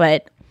out,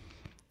 but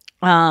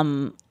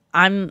I'm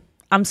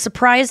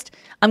surprised.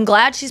 I'm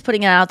glad she's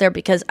putting it out there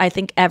because I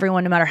think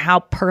everyone, no matter how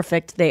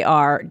perfect they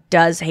are,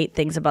 does hate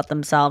things about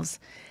themselves.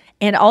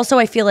 And also,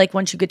 I feel like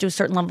once you get to a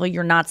certain level,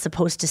 you're not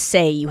supposed to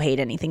say you hate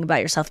anything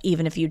about yourself,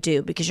 even if you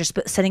do, because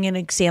you're setting an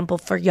example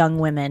for young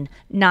women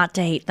not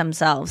to hate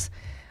themselves.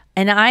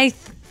 And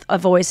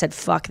I've always said,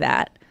 fuck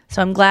that.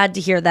 So I'm glad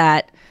to hear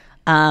that.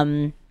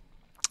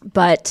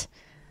 But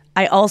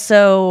I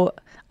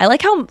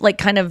like how, like,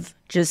 kind of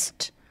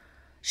just,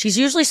 she's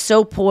usually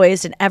so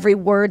poised, and every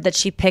word that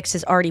she picks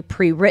is already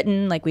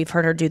pre-written. Like, we've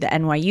heard her do the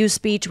NYU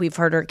speech. We've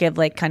heard her give,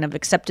 like, kind of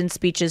acceptance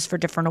speeches for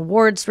different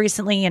awards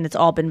recently, and it's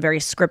all been very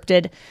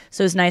scripted.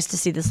 So it was nice to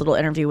see this little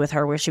interview with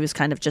her where she was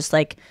kind of just,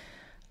 like,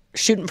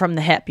 shooting from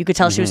the hip. You could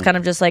tell she was kind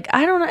of just like,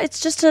 I don't know, it's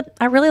just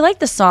I really like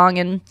this song,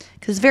 and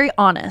because it's very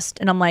honest.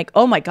 And I'm like,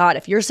 oh my god,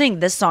 if you're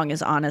saying this song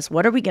is honest,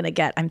 what are we gonna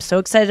get? I'm so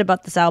excited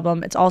about this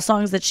album. It's all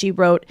songs that she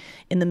wrote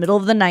in the middle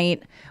of the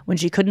night when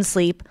she couldn't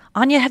sleep.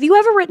 Anya, have you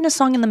ever written a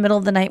song in the middle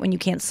of the night when you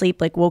can't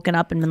sleep, like woken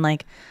up and been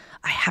like,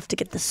 I have to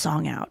get this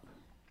song out?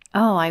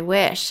 Oh, I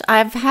wish.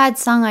 I've had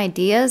song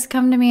ideas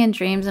come to me in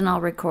dreams, and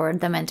I'll record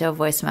them into a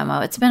voice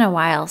memo. It's been a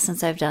while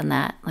since I've done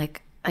that,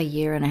 like a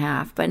year and a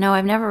half. But no,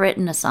 I've never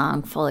written a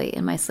song fully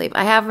in my sleep.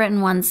 I have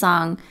written one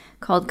song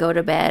called "Go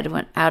to Bed"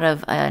 went out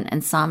of an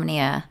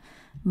insomnia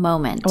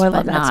moment, I love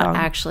but that not song.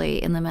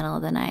 actually in the middle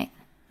of the night.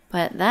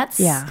 But that's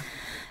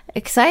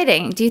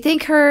exciting. Do you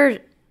think her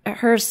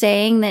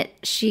saying that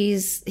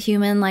she's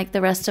human like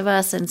the rest of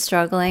us and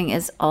struggling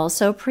is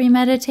also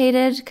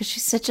premeditated? Because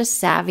she's such a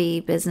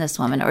savvy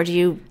businesswoman. Or do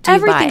you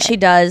everything buy it? she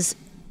does,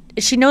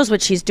 she knows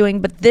what she's doing,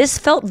 but this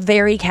felt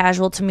very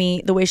casual to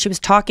me. The way she was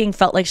talking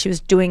felt like she was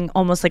doing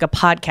almost like a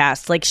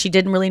podcast. Like she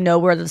didn't really know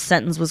where the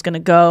sentence was going to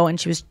go, and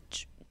she was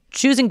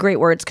choosing great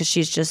words because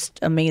she's just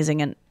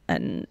amazing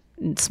and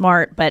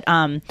smart. But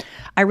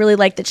I really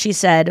like that she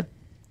said,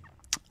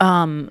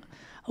 what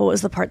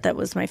was the part that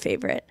was my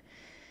favorite?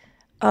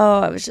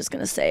 Oh, I was just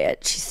going to say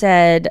it. She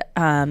said,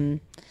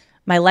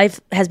 my life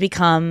has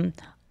become,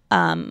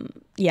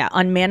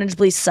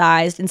 unmanageably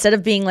sized. Instead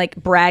of being like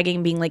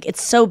bragging, being like,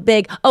 it's so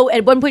big. Oh,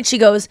 at one point she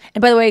goes,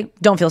 and by the way,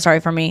 don't feel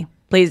sorry for me.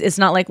 Please. It's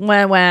not like,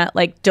 wah,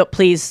 like, don't,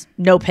 please,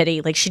 no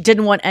pity. Like she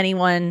didn't want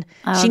anyone.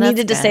 She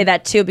needed to say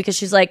that too, because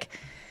she's like,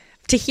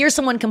 to hear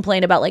someone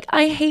complain about like,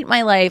 I hate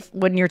my life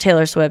when you're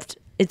Taylor Swift,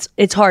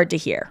 it's hard to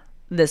hear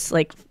this,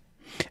 like,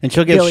 and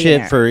she'll get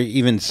shit for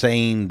even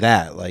saying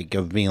that, like,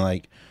 of being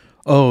like,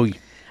 oh,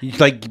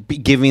 like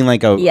giving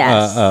like a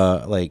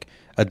like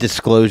a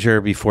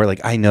disclosure before, like,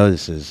 I know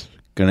this is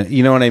gonna,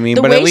 you know what I mean?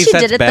 The but way at least she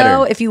that's did it better.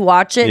 though, if you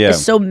watch it,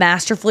 is so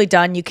masterfully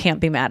done. You can't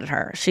be mad at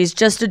her. She's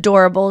just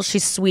adorable.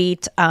 She's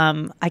sweet.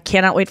 I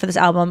cannot wait for this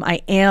album.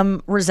 I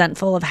am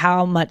resentful of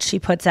how much she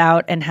puts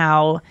out and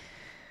how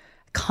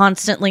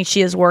constantly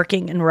she is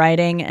working and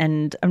writing,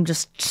 and I'm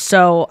just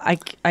so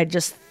I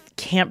just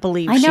can't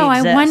believe I know. she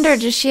exists. I wonder,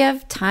 does she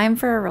have time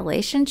for a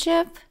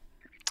relationship?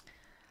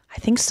 I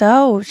think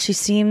so. She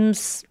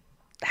seems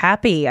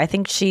happy. I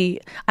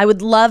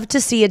would love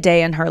to see a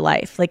day in her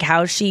life, like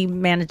how she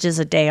manages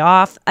a day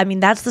off. I mean,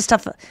 that's the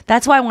stuff.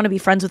 That's why I want to be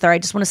friends with her. I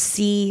just want to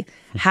see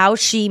how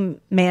she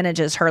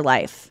manages her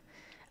life.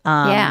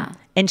 And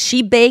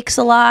she bakes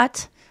a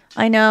lot.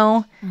 I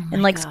know,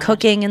 and likes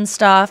cooking and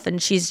stuff.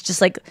 And she's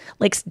just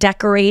likes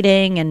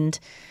decorating, and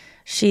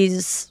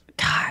she's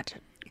God.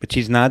 But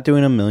she's not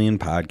doing a million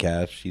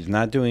podcasts. She's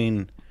not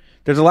doing.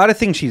 There's a lot of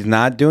things she's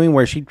not doing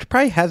where she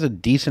probably has a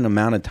decent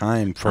amount of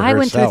time for herself. I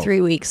went through 3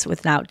 weeks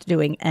without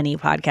doing any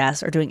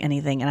podcasts or doing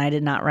anything, and I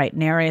did not write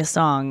nary a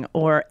song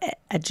or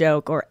a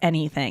joke or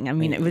anything. I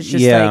mean, it was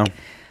just like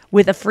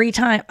with a free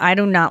time. I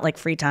do not like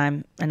free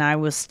time, and I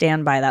will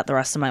stand by that the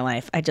rest of my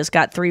life. I just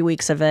got 3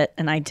 weeks of it,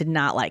 and I did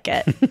not like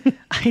it.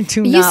 I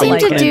do not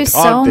like it. You seem to do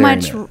so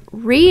much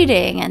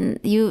reading, and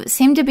you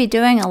seem to be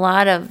doing a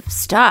lot of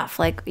stuff.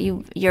 Like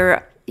you've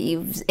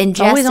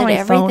ingested always on my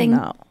everything. phone,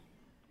 though.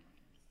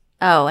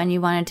 Oh, and you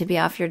wanted to be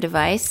off your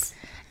device?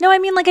 No, I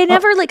mean, like, I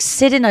never like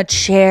sit in a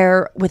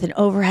chair with an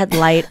overhead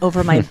light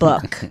over my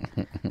book.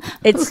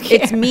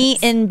 It's me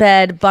in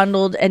bed,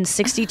 bundled, and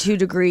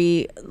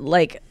 62-degree,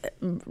 like,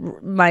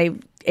 my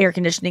air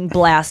conditioning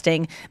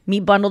blasting, me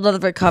bundled under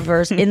the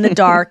covers in the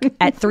dark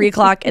at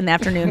 3:00 in the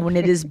afternoon when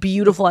it is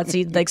beautiful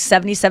outside, like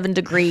 77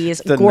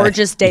 degrees,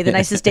 gorgeous day, the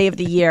nicest day of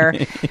the year.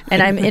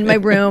 And I'm in my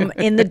room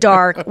in the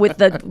dark with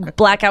the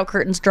blackout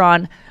curtains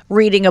drawn,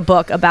 reading a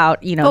book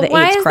about, the AIDS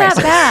crisis. Why is that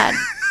bad?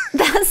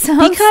 That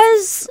sounds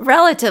because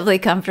relatively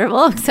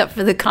comfortable, except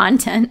for the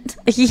content.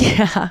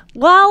 Yeah.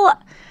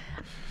 Well,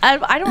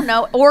 I don't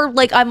know. Or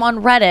like I'm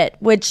on Reddit,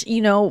 which,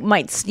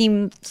 might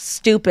seem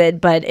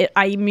stupid, but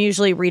I'm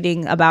usually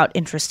reading about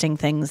interesting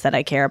things that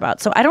I care about.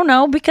 So I don't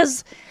know,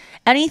 because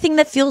anything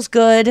that feels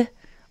good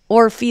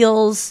or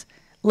feels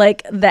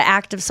like the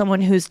act of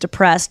someone who's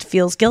depressed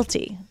feels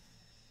guilty.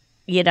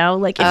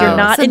 Like if you're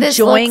not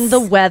enjoying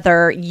the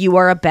weather, you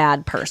are a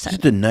bad person.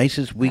 It's the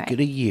nicest week of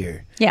the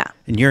year. Yeah.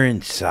 And you're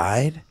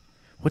inside?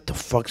 What the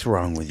fuck's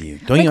wrong with you?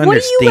 Don't you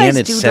understand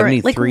it's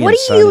 73 and sunny? What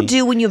do you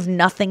do when you have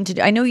nothing to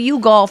do? I know you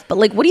golf, but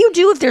like, what do you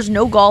do if there's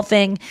no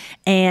golfing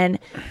and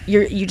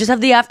you just have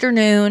the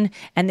afternoon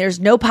and there's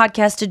no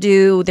podcast to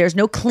do, there's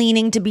no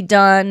cleaning to be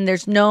done,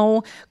 there's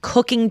no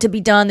cooking to be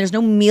done, there's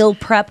no meal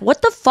prep?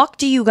 What the fuck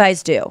do you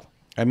guys do?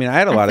 I mean, I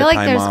had a lot of time off.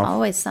 I feel like there's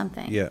always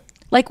something. Yeah.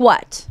 Like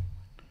what?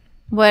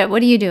 What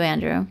do you do,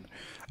 Andrew?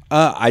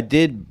 I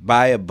did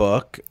buy a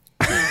book.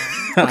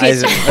 Okay,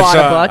 so you bought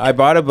a book? I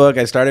bought a book.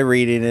 I started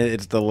reading it.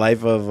 It's the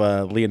life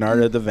of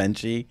Leonardo da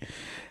Vinci.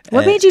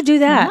 What made you do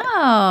that?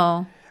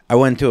 Oh. I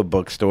went to a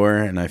bookstore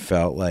and I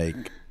felt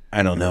like,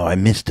 I don't know, I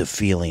missed the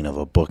feeling of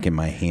a book in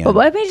my hand. But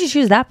what made you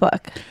choose that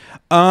book?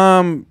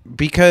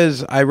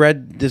 Because I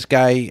read this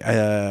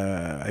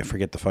guy, I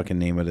forget the fucking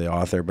name of the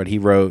author, but he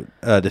wrote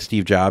the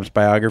Steve Jobs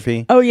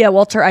biography. Oh, yeah,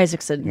 Walter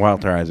Isaacson.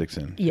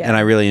 Yeah. And I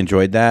really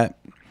enjoyed that.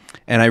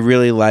 And I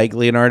really like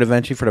Leonardo da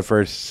Vinci for the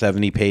first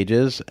 70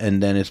 pages,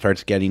 and then it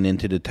starts getting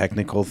into the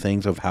technical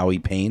things of how he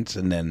paints,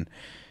 and then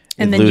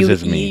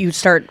loses me. You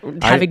start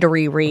having to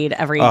reread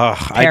every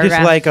paragraph. I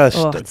just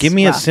like give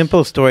me a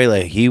simple story.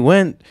 Like, he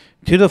went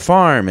to the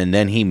farm, and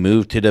then he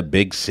moved to the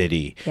big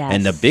city. Yes.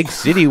 And the big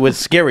city was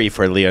scary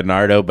for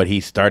Leonardo, but he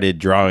started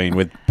drawing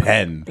with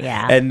pen.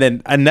 Yeah.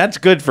 And that's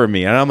good for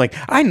me. And I'm like,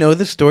 I know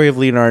the story of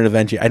Leonardo da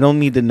Vinci. I don't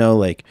need to know,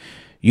 like,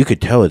 you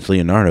could tell it's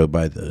Leonardo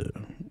by the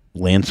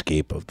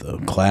landscape of the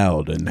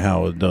cloud and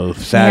how the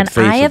sad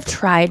face. I have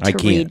tried to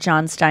read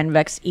John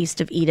Steinbeck's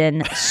East of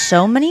Eden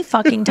so many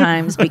fucking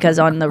times because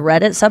on the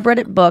Reddit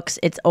subreddit books,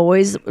 it's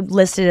always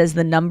listed as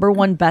the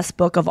 #1 best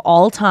book of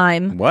all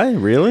time. What?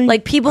 Really?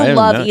 Like people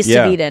love East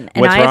of Eden.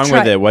 And what's wrong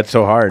with it? What's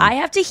so hard? I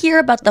have to hear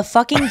about the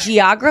fucking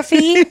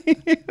geography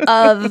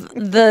of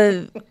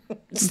the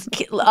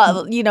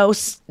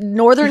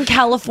Northern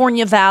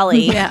California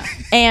Valley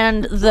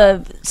and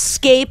the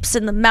scapes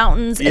and the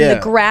mountains and the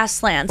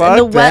grasslands and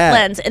the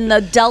wetlands and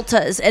the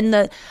deltas and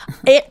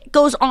it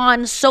goes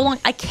on so long.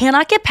 I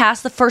cannot get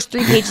past the first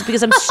 3 pages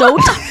because I'm so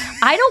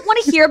I don't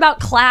want to hear about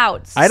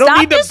clouds.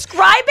 Stop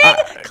describing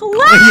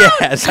clouds.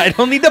 Yes, I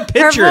don't need the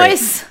picture.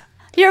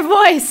 Your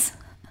voice.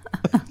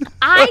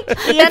 I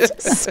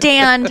can't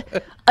stand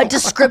a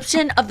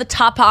description of the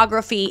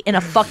topography in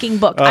a fucking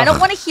book. I don't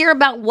want to hear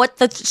about what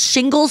the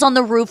shingles on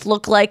the roof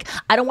look like.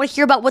 I don't want to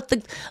hear about what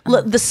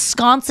the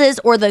sconces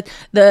or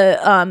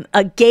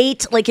a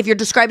gate, like if you're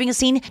describing a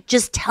scene,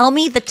 just tell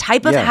me the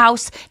type of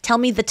house, tell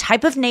me the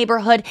type of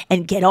neighborhood,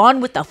 and get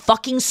on with the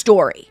fucking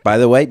story. By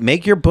the way,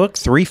 make your book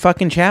 3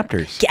 fucking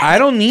chapters. I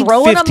don't need 15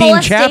 chapters. Throw in a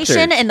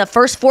molestation in the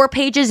first 4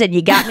 pages and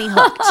you got me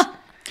hooked.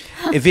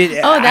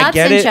 That's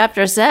in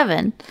chapter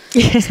 7.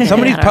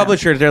 Some of these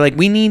publishers, they're like,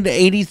 we need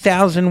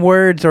 80,000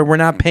 words or we're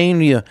not paying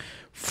you.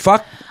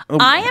 Fuck.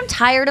 I am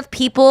tired of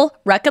people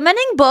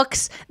recommending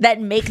books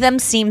that make them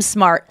seem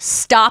smart.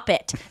 Stop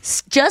it.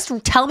 Just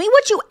tell me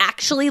what you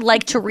actually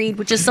like to read,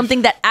 which is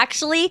something that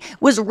actually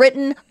was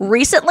written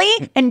recently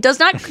and does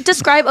not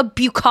describe a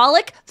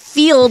bucolic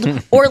field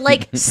or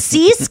like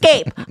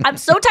seascape. I'm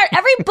so tired.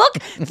 Every book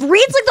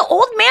reads like the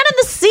old man in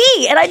the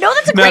sea. And I know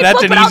that's a great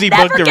book, but I'll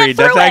never get through it.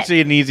 That's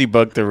actually an easy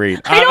book to read.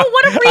 I don't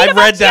want to read I've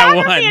read that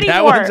one. Anymore.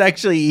 That one's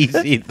actually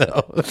easy,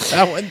 though.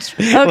 That one's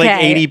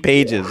like 80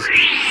 pages.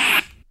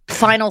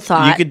 Final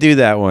thought. You could do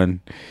that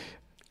one.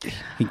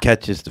 He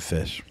catches the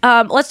fish.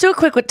 Let's do a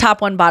quick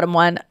top one, bottom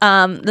one.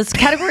 This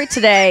category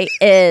today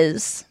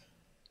is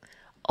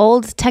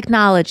old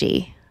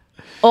technology.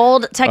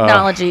 Old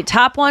technology.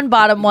 Top one,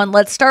 bottom one.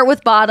 Let's start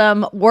with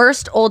bottom.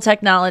 Worst old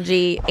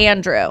technology.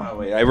 Andrew. Oh,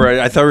 wait.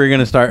 I thought we were going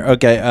to start.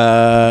 Okay.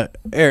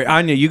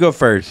 Anya, you go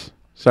first.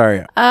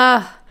 Sorry.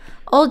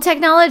 Old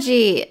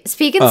technology.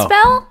 Speak and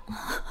spell?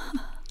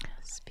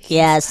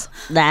 Yes,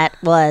 that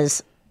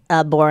was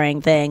a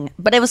boring thing,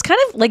 but it was kind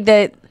of like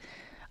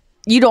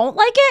you don't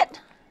like it?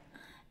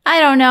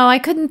 I don't know. I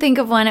couldn't think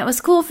of one. It was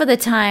cool for the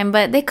time,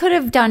 but they could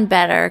have done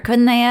better,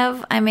 couldn't they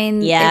have? I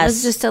mean, It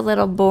was just a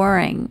little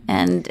boring,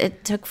 and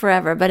it took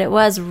forever, but it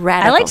was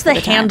radical. I liked the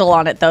handle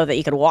on it, though, that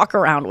you could walk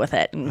around with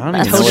it and I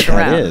don't even know what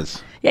that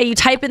is. Yeah, you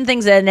type in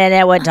things and then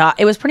it would talk.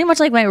 It was pretty much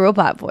like my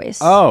robot voice.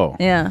 Oh.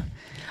 Yeah.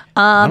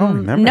 I don't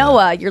remember.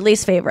 Noah, your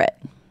least favorite?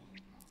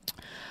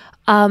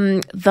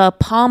 The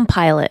Palm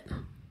Pilot.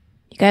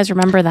 You guys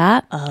remember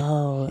that?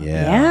 Oh,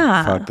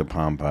 yeah. Fuck the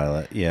Palm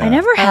Pilot. Yeah. I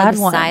never had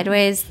one.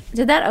 Sideways.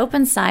 Did that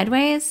open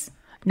sideways?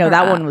 No,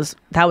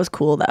 that was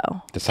cool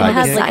though. The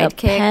sidekick. Like a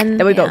pen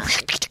that would go.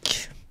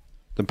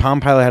 The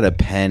Palm Pilot had a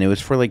pen. It was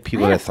for like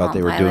people that thought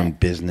they were doing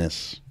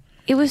business.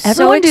 It was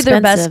Everyone so do expensive.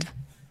 their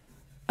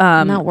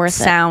best not worth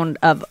sound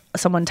of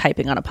someone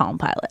typing on a Palm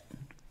Pilot.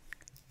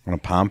 On a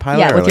Palm Pilot?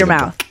 Yeah, with your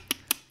mouth.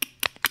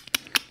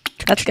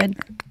 That's good.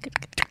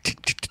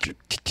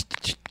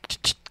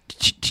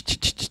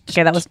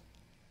 Okay, that was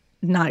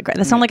not great.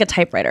 That sounded like a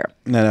typewriter.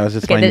 No, that was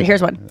just okay.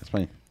 Here's one. That's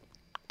funny.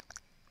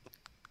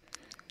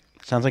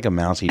 Sounds like a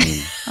mouse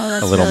eating a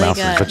little really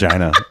mouse's good.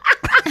 vagina.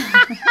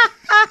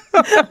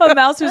 A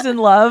mouse who's in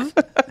love,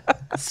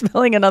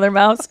 smelling another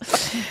mouse.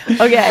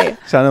 Okay.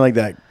 Sounded like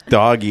that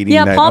dog eating.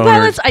 Yeah, that Palm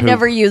Pilots. poop. I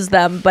never used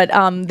them, but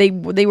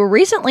they were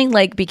recently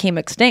became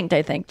extinct.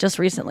 I think just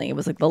recently. It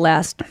was like the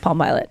last Palm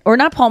Pilot, or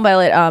not Palm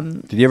Pilot.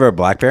 Did you ever have a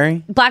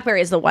BlackBerry?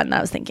 BlackBerry is the one that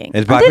I was thinking.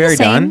 Is BlackBerry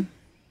done?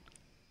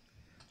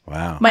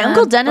 Wow. My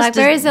Uncle Dennis.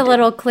 BlackBerry's a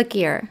little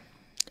clickier.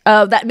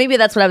 Oh, maybe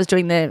that's what I was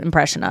doing the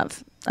impression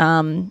of.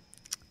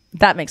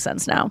 That makes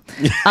sense now.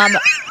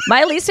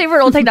 My least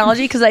favorite old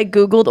technology, because I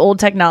Googled old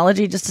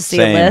technology just to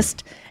see a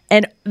list.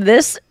 And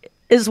this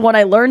is one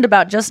I learned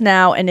about just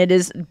now, and it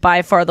is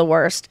by far the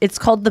worst. It's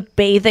called the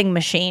bathing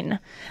machine.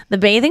 The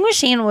bathing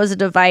machine was a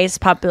device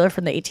popular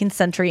from the 18th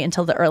century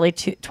until the early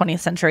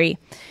 20th century.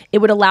 It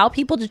would allow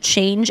people to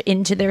change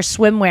into their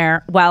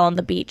swimwear while on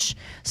the beach.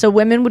 So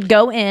women would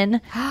go in,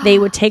 they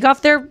would take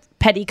off their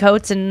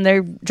petticoats and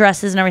their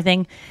dresses and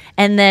everything,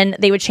 and then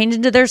they would change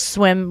into their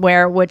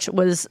swimwear, which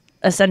was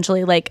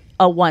essentially like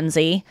a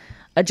onesie,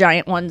 a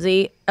giant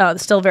onesie,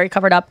 still very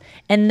covered up.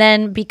 And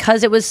then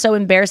because it was so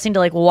embarrassing to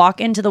like walk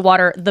into the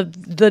water,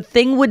 the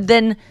thing would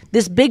then,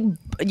 this big,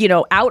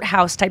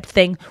 outhouse type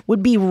thing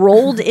would be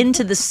rolled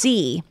into the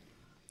sea.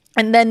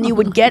 And then you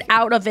would get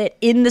out of it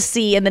in the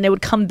sea, and then it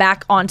would come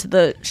back onto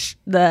the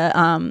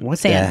what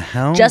sand. The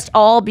hell? Just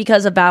all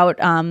because about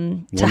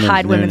to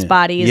hide women's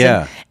bodies.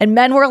 Yeah. And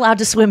men were allowed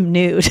to swim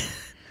nude.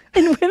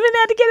 And women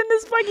had to get in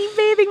this fucking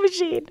bathing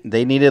machine.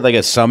 They needed like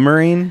a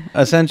submarine,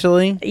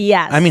 essentially.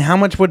 Yes. I mean, how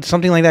much would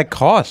something like that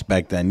cost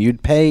back then?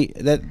 You'd pay.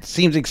 That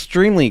seems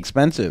extremely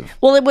expensive.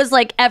 Well, it was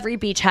like every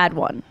beach had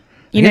one.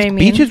 You know what I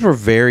mean? Beaches were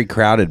very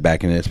crowded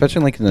back in it,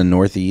 especially like in the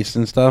Northeast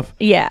and stuff.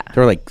 Yeah.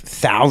 There were like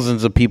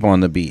thousands of people on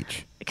the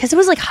beach. Because it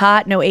was like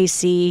hot, no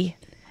AC.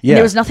 Yeah.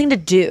 There was nothing to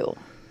do.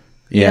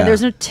 You Yeah. know, there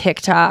was no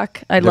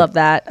TikTok. I love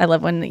that. I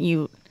love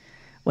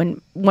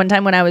when one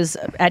time when I was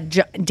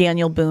at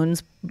Daniel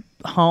Boone's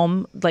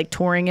home, like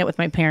touring it with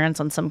my parents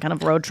on some kind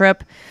of road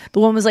trip, the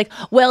woman was like,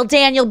 well,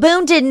 Daniel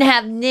Boone didn't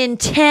have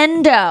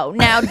Nintendo,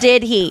 now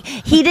did he?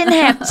 He didn't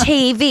have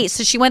TV.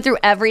 So she went through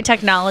every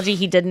technology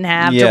he didn't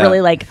have to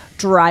really like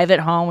drive it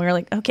home. We were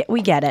like, okay,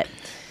 we get it.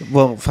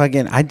 Well,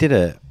 fucking, I did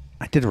a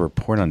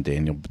report on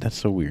Daniel. That's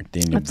so weird.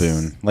 Daniel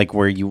Boone. Like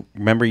where you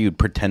remember you'd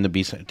pretend to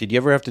be. Did you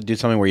ever have to do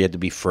something where you had to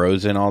be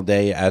frozen all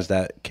day as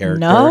that character?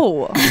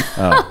 No.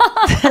 Oh.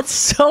 That's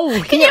so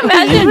weird. Can you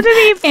imagine? Would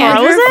it be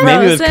frozen?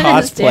 Maybe it was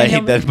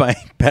cosplay that my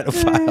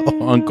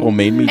pedophile uncle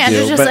made me do.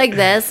 Andrew's just like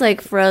this,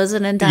 like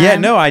frozen in time. Yeah,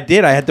 no, I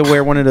did. I had to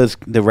wear one of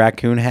the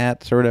raccoon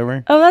hats or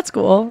whatever. Oh, that's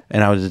cool.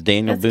 And I was just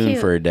Daniel Boone cute.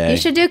 for a day. You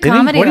should do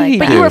comedy what did like he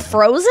that. do? You were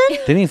frozen?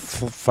 Didn't he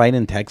fight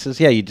in Texas?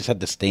 Yeah, you just had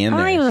to stand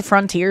there. He was a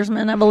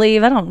frontiersman, I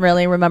believe. I don't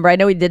really remember. I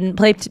know he didn't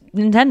play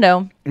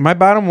Nintendo. My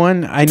bottom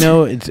one, I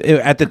know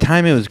at the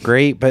time it was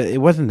great, but it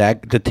wasn't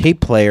that. The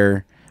tape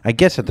player, I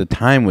guess at the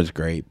time was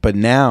great, but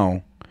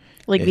now.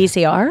 Like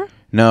VCR?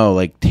 No,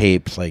 like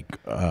tapes, like.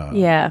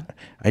 Yeah.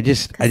 I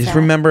just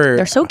remember.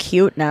 They're so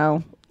cute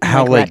now.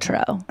 How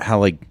retro.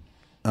 How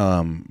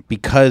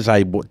because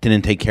I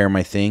didn't take care of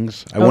my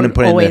things, I wouldn't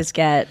put in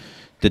get.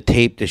 The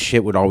tape, the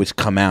shit would always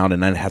come out,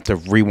 and I'd have to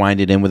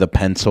rewind it in with a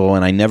pencil,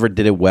 and I never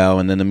did it well,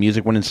 and then the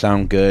music wouldn't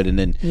sound good, and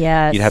then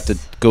you'd have to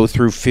go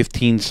through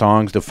 15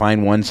 songs to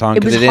find one song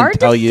because it didn't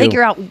tell you. It was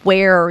hard to figure out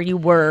where you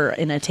were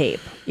in a tape.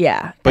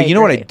 Yeah. But you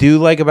know what I do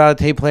like about a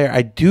tape player?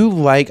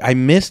 I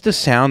miss the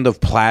sound of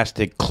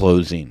plastic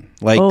closing.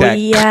 Like that.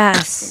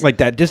 Yes. Like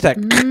that, just that.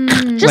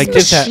 Just like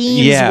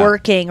machines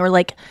working, or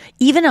like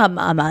even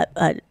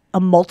a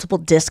multiple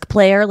disc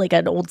player, like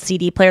an old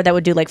CD player that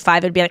would do like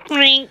 5, it'd be like,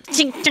 what is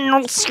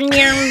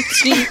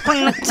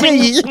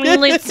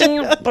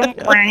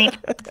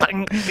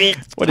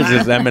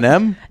this,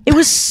 Eminem? It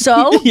was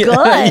so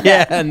good.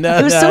 Yeah, no,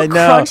 it was so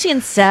crunchy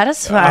and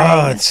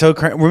satisfying. Oh, it's so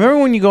crunchy. Remember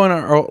when you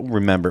go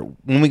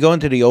when we go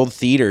into the old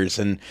theaters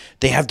and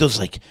they have those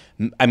like,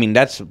 I mean,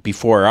 that's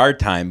before our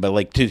time, but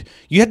like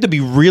you had to be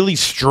really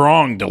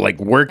strong to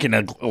like work in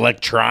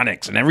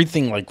electronics, and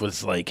everything like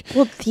was like.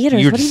 Well,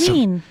 theaters. What do you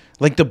mean?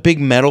 Like the big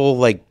metal,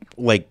 like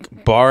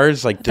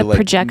bars, like the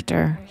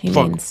projector.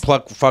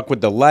 Fuck with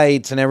the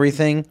lights and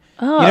everything.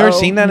 Oh, you never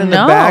seen that in the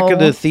back of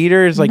the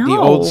theaters, like the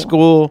old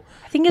school.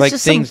 I think it's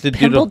just some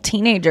pimpled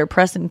teenager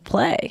pressing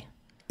play.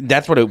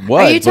 That's what it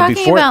was. Are you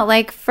talking about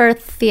like for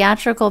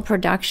theatrical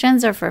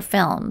productions or for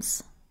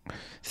films?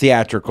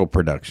 Theatrical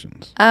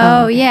productions.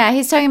 Oh, yeah,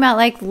 he's talking about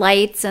like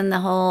lights and the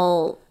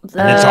whole.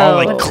 And it's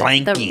all like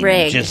clanking,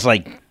 just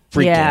like.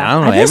 Freaking, I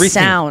don't know.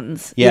 Everything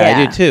sounds. Yeah,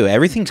 I do too.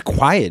 Everything's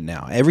quiet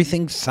now.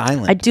 Everything's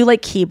silent. I do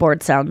like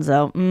keyboard sounds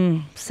though.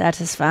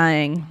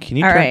 Satisfying. Can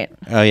you? All right.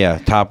 Oh yeah,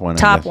 top one.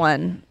 Top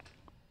one.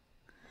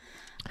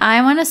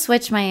 I want to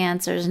switch my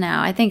answers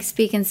now. I think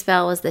Speak and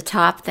Spell was the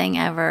top thing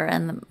ever,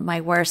 and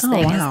my worst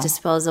thing is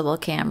disposable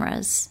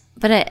cameras.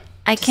 But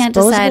I can't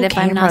decide if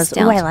I'm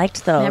nostalgic. Oh, I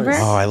liked those. Remember?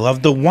 Oh, I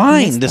love the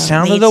wind. The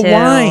sound of the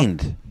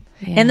wind.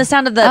 Yeah. And the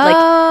sound of the like.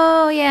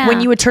 Oh yeah.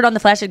 When you would turn on the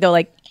flash, it'd go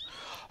like.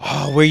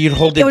 Oh, where you'd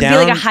hold it down. It would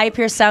be like a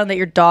high-pitched sound that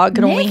your dog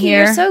could only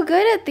hear. You're so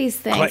good at these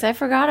things. I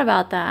forgot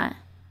about that.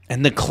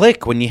 And the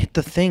click when you hit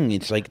the thing,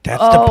 it's like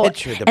that's the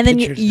picture. And then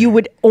you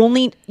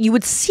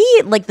would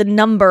see like the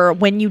number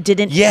when you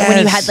didn't when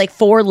you had like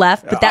 4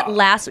 left, but that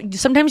last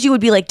sometimes you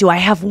would be like, do I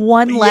have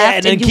 1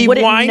 left? And you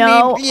wouldn't winding.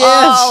 know. Yes.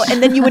 Oh,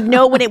 and then you would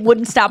know when it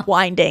wouldn't stop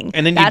winding.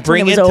 And then you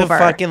bring it to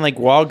fucking like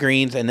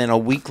Walgreens, and then a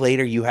week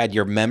later you had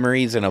your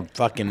memories in a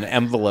fucking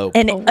envelope.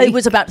 And it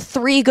was about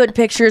 3 good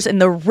pictures, and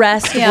the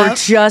rest were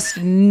just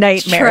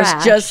nightmares.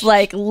 Trash. Just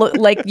like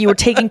you were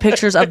taking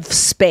pictures of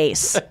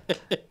space.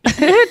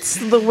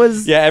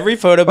 Every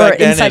photo back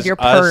then is your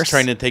us purse.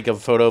 trying to take a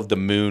photo of the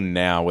moon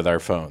now with our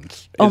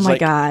phones. Oh my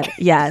God,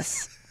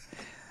 yes.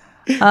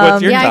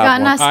 What's your I top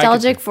got one?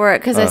 nostalgic for it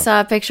because I saw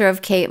a picture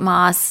of Kate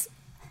Moss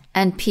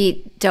and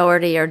Pete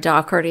Doherty or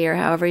Doherty or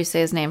however you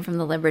say his name from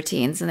the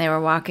Libertines, and they were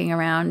walking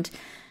around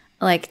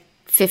like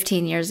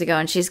 15 years ago,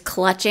 and she's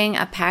clutching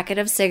a packet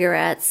of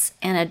cigarettes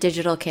and a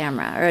digital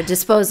camera or a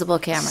disposable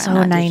camera. So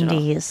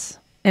 90s.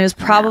 It was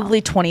probably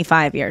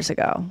 25 years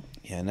ago.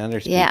 Yeah, now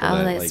there's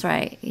that's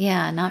right.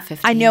 Yeah, not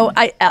 15. I know.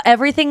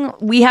 Everything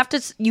you have to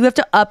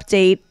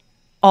update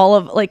all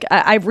of like.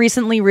 I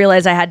recently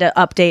realized I had to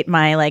update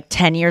my like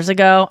 10 years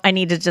ago. I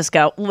need to just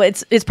go.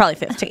 It's probably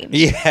 15.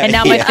 Yeah, and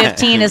now my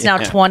 15 is now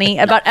 20.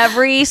 About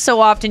every so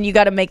often, you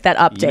got to make that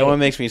update. You know what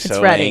makes me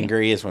so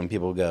angry is when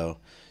people go,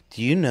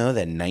 Do you know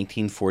that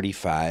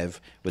 1945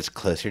 was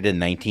closer to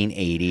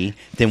 1980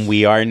 than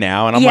we are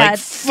now? And I'm like,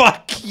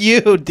 fuck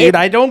you, dude.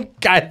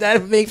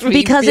 That makes me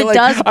because feel it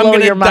does like blow I'm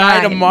going your to die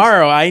mind.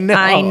 tomorrow. I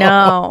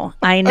know.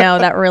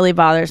 That really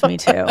bothers me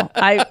too.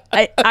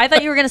 I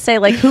thought you were going to say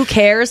like, who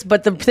cares?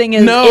 But the thing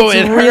is,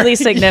 it's really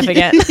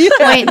significant.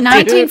 Wait,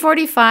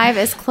 1945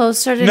 is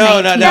closer to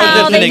that was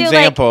just an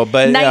example. Like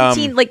but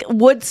 19, like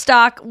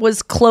Woodstock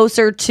was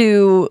closer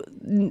to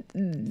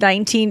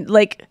 19,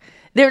 like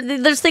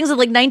there's things that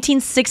like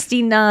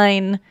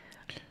 1969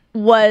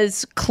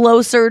 was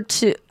closer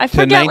to I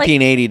forget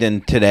 1980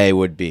 than today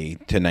would be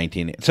to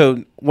 1980.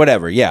 So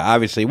whatever, yeah,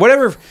 obviously,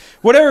 whatever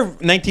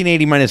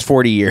 1980 minus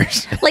 40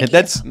 years. Like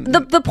that's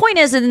the point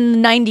is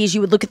in the 90s you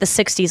would look at the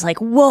 60s like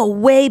whoa,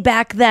 way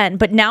back then,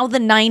 but now the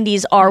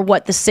 90s are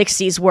what the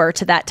 60s were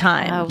to that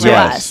time to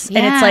us,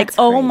 and it's like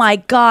oh my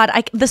god,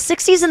 the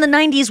 60s and the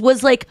 90s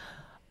was like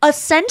a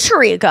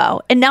century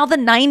ago, and now the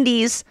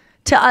 90s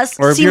to us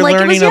or if seem you're like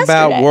learning it was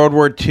about yesterday. World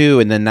War II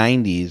in the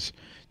 90s,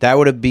 that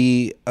would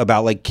be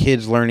about like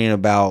kids learning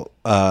about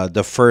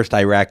the first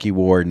Iraqi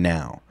war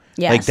now.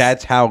 Yes. Like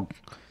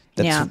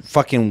that's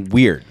fucking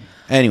weird.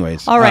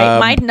 Anyways. All right.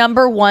 My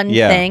number one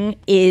thing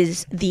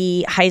is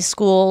the high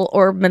school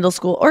or middle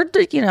school or,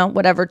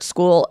 whatever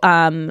school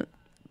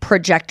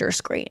projector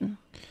screen.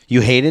 You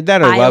hated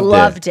that or loved it? I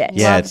loved it.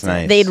 Yeah, it's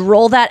nice. They'd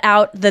roll that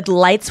out. The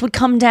lights would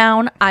come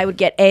down. I would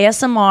get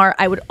ASMR.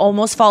 I would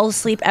almost fall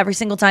asleep every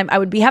single time. I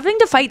would be having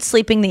to fight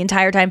sleeping the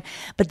entire time.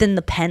 But then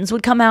the pens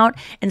would come out.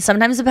 And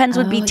sometimes the pens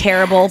would be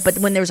terrible. Yes. But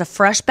when there was a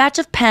fresh batch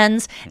of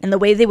pens and the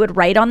way they would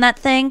write on that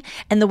thing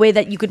and the way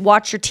that you could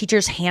watch your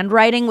teacher's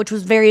handwriting, which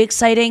was very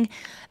exciting.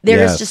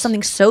 There is just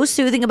something so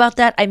soothing about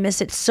that. I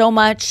miss it so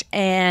much.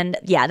 And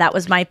yeah, that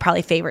was my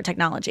probably favorite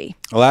technology.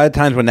 A lot of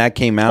times when that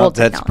came out,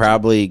 that's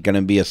probably going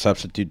to be a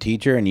substitute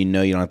teacher and you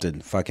don't have to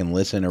fucking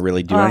listen or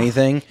really do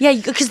anything. Yeah,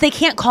 because they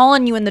can't call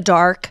on you in the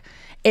dark.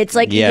 It's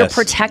like you're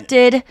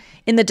protected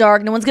in the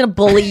dark. No one's going to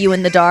bully you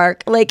in the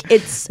dark. Like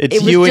it's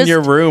you in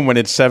your room when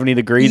it's 70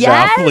 degrees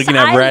out looking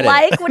at Reddit.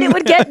 I like when it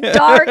would get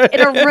dark in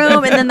a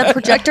room and then the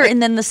projector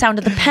and then the sound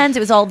of the pens.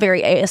 It was all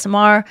very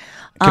ASMR.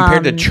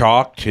 Compared to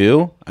chalk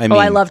too. I mean,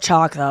 I love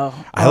chalk though.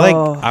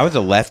 I was a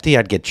lefty.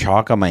 I'd get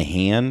chalk on my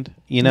hand.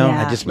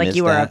 I just like missed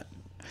you were that.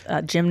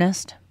 a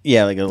gymnast.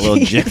 Yeah, like a little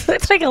gymnast.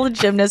 It's like a little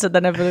gymnast and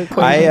then everything.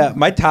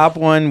 My top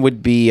one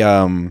would be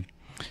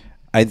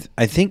I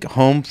think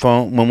home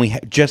phone when we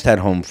just had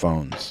home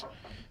phones,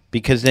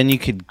 because then you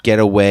could get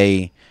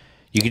away.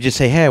 You could just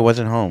say, "Hey, I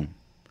wasn't home."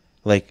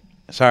 Like,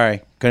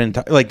 sorry, couldn't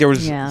talk. Like there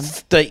was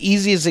the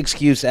easiest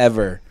excuse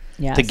ever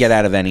to get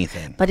out of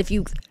anything. But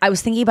I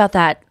was thinking about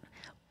that.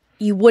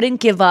 You wouldn't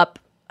give up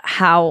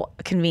how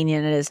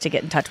convenient it is to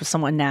get in touch with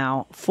someone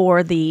now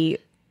for the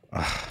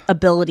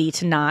ability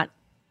to not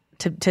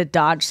to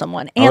dodge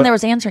someone. And there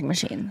was answering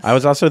machines. I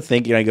was also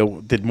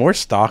thinking, did more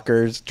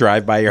stalkers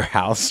drive by your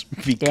house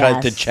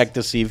to check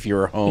to see if you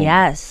were home?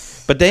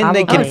 Yes. But then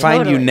they can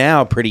find you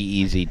now pretty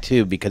easy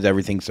too, because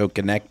everything's so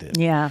connected.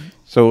 Yeah.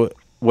 So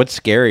what's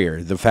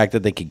scarier? The fact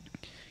that they could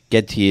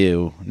get to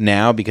you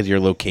now because your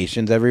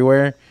location's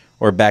everywhere?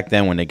 Or back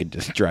then when they could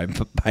just drive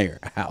by your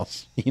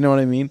house. You know what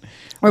I mean?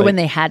 Or when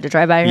they had to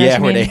drive by your house. Yeah,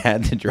 where they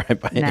had to drive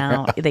by your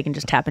house. Now they can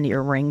just tap into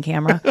your Ring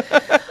camera.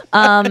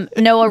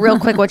 Noah, real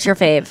quick, what's your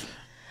fave?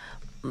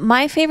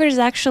 My favorite is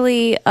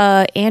actually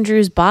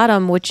Andrew's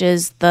bottom, which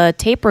is the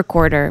tape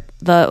recorder.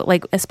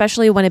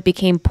 Especially when it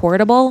became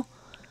portable.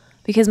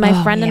 Because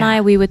my friend and I,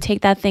 we would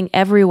take that thing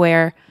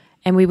everywhere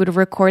and we would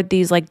record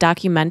these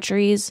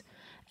documentaries.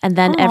 And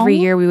then every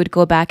year we would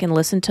go back and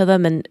listen to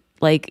them and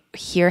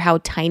hear how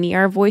tiny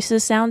our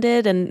voices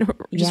sounded and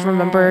just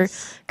remember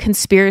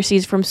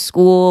conspiracies from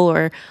school,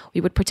 or we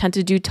would pretend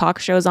to do talk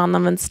shows on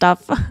them and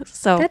stuff.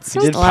 So that's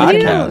so cute.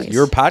 You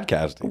were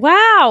podcasting.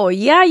 Wow.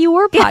 Yeah, you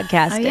were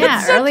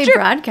podcasting. Early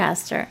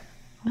broadcaster.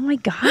 Oh my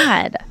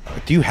God.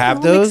 Do you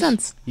have those?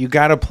 Makes sense. You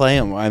got to play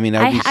them. I mean,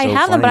 I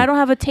have them, but I don't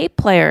have a tape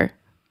player.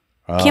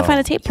 Can't find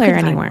a tape player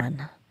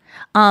anywhere.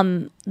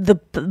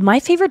 My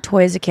favorite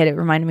toy as a kid, it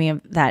reminded me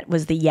of that,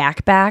 was the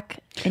Yak Back,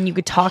 and you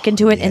could talk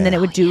into it and then it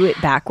would do it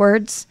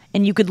backwards,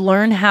 and you could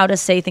learn how to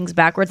say things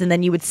backwards, and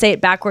then you would say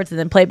it backwards and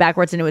then play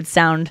backwards, and it would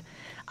sound.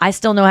 I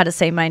still know how to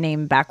say my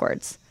name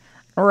backwards.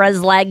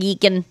 Resalg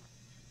Ikkin.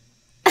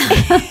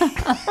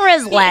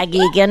 Resalg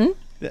Ikkin.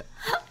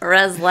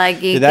 Resalg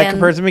Ikkin. Did that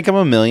person become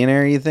a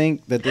millionaire, you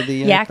think, that did the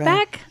Yak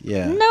Back?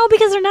 Yeah. No,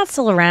 because they're not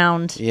still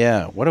around.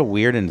 Yeah, what a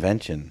weird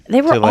invention.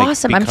 They were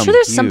awesome. I'm sure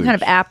there's some kind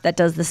of app that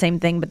does the same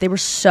thing, but they were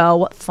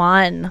so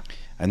fun.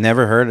 I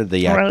never heard of the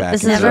Yak Back.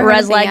 This is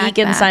Resalg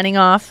Ikkin signing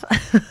off.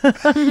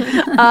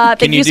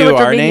 Can you do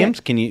our names?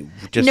 Can you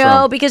just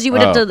because you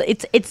would have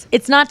to.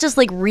 It's not just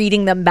like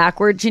reading them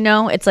backwards.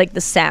 It's like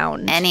the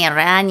sound.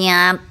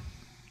 Nilak.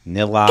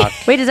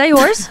 Nilak. Wait, is that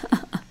yours?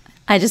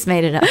 I just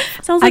made it up.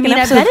 Sounds like I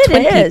bet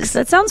it is.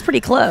 That sounds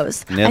pretty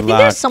close. Nilak, I think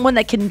there's someone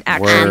that can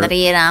actually.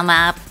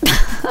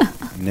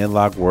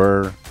 Nilak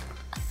were.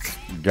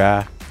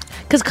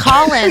 Because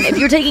Colin, if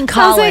you're taking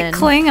Colin,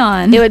 sounds like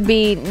Klingon. It would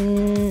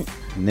be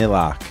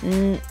Nilak.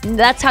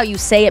 That's how you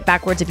say it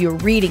backwards if you're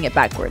reading it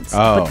backwards.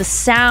 Oh. But the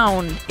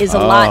sound is a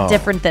lot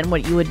different than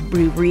what you would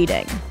be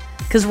reading.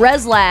 Because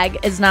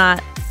Resalg is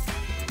not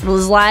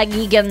Resalg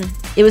Ikkin.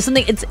 It was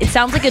something. It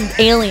sounds like an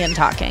alien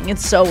talking.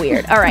 It's so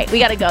weird. All right, we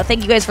gotta go.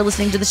 Thank you guys for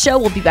listening to the show.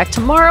 We'll be back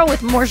tomorrow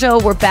with more show.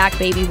 We're back,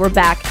 baby. We're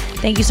back.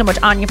 Thank you so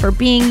much, Anya, for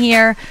being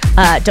here.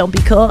 Don't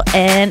be cool,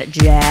 and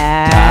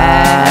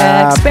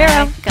Jack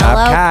Sparrow.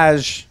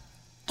 Cash.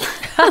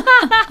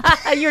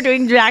 You're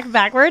doing Jack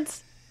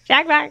backwards.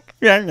 Jack back.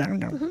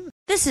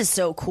 This is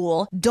so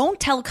cool. Don't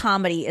Tell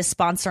Comedy is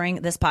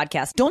sponsoring this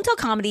podcast. Don't Tell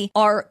Comedy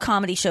are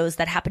comedy shows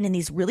that happen in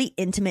these really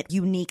intimate,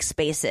 unique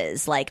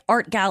spaces like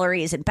art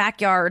galleries and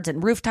backyards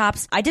and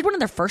rooftops. I did one of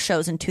their first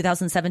shows in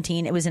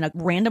 2017. It was in a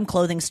random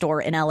clothing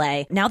store in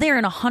LA. Now they are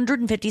in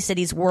 150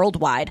 cities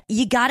worldwide.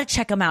 You got to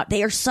check them out.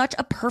 They are such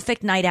a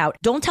perfect night out.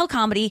 Don't Tell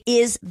Comedy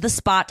is the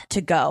spot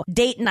to go.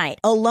 Date night,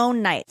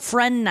 alone night,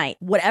 friend night,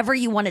 whatever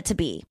you want it to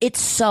be. It's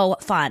so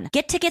fun.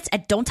 Get tickets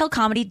at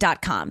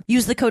don'ttellcomedy.com.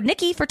 Use the code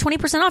Nikki for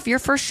 20% off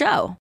your first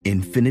show.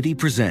 Infinity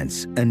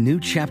presents a new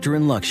chapter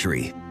in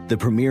luxury, the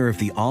premiere of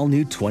the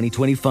all-new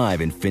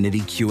 2025 Infinity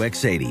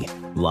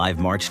QX80, live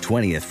March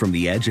 20th from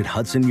the Edge at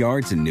Hudson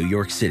Yards in New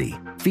York City,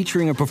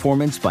 featuring a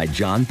performance by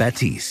John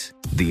Batiste.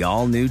 The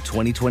all-new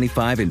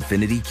 2025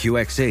 Infinity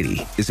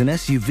QX80 is an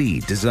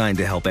SUV designed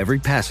to help every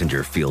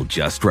passenger feel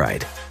just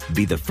right.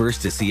 Be the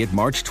first to see it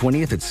March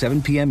 20th at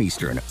 7 p.m.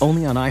 Eastern,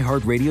 only on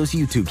iHeartRadio's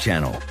YouTube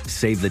channel.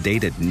 Save the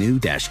date at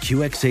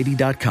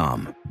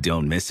new-QX80.com.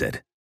 Don't miss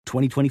it.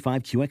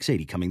 2025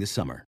 QX80 coming this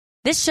summer.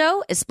 This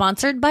show is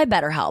sponsored by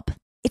BetterHelp.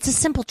 It's a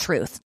simple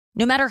truth.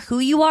 No matter who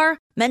you are,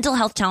 mental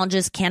health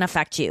challenges can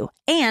affect you,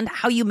 and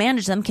how you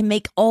manage them can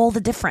make all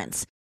the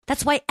difference.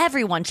 That's why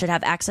everyone should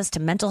have access to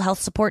mental health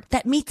support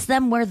that meets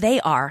them where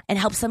they are and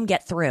helps them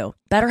get through.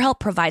 BetterHelp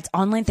provides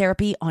online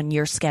therapy on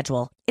your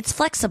schedule. It's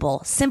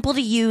flexible, simple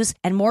to use,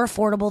 and more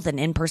affordable than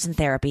in-person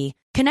therapy.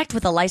 Connect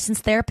with a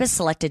licensed therapist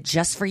selected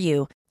just for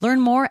you. Learn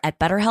more at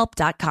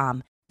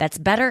BetterHelp.com. That's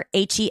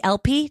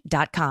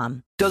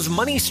betterhelp.com. Does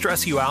money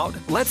stress you out?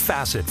 Let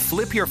Facet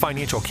flip your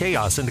financial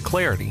chaos into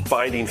clarity.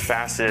 Finding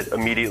Facet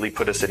immediately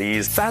put us at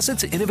ease.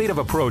 Facet's innovative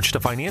approach to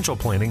financial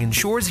planning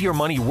ensures your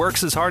money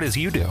works as hard as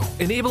you do,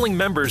 enabling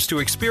members to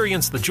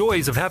experience the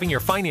joys of having your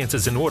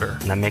finances in order.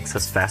 And that makes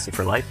us Facet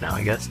for life now,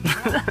 I guess.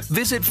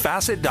 Visit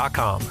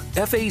Facet.com,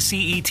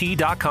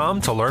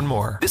 FACET.com to learn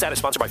more. This ad is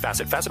sponsored by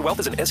Facet. Facet Wealth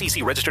is an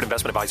SEC registered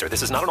investment advisor.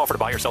 This is not an offer to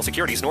buy or sell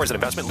securities, nor is it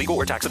investment, legal,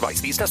 or tax advice.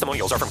 These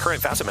testimonials are from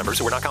current Facet members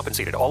who are not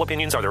compensated. All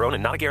opinions are their own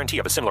and not a guarantee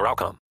of a similar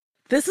outcome.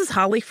 This is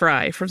Holly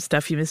Fry from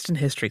Stuff You Missed in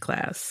History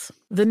Class.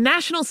 The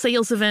national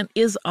sales event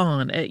is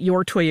on at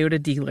your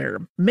Toyota dealer,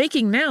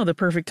 making now the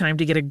perfect time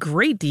to get a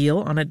great deal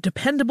on a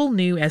dependable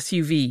new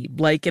SUV,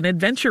 like an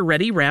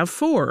adventure-ready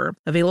RAV4.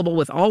 Available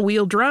with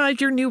all-wheel drive,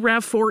 your new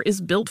RAV4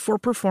 is built for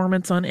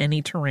performance on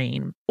any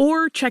terrain.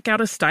 Or check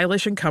out a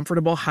stylish and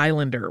comfortable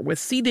Highlander with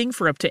seating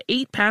for up to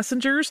 8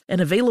 passengers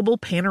and available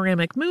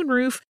panoramic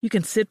moonroof. You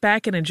can sit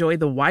back and enjoy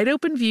the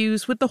wide-open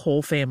views with the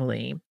whole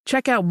family.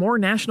 Check out more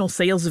national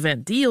sales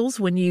event deals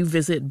when you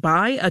visit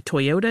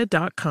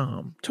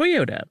buyatoyota.com.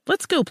 Toyota,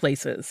 let's go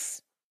places.